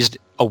 and she's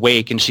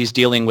awake and she's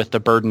dealing with the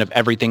burden of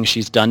everything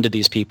she's done to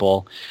these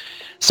people.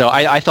 So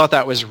I thought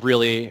that was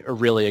really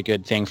a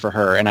good thing for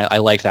her, and I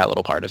like that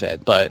little part of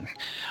it. But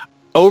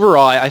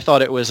overall, I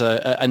thought it was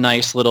a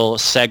nice little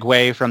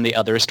segue from the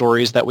other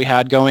stories that we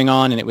had going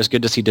on, and it was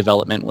good to see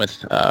development with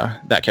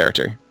that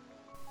character.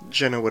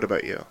 Jenna, what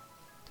about you?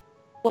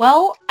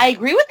 Well, I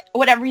agree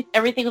with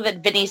everything that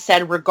Vinny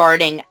said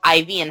regarding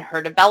Ivy and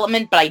her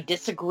development, but I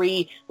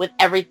disagree with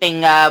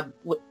everything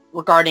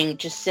regarding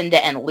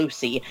Jacinda and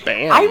Lucy.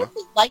 Bam. I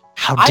really like...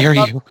 How dare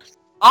you?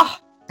 Oh,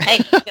 hey,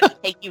 I'm gonna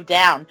take you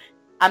down.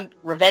 I'm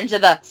Revenge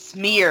of the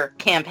Smear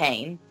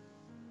campaign.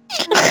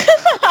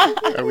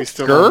 Are we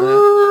still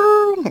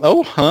Girl,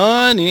 oh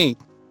honey.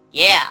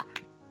 Yeah.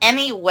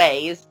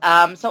 Anyways,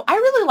 so I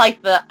really like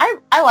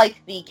I like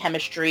the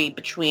chemistry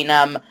between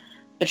Dania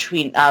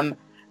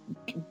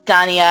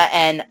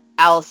and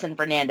Allison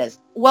Fernandez.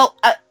 Well,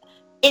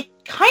 it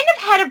kind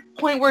of had a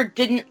point where it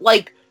didn't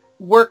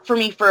work for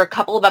me for a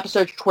couple of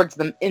episodes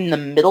in the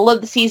middle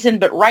of the season,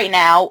 but right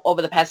now,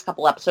 over the past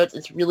couple episodes,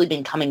 it's really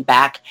been coming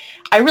back.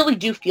 I really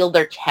do feel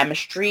their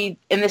chemistry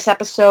in this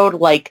episode,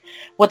 like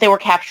what they were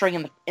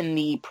capturing in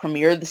the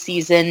premiere of the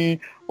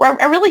season, where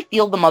I really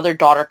feel the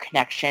mother-daughter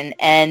connection,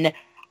 and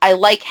I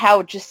like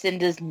how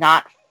Jacinda's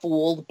not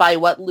fooled by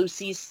what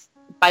Lucy's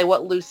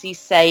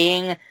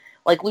saying.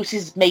 Like,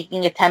 Lucy's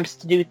making attempts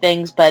to do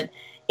things, but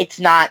it's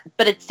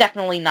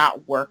definitely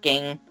not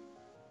working.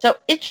 So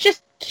it's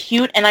just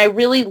cute, and I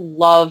really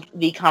love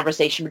the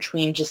conversation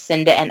between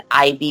Jacinda and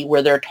Ivy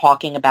where they're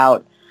talking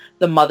about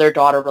the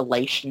mother-daughter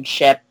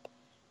relationship.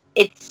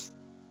 I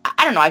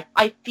don't know,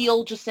 I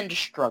feel Jacinda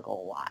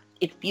struggle a lot.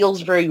 It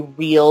feels very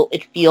real.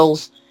 It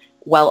feels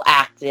well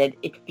acted.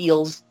 It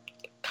feels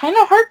kind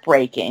of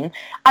heartbreaking.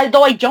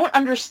 Though I don't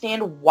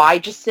understand why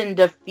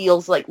Jacinda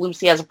feels like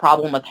Lucy has a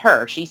problem with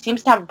her. She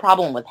seems to have a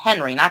problem with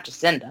Henry, not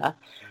Jacinda.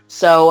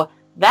 So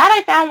that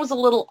I found was a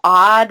little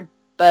odd,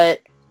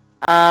 but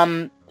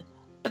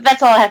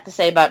that's all I have to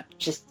say about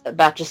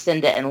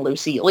Jacinda and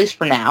Lucy, at least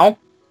for now.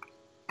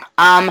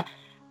 As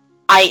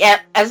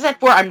I said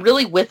before, I'm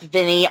really with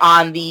Vinny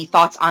on the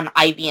thoughts on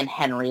Ivy and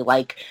Henry.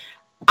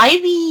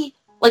 Ivy's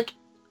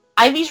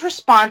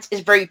response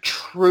is very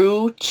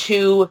true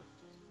to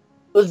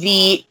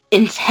the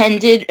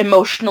intended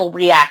emotional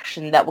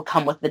reaction that would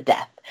come with the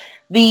death.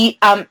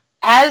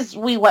 As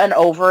we went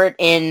over it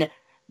in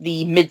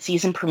the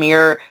mid-season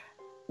premiere,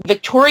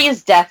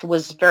 Victoria's death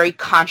was very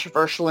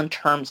controversial in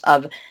terms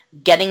of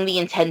getting the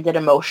intended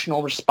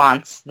emotional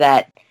response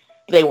that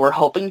they were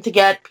hoping to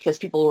get, because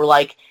people were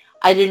like,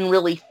 I didn't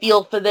really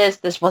feel for this.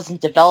 This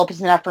wasn't developed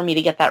enough for me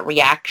to get that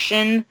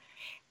reaction.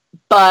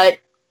 But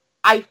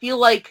I feel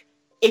like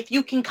if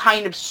you can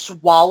kind of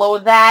swallow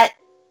that,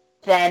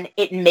 then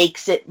it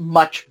makes it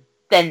much,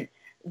 then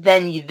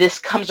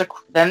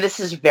this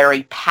is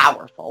very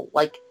powerful.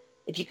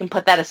 If you can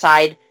put that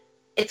aside,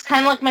 it's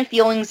kind of like my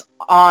feelings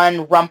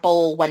on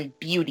Rumple when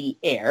Beauty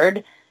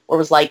aired, where it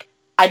was like,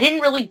 I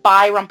didn't really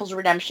buy Rumple's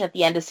redemption at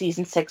the end of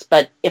season 6,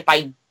 but if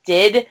I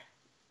did,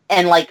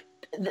 and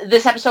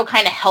this episode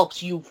kind of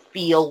helps you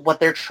feel what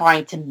they're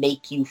trying to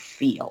make you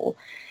feel.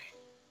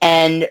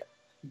 And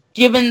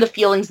given the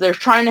feelings they're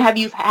trying to have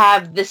you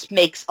have, this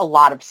makes a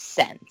lot of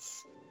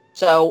sense.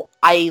 So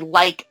I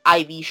like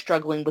Ivy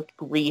struggling with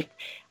grief.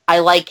 I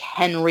like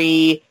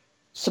Henry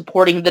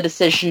supporting the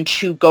decision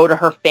to go to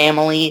her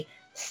family,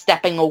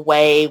 stepping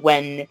away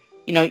when,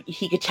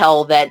 he could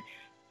tell that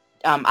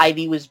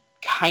Ivy was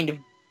kind of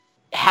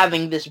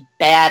having this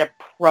bad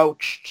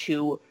approach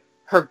to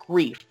her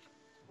grief.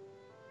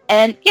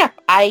 And yeah,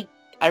 I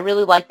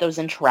really like those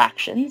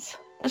interactions.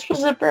 This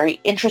was a very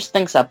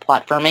interesting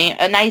subplot for me.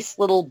 A nice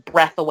little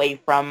breath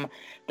away from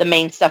the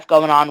main stuff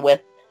going on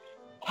with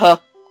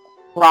Hook,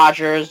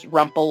 Rogers,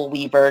 Rumple,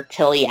 Weaver,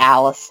 Tilly,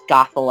 Alice,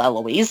 Gothel,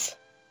 Eloise.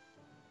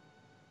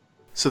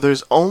 So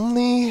there's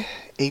only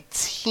a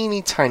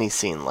teeny tiny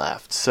scene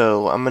left,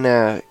 so I'm going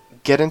to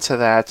get into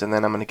that, and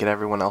then I'm going to get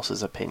everyone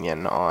else's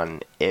opinion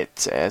on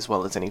it, as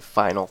well as any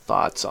final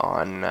thoughts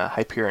on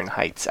Hyperion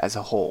Heights as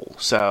a whole.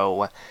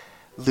 So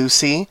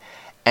Lucy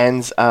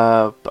ends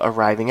up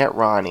arriving at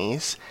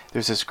Ronnie's.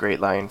 There's this great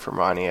line from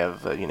Ronnie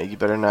of, you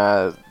better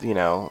not,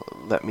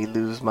 let me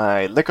lose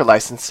my liquor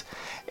license.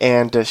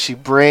 And she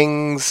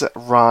brings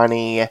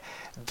Ronnie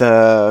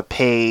the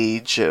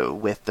page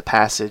with the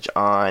passage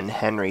on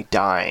Henry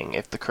dying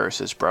if the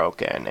curse is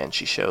broken, and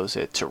she shows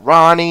it to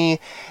Ronnie,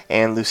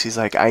 and Lucy's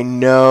like, I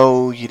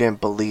know you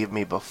didn't believe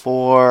me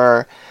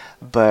before,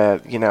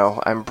 but,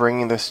 I'm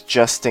bringing this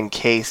just in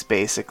case,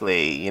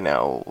 basically,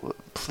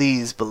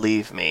 please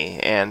believe me.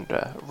 And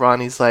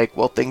Ronnie's like,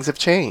 well, things have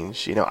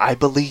changed, I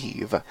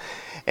believe.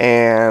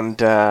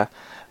 And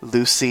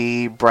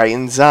Lucy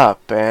brightens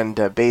up,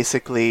 and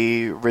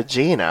basically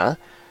Regina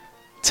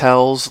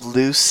tells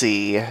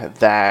Lucy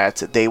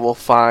that they will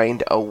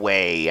find a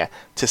way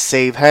to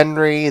save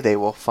Henry, they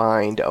will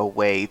find a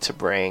way to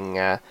bring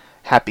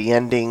happy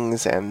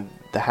endings, and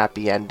the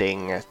happy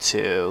ending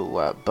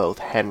to both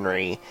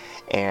Henry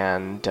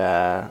and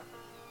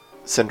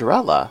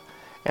Cinderella,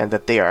 and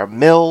that they are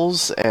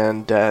Mills,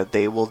 and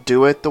they will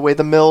do it the way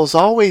the Mills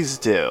always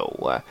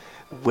do,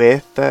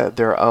 with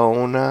their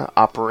own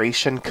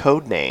Operation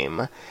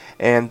Codename,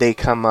 and they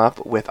come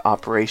up with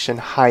Operation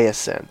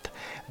Hyacinth,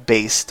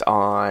 based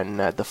on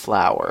the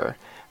flower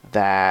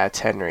that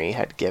Henry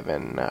had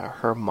given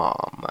her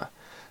mom.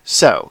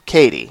 So,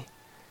 Katie,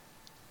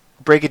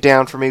 break it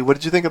down for me. What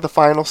did you think of the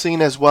final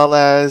scene, as well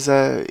as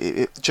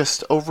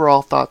just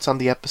overall thoughts on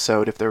the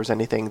episode, if there was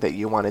anything that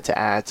you wanted to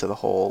add to the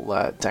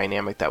whole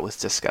dynamic that was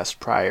discussed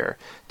prior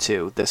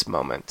to this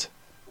moment?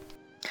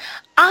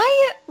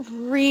 I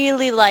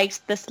really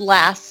liked this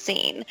last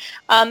scene,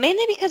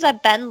 mainly because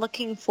I've been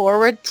looking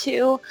forward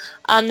to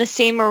the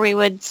scene where we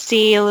would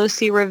see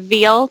Lucy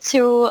reveal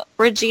to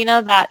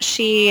Regina that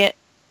she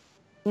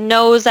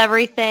knows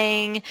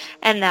everything,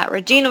 and that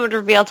Regina would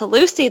reveal to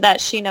Lucy that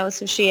she knows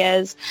who she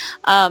is.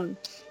 I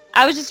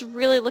was just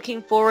really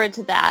looking forward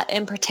to that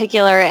in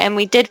particular, and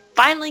we did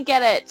finally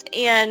get it,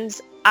 and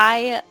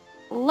I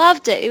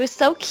loved it. It was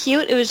so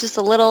cute. It was just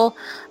a little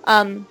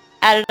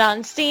added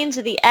on scene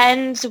to the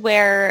end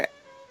where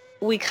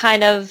we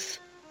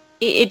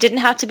it didn't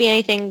have to be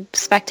anything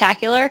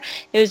spectacular.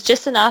 It was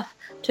just enough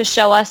to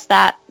show us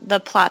that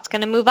the plot's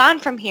going to move on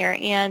from here,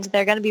 and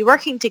they're going to be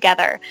working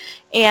together.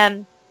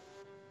 And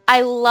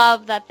I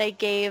love that they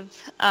gave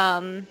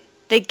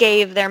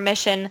their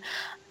mission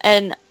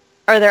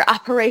or their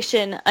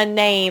operation a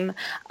name,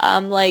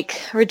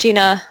 like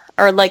Regina,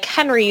 or like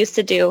Henry used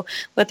to do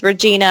with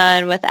Regina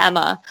and with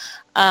Emma.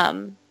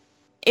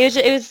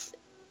 It was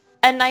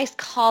a nice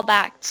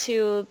callback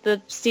to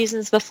the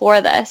seasons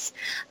before this,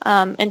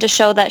 and to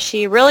show that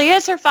she really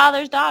is her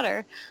father's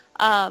daughter.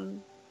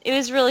 It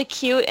was really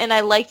cute, and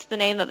I liked the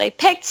name that they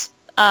picked,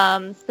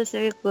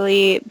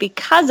 specifically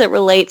because it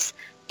relates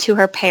to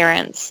her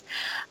parents.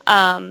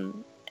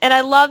 And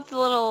I loved the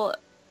little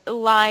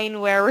line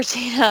where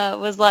Regina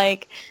was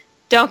like,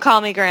 "Don't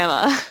call me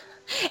Grandma."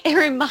 It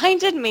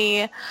reminded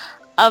me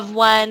of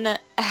when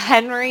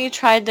Henry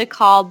tried to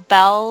call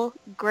Belle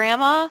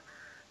Grandma,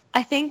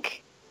 I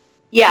think.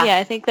 Yeah,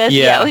 I think that's,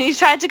 when he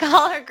tried to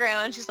call her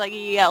Grandma, and she's like,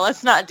 yeah,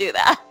 let's not do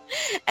that.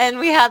 And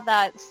we had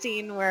that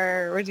scene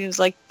where Regina's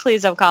like,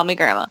 please don't call me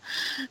Grandma.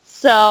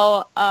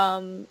 So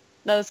that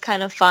was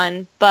kind of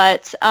fun.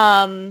 But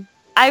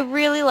I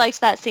really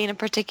liked that scene in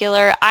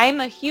particular. I'm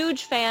a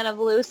huge fan of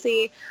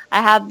Lucy.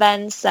 I have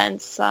been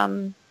since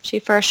she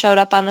first showed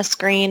up on the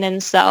screen.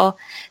 And so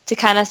to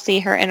kind of see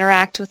her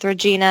interact with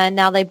Regina, and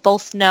now they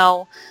both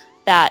know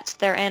that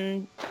they're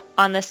in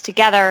on this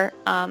together,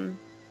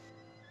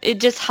 it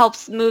just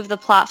helps move the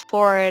plot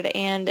forward,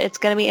 and it's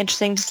going to be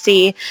interesting to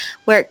see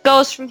where it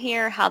goes from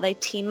here, how they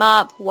team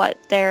up, what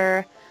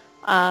their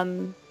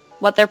plan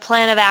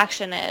of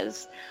action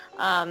is.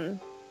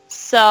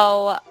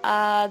 So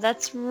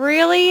that's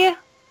really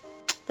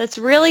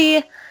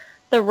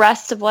the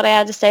rest of what I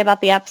had to say about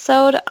the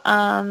episode.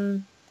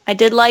 I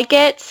did like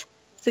it.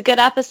 It's a good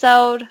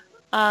episode,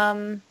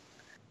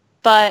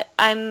 but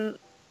I'm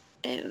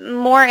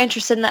more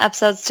interested in the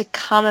episodes to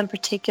come, in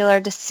particular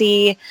to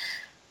see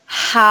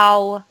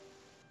how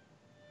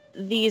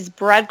these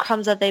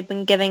breadcrumbs that they've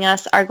been giving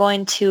us are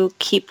going to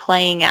keep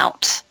playing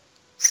out.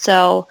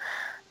 So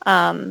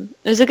it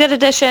was a good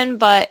addition,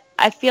 but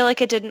I feel like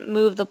it didn't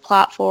move the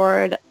plot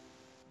forward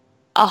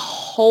a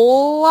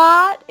whole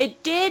lot.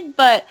 It did,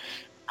 but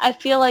I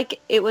feel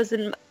like it was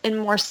in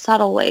more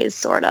subtle ways,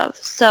 sort of.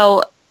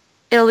 So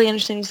it'll be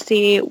interesting to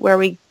see where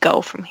we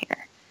go from here.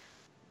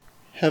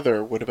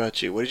 Heather, what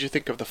about you? What did you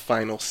think of the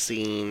final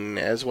scene,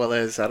 as well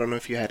as, I don't know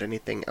if you had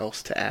anything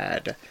else to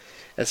add,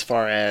 as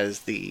far as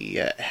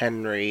the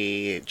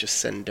Henry,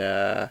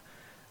 Jacinda,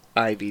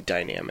 Ivy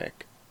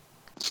dynamic?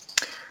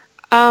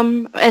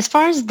 As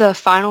far as the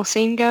final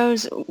scene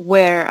goes,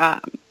 where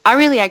I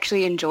really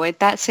actually enjoyed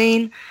that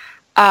scene,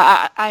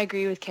 I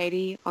agree with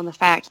Katie on the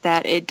fact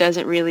that it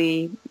doesn't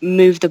really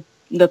move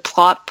the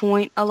plot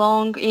point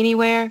along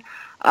anywhere.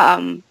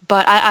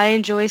 But I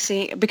enjoy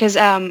seeing, because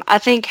I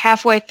think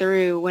halfway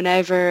through,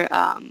 whenever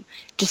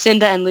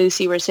Jacinda and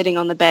Lucy were sitting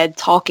on the bed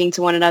talking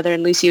to one another,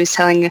 and Lucy was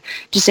telling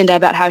Jacinda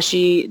about how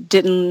she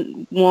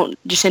didn't want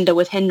Jacinda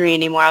with Henry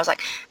anymore, I was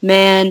like,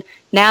 man,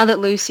 now that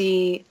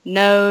Lucy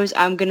knows,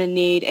 I'm going to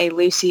need a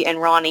Lucy and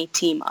Ronnie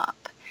team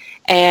up.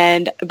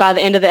 And by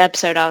the end of the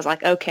episode, I was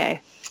like, okay,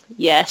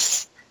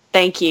 yes,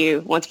 thank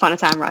you, Once Upon a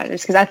Time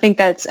writers, because I think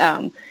that's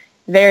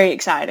very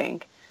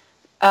exciting.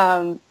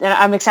 And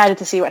I'm excited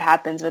to see what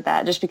happens with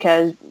that, just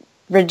because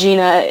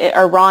Regina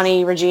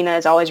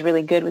is always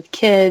really good with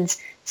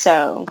kids.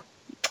 So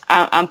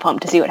I'm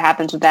pumped to see what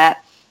happens with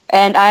that.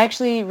 And I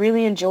actually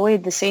really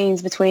enjoyed the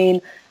scenes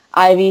between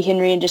Ivy,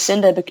 Henry, and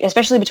Jacinda,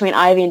 especially between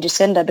Ivy and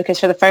Jacinda, because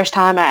for the first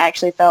time I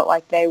actually felt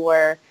like they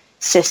were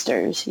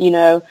sisters. You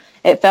know,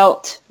 it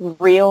felt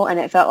real, and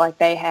it felt like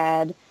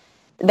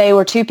they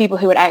were two people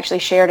who had actually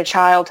shared a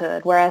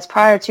childhood, whereas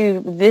prior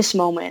to this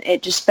moment,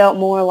 it just felt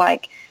more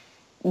like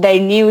they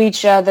knew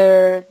each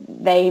other.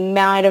 They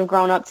might have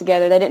grown up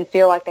together. They didn't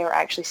feel like they were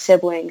actually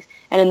siblings.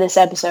 And in this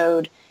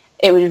episode,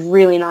 it was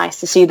really nice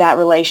to see that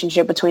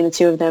relationship between the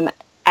two of them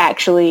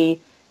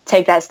actually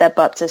take that step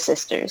up to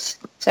sisters.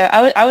 So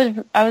I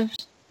was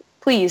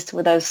pleased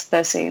with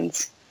those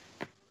scenes.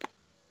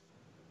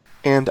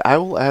 And I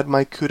will add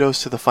my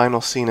kudos to the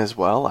final scene as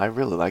well. I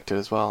really liked it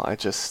as well. I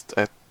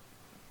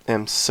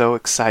am so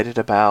excited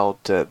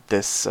about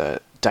this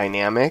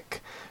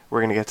dynamic.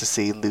 We're going to get to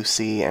see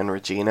Lucy and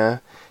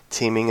Regina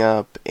teaming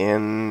up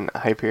in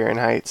Hyperion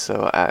Heights,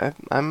 so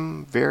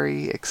I'm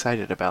very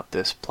excited about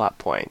this plot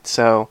point.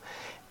 So,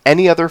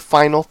 any other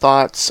final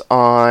thoughts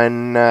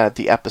on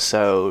the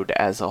episode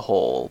as a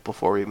whole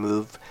before we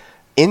move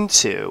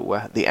into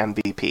the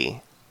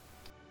MVP?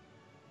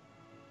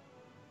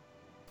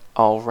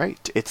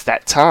 Alright, it's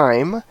that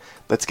time.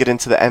 Let's get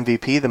into the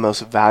MVP, the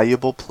most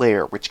valuable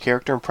player. Which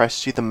character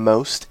impressed you the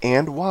most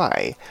and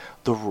why?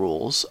 The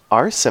rules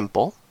are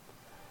simple.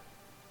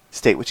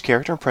 State which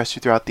character impressed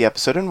you throughout the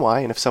episode and why,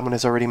 and if someone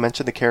has already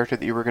mentioned the character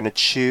that you were going to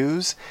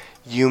choose,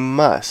 you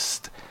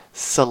must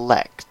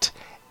select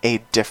a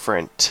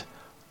different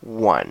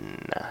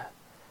one.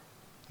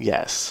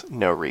 Yes,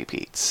 no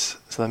repeats.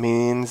 So that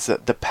means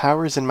that the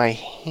power's in my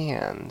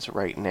hands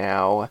right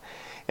now,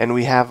 and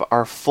we have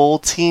our full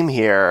team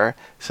here,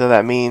 so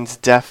that means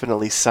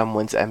definitely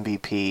someone's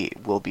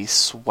MVP will be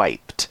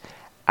swiped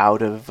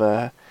out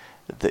of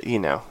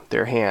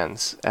their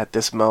hands at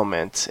this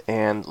moment.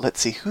 And let's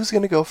see, who's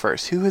going to go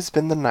first? Who has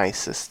been the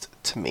nicest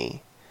to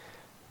me?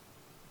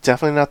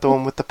 Definitely not the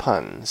one with the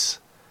puns.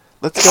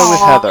 Let's go with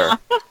Heather.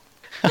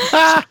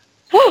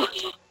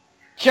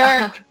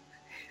 Jerk.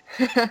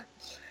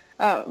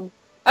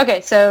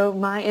 Okay, so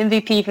my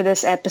MVP for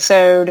this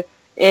episode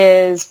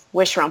is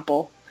Wish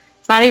Rumple.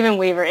 It's not even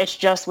Weaver, it's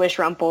just Wish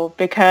Rumple,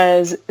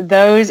 because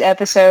those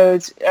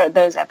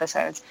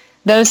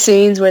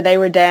scenes where they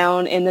were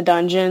down in the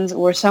dungeons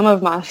were some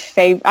of my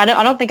favorite. I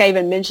don't think I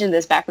even mentioned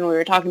this back when we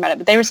were talking about it,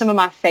 but they were some of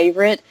my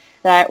favorite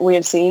that we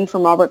have seen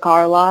from Robert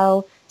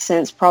Carlyle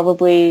since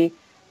probably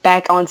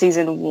back on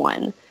season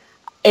 1.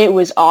 It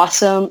was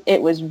awesome.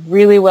 It was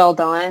really well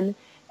done.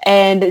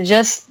 And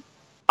just,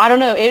 I don't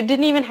know, it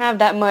didn't even have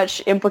that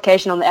much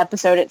implication on the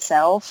episode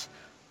itself.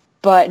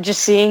 But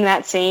just seeing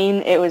that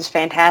scene, it was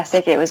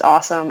fantastic. It was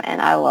awesome,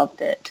 and I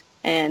loved it.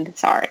 And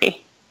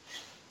sorry.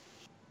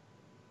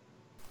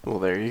 Well,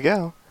 there you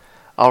go.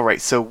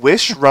 Alright, so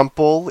Wish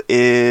Rumple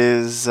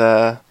is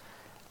out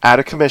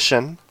of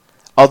commission.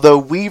 Although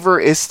Weaver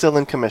is still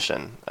in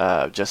commission.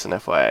 Just an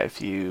FYI,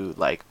 if you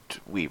liked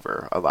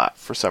Weaver a lot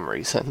for some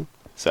reason.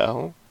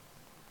 So,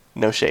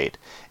 no shade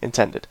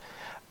intended.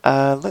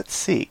 Let's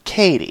see.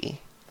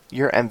 Katie,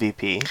 your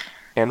MVP,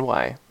 and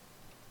why?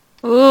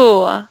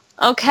 Ooh,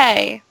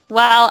 okay.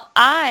 Well,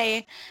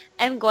 I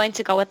am going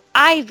to go with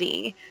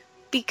Ivy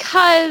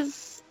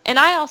because, and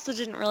I also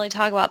didn't really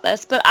talk about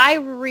this, but I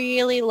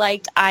really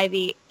liked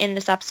Ivy in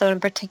this episode in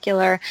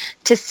particular,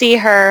 to see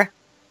her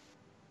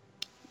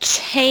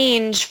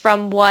change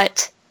from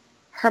what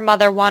her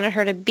mother wanted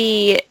her to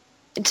be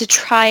to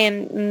try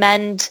and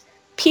mend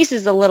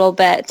pieces a little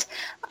bit.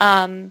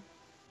 I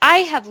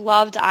have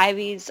loved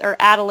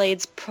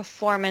Adelaide's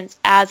performance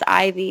as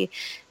Ivy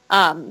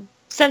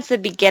since the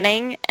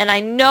beginning, and I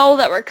know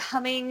that we're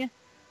coming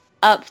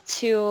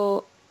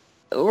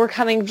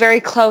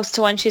very close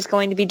to when she's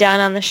going to be done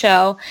on the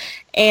show,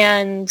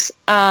 and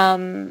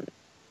so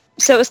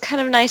it was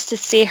kind of nice to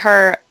see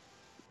her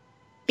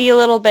be a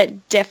little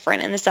bit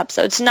different in this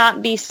episode, to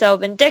not be so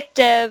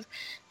vindictive,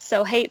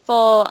 so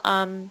hateful,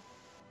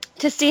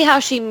 to see how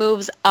she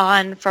moves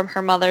on from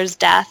her mother's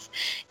death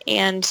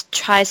and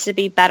tries to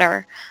be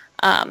better.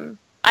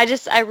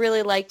 I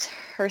really liked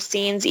her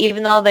scenes,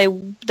 even though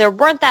there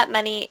weren't that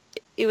many.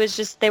 It was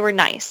just, they were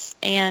nice,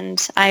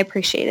 and I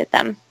appreciated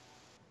them.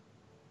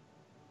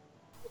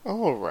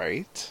 All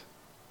right.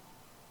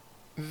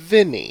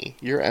 Vinny,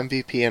 your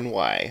MVP and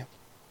why?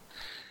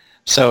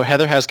 So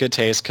Heather has good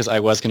taste because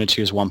I was going to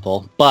choose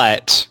Wumple,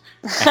 but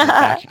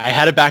I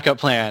had a backup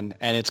plan,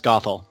 and it's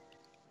Gothel.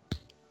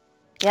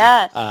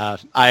 Yes.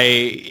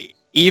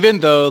 Even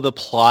though the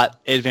plot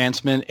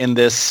advancement in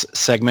this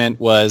segment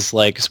was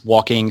like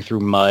walking through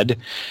mud,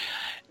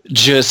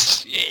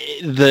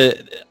 I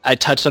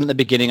touched on it at the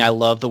beginning. I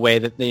love the way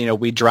that,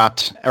 we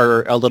dropped,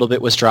 or a little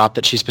bit was dropped,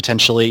 that she's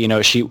potentially,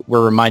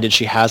 we're reminded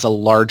she has a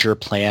larger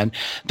plan.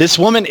 This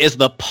woman is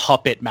the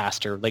puppet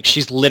master. Like,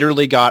 she's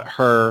literally got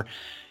her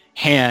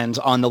hands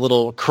on the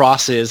little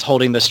crosses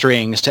holding the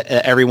strings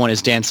to everyone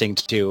is dancing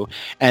to,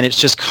 and it's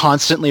just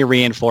constantly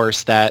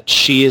reinforced that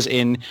she is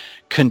in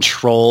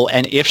control,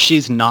 and if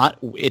she's not,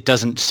 it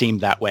doesn't seem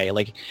that way.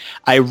 Like,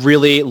 I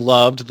really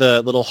loved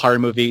the little horror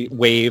movie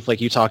wave,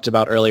 like you talked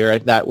about earlier.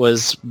 That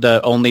was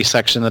the only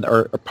section that,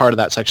 or part of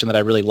that section that I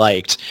really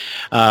liked.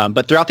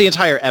 But throughout the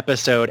entire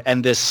episode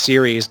and this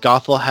series,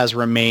 Gothel has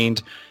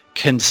remained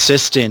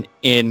consistent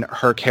in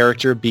her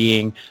character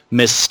being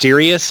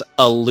mysterious,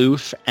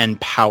 aloof, and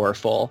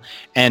powerful.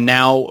 And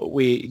now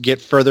we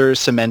get further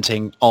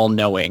cementing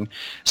all-knowing.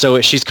 So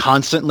she's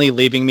constantly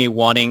leaving me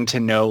wanting to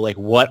know, like,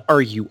 what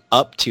are you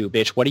up to,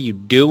 bitch? What are you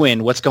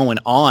doing? What's going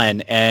on?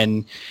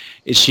 And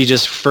she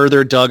just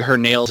further dug her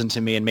nails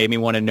into me and made me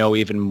want to know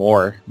even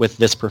more with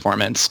this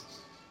performance.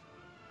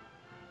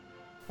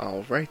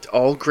 All right,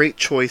 all great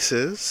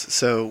choices.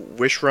 So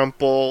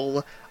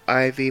Wishrumpel,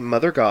 Ivy,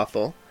 Mother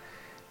Gothel.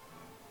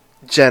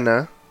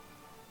 Jenna,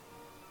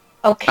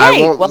 Okay.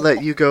 I won't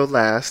let you go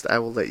last. I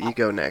will let you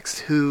go next.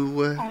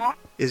 Who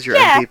is your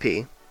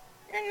MVP?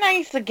 You're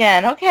nice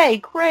again. Okay,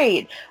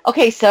 great.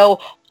 Okay, so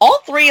all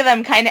three of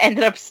them kind of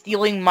ended up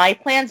stealing my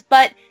plans,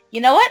 but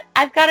you know what?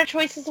 I've got a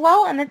choice as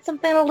well, and it's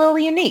something a little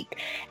unique.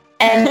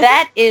 And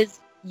that is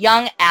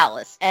young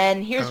Alice.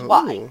 And here's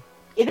why.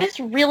 It is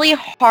really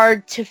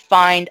hard to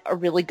find a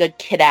really good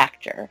kid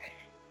actor.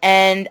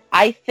 And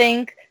I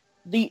think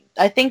the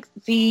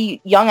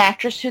young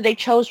actress who they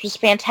chose was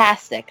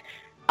fantastic.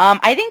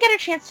 I didn't get a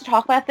chance to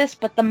talk about this,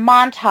 but the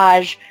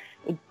montage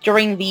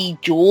during the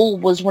duel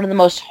was one of the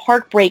most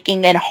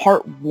heartbreaking and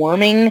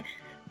heartwarming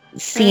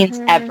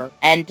scenes ever.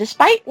 And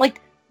despite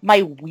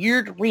my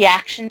weird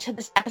reaction to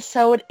this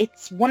episode,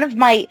 it's one of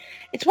the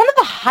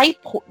high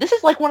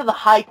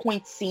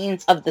point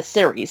scenes of the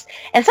series.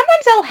 And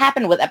sometimes that'll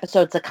happen with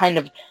episodes that kind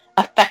of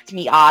affect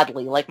me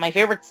oddly. Like my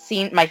favorite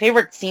scene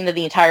of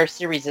the entire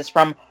series is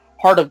from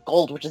Heart of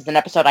Gold, which is an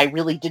episode I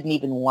really didn't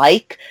even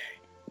like.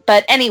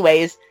 But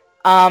anyways,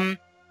 in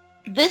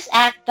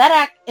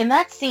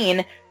that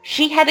scene,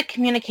 she had to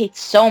communicate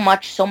so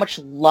much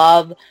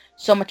love,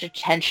 so much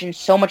attention,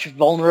 so much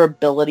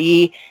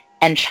vulnerability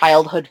and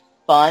childhood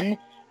fun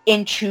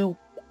into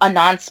a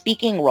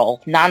non-speaking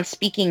role,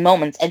 non-speaking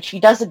moments, and she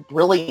does it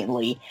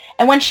brilliantly.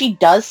 And when she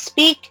does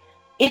speak,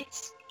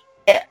 it's,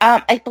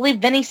 I believe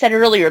Vinny said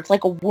earlier, it's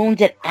like a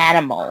wounded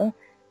animal.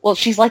 Well,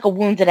 she's like a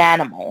wounded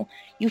animal.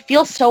 You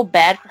feel so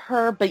bad for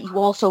her, but you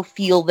also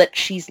feel that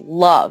she's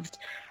loved.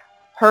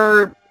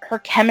 Her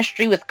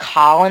chemistry with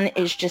Colin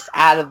is just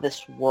out of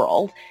this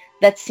world.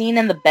 That scene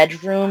in the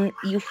bedroom,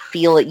 you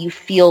feel it. You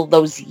feel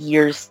those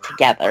years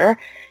together.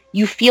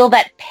 You feel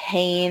that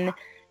pain.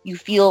 You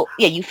feel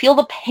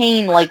the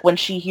pain like when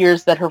she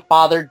hears that her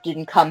father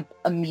didn't come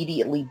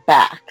immediately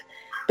back.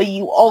 But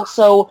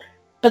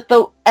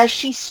as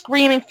she's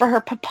screaming for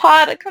her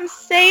papa to come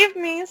save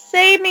me,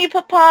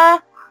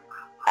 papa,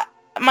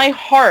 my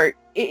heart,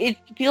 it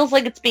feels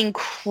like it's being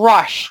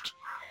crushed.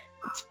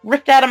 It's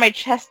ripped out of my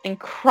chest and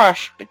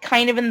crushed, but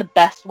kind of in the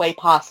best way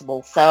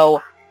possible.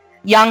 So,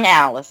 young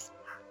Alice.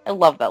 I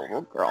love that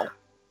little girl.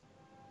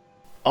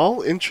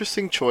 All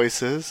interesting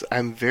choices.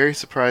 I'm very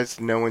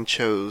surprised no one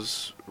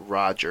chose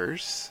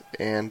Rogers,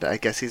 and I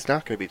guess he's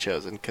not going to be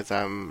chosen because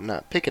I'm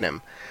not picking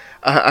him.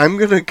 I'm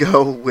going to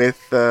go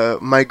with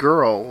my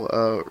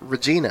girl,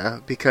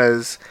 Regina,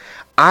 because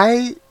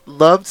I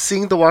loved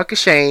seeing the Walk of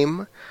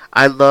Shame.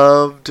 I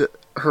loved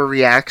her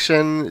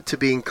reaction to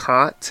being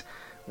caught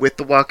with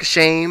the Walk of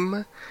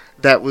Shame.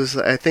 That was,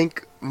 I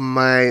think,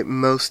 my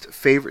most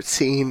favorite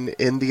scene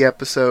in the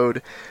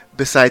episode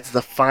besides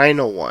the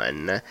final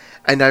one.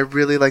 And I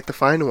really liked the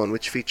final one,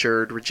 which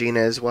featured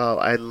Regina as well.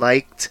 I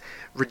liked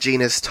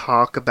Regina's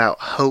talk about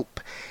hope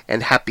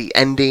and happy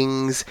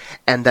endings,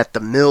 and that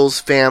the Mills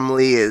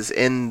family is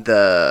in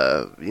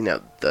the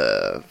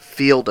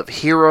field of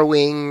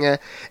heroing.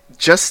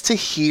 Just to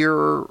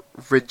hear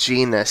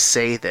Regina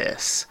say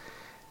this,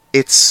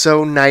 it's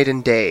so night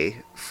and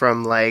day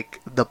from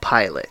the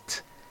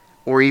pilot,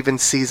 or even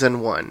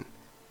season 1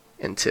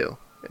 and 2,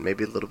 and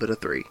maybe a little bit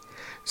of 3.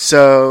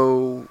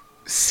 So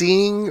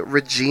seeing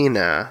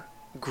Regina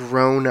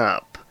grown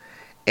up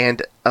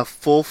and a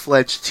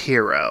full-fledged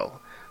hero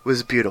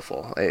was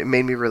beautiful. It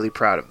made me really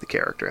proud of the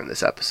character in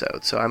this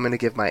episode. So I'm going to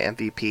give my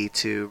MVP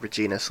to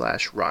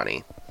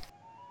Regina/Ronnie.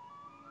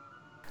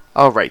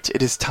 Alright,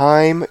 it is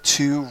time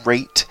to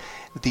rate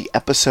the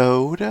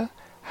episode.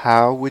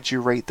 How would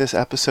you rate this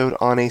episode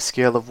on a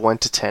scale of 1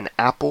 to 10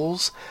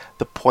 apples?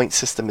 The point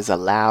system is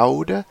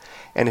allowed,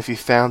 and if you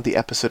found the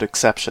episode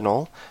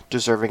exceptional,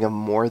 deserving of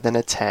more than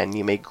a 10,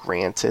 you may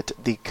grant it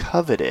the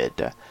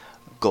coveted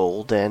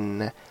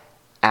golden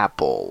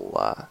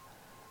apple.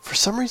 For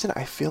some reason,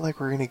 I feel like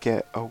we're going to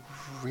get a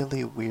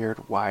really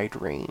weird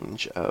wide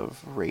range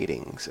of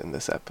ratings in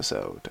this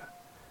episode.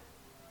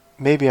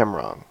 Maybe I'm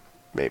wrong.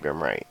 Maybe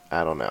I'm right.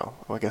 I don't know.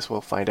 Well, I guess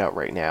we'll find out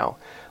right now.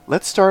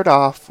 Let's start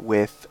off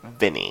with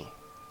Vinny.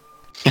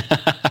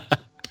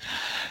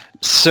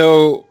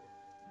 So,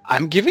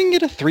 I'm giving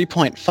it a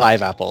 3.5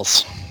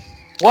 apples.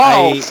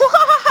 Whoa!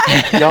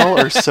 Y'all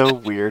are so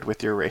weird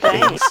with your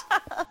ratings.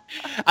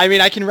 I mean,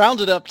 I can round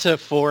it up to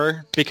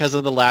 4 because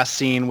of the last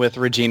scene with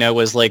Regina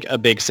was a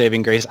big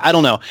saving grace. I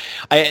don't know.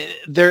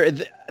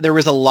 there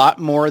was a lot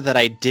more that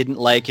I didn't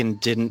like and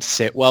didn't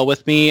sit well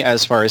with me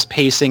as far as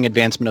pacing,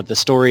 advancement of the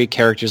story,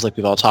 characters like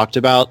we've all talked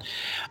about.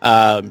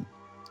 And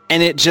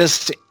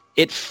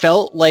it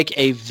felt like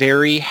a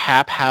very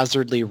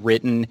haphazardly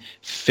written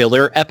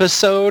filler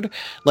episode.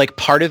 Like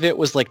part of it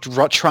was like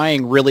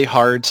trying really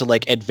hard to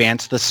like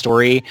advance the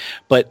story,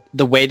 but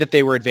the way that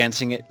they were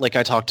advancing it, like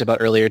I talked about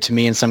earlier, to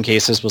me in some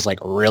cases was like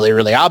really,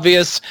 really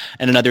obvious.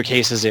 And in other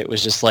cases it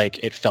was just like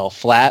it fell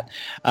flat.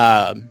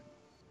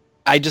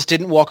 I just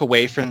didn't walk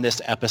away from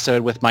this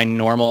episode with my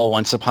normal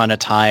Once Upon a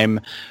Time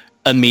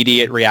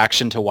immediate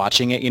reaction to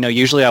watching it. You know,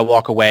 usually I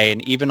walk away,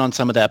 and even on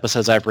some of the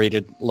episodes I've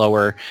rated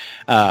lower,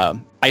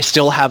 I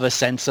still have a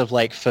sense of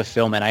like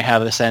fulfillment. I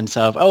have a sense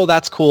of, oh,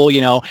 that's cool.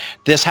 You know,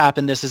 this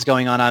happened. This is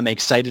going on. I'm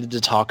excited to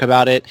talk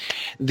about it.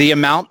 The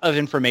amount of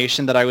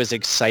information that I was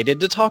excited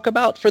to talk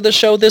about for the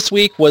show this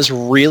week was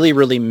really,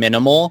 really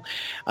minimal.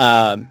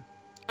 I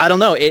don't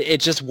know. It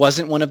just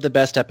wasn't one of the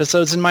best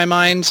episodes in my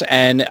mind.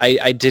 And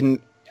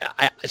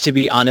to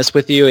be honest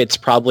with you, it's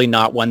probably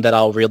not one that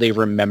I'll really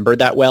remember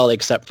that well,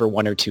 except for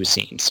one or two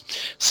scenes.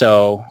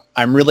 So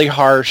I'm really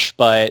harsh,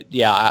 but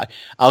yeah,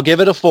 I'll give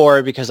it a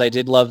 4 because I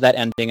did love that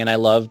ending and I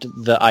loved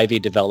the Ivy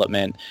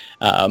development.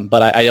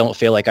 But I don't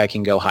feel like I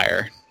can go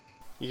higher.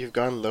 You've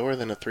gone lower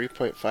than a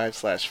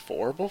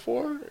 3.5/4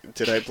 before?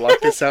 Did I block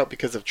this out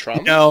because of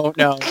trauma? No.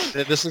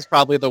 This is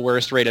probably the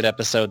worst rated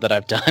episode that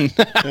I've done.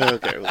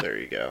 Okay, well, there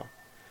you go.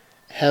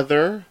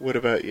 Heather, what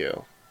about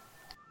you?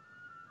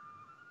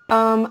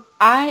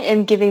 I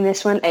am giving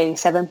this one a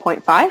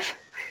 7.5.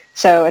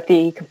 So at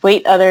the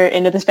complete other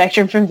end of the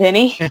spectrum from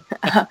Vinny.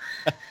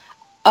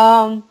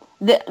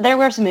 There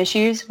were some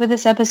issues with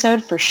this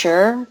episode for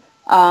sure.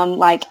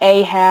 Like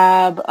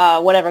Ahab,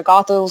 whatever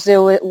Gothel's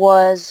deal it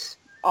was,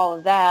 all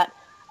of that.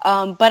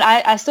 But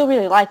I still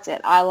really liked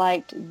it. I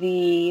liked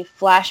the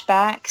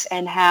flashbacks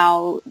and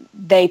how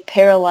they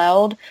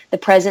paralleled the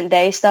present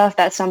day stuff.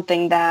 That's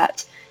something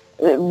that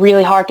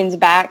really harkens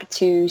back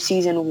to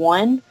season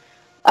 1.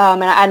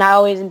 And I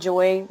always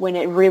enjoy when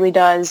it really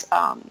does,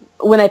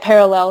 when they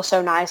parallel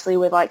so nicely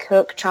with like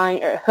Hook trying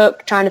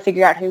to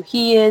figure out who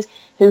he is,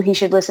 who he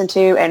should listen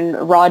to,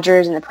 and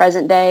Rogers in the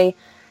present day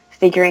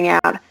figuring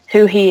out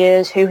who he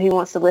is, who he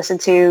wants to listen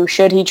to,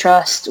 should he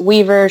trust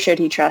Weaver, should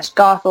he trust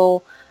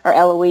Gothel or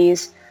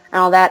Eloise,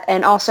 and all that.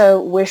 And also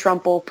Wish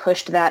Rumple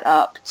pushed that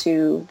up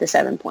to the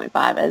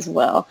 7.5 as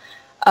well.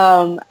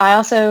 I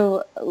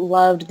also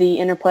loved the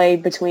interplay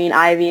between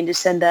Ivy and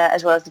Jacinda,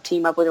 as well as the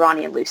team up with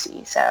Ronnie and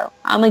Lucy. So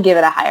I'm going to give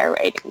it a higher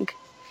rating.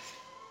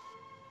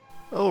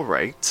 All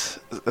right.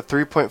 A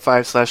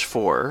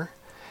 3.5/4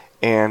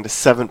 and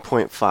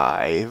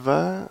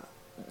 7.5.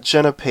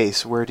 Jenna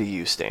Pace, where do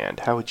you stand?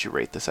 How would you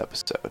rate this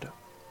episode?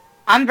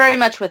 I'm very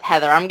much with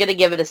Heather. I'm going to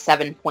give it a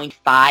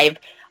 7.5.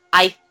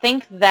 I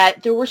think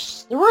that there were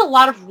a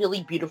lot of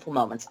really beautiful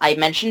moments. I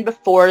mentioned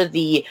before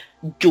the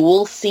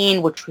duel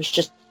scene, which was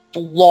just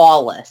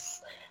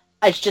flawless.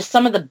 It's just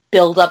some of the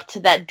build up to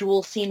that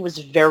duel scene was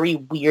very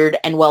weird,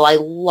 and while I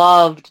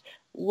loved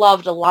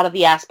a lot of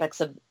the aspects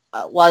of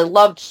I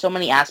loved so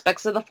many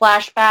aspects of the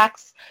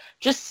flashbacks,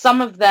 just some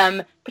of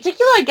them,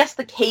 particularly I guess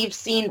the cave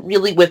scene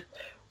really with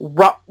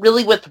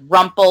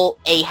Rumple,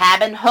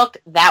 Ahab, and Hook,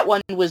 that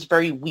one was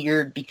very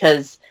weird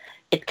because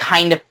it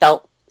kind of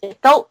felt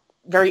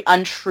very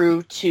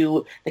untrue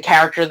to the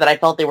character that I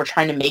felt they were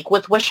trying to make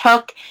with Wish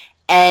Hook.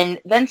 And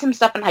then some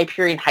stuff in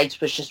Hyperion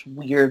Heights was just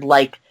weird,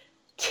 like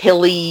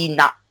Tilly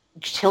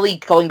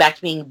going back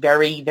to being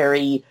very,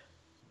 very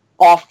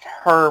off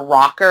her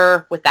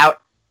rocker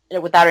without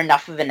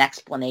enough of an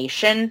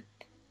explanation.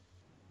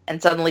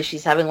 And suddenly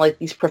she's having like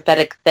these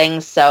prophetic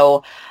things.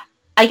 So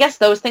I guess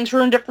those things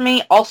ruined it for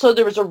me. Also,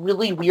 there was a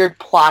really weird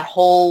plot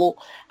hole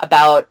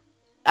about,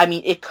 I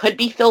mean, it could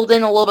be filled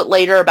in a little bit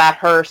later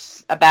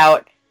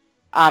about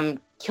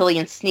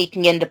Killian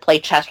sneaking in to play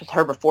chess with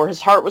her before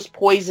his heart was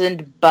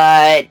poisoned,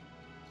 but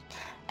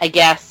I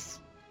guess.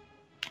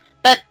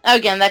 But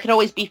again, that could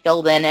always be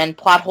filled in, and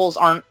plot holes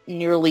aren't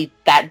nearly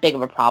that big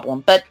of a problem.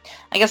 But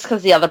I guess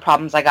because the other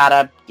problems, I'm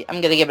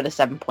gonna give it a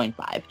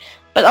 7.5.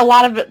 But a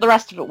lot of it, the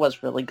rest of it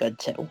was really good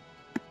too.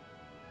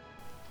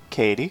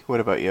 Katie, what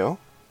about you?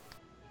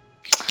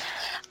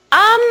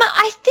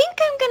 I think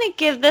I'm gonna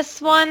give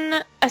this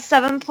one a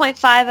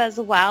 7.5 as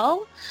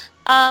well.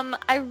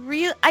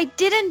 I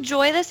did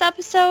enjoy this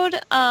episode,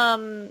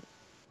 and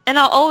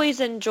I'll always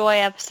enjoy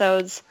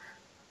episodes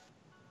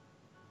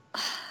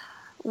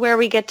where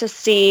we get to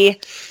see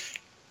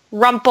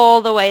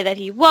Rumple the way that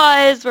he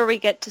was, where we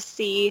get to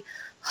see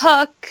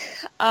Hook,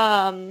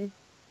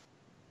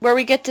 where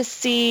we get to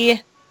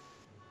see,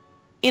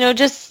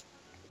 just,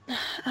 I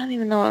don't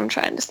even know what I'm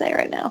trying to say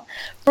right now,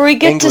 where we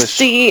get to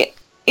see,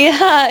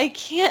 yeah, I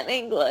can't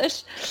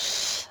English,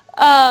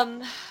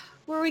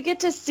 where we get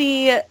to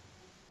see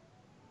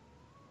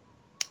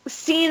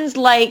scenes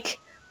like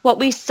what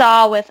we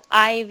saw with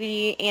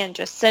Ivy and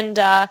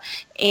Jacinda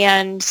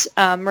and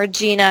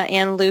Regina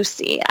and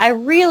Lucy. I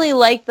really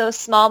like those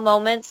small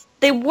moments.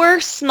 They were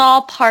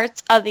small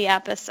parts of the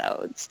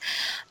episodes,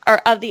 or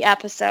of the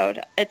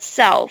episode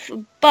itself,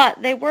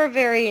 but they were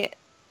very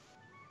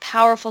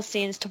powerful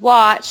scenes to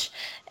watch,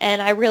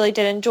 and I really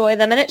did enjoy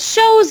them. And it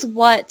shows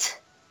what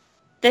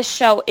this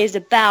show is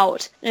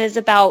about. It is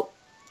about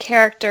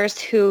characters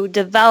who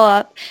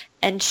develop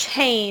and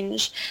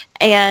change,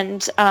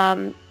 and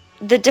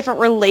the different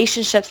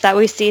relationships that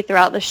we see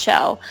throughout the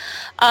show.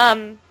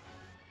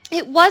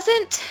 It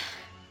wasn't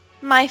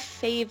my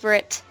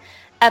favorite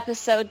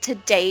episode to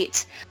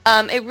date.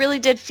 It really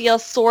did feel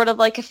sort of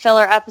like a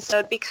filler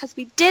episode because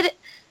we did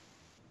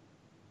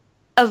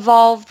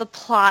evolve the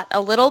plot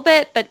a little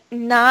bit, but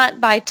not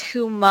by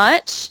too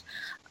much.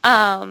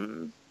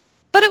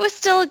 But it was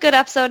still a good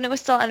episode, and it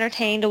was still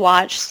entertaining to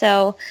watch,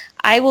 so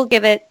I will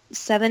give it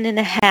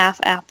 7.5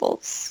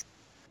 apples.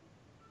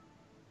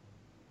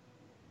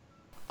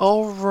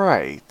 All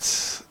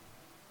right.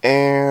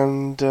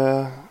 And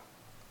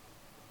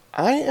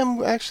I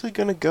am actually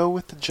going to go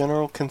with the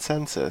general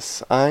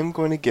consensus. I'm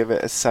going to give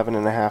it a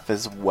 7.5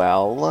 as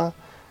well.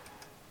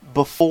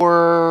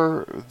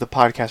 Before the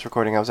podcast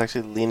recording, I was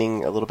actually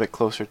leaning a little bit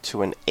closer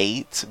to an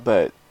 8,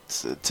 but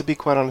to be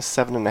quite honest,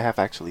 7.5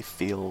 actually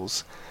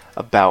feels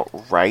about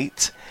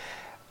right.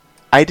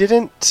 I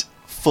didn't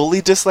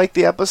fully dislike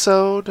the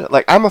episode.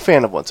 Like, I'm a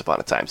fan of Once Upon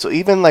a Time, so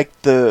even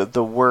like the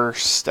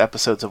worst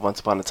episodes of Once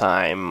Upon a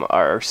Time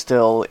are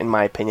still, in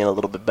my opinion, a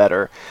little bit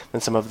better than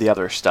some of the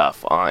other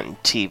stuff on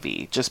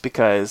TV, just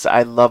because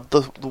I love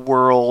the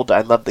world,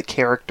 I love the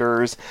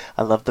characters,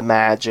 I love the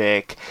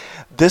magic.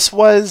 This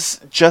was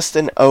just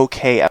an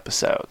okay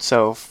episode,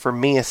 so for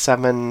me a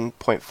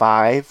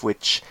 7.5,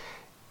 which,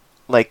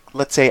 like,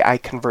 let's say I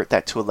convert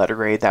that to a letter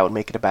grade, that would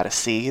make it about a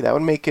C. That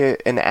would make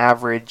it an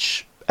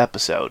average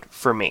episode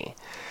for me.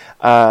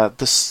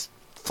 The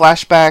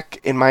flashback,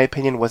 in my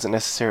opinion, wasn't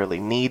necessarily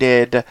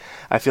needed.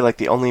 I feel like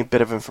the only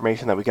bit of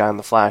information that we got in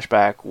the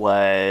flashback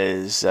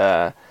was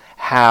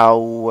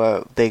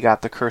how they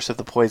got the Curse of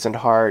the Poisoned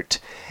Heart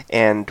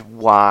and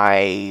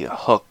why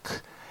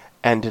Hook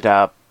ended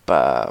up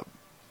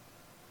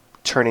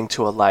turning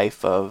to a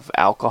life of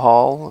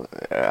alcohol,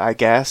 I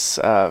guess.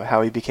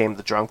 How he became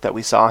the drunk that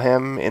we saw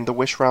him in the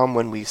Wish Realm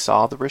when we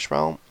saw the Wish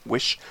Realm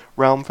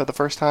for the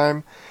first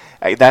time.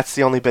 That's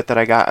the only bit that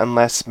I got,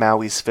 unless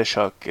Maui's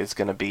fishhook is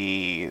going to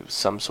be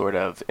some sort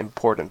of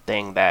important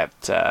thing that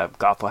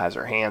Gothel has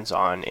her hands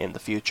on in the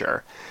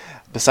future.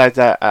 Besides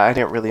that, I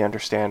didn't really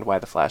understand why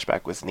the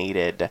flashback was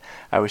needed.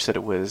 I wish that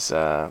it was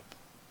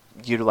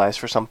utilized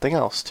for something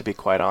else, to be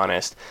quite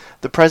honest.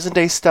 The present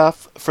day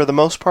stuff, for the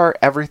most part,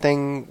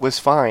 everything was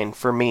fine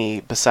for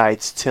me,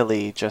 besides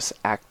Tilly just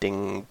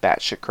acting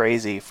batshit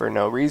crazy for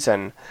no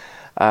reason.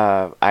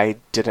 I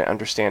didn't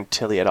understand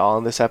Tilly at all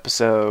in this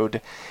episode,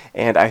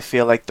 and I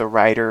feel like the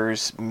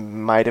writers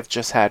might have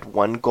just had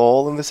one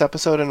goal in this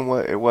episode, and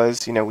it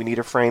was, we need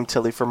to frame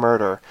Tilly for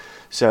murder,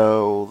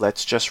 so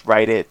let's just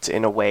write it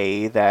in a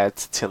way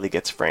that Tilly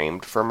gets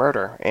framed for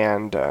murder,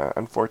 and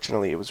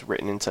unfortunately it was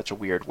written in such a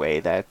weird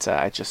way that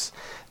I just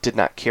did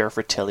not care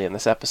for Tilly in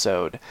this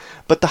episode.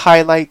 But the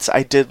highlights,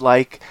 I did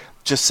like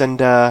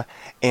Jacinda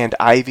and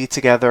Ivy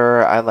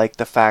together. I like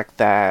the fact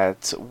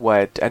that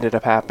what ended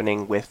up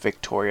happening with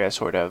Victoria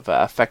sort of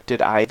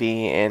affected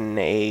Ivy in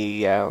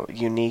a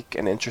unique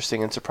and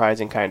interesting and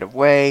surprising kind of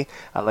way.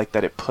 I like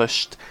that it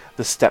pushed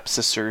the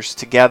stepsisters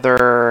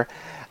together.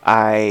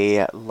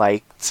 I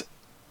liked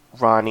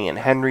Ronnie and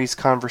Henry's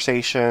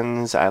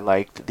conversations. I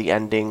liked the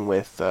ending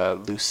with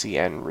Lucy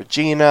and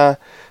Regina.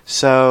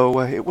 So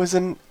it was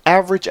an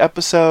average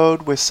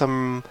episode with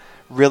some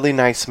really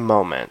nice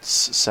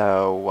moments.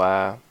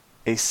 So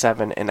a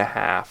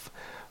 7.5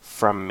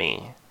 from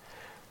me.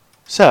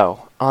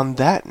 So, on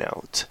that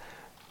note,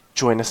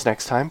 join us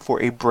next time for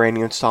a brand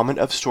new installment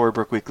of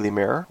Storybrooke Weekly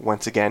Mirror.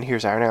 Once again,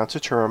 here's our announcer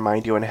to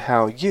remind you on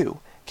how you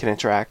can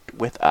interact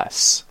with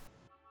us.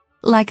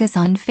 Like us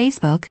on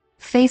Facebook,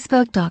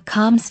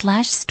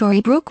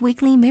 facebook.com/Storybrooke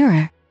Weekly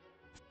Mirror.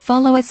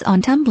 Follow us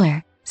on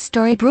Tumblr,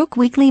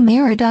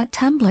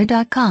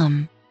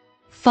 storybrookweeklymirror.tumblr.com.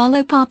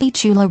 Follow Poppy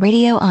Chulo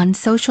Radio on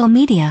social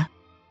media.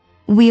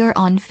 We are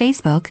on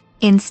Facebook,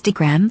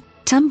 Instagram,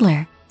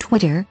 Tumblr,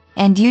 Twitter,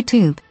 and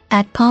YouTube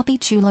at Poppy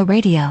Chulo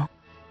Radio.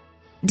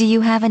 Do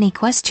you have any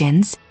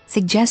questions,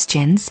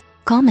 suggestions,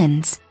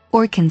 comments,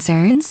 or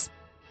concerns?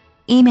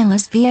 Email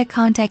us via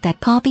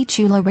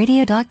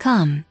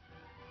contact@poppychuloradio.com.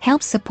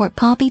 Help support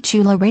Poppy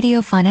Chulo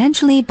Radio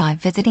financially by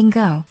visiting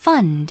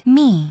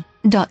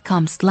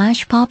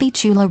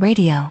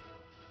gofundme.com/poppychuloradio.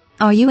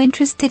 Are you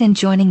interested in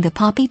joining the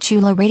Poppy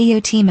Chulo Radio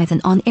team as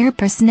an on-air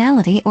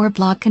personality or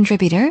blog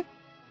contributor?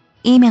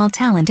 Email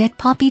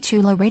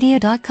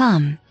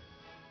talent@poppychuloradio.com.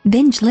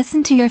 Binge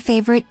listen to your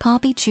favorite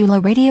Poppy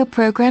Chulo Radio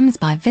programs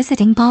by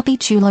visiting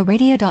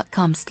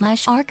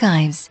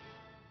poppychuloradio.com/archives.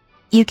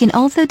 You can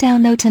also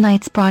download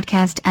tonight's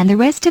broadcast and the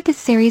rest of the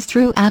series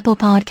through Apple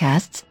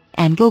Podcasts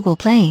and Google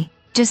Play.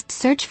 Just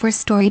search for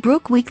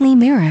Storybrooke Weekly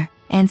Mirror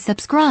and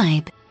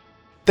subscribe.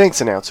 Thanks,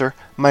 announcer.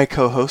 My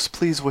co-host,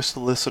 please wish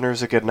the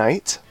listeners a good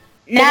night.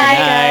 Night,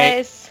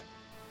 guys.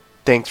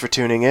 Thanks for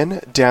tuning in.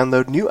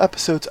 Download new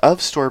episodes of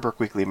Storybrooke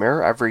Weekly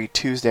Mirror every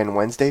Tuesday and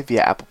Wednesday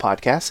via Apple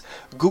Podcasts,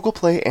 Google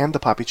Play, and the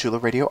Papi Chulo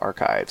Radio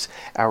archives.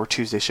 Our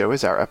Tuesday show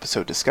is our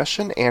episode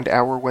discussion, and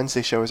our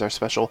Wednesday show is our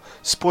special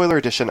spoiler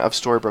edition of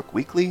Storybrooke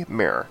Weekly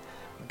Mirror.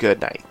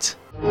 Good night.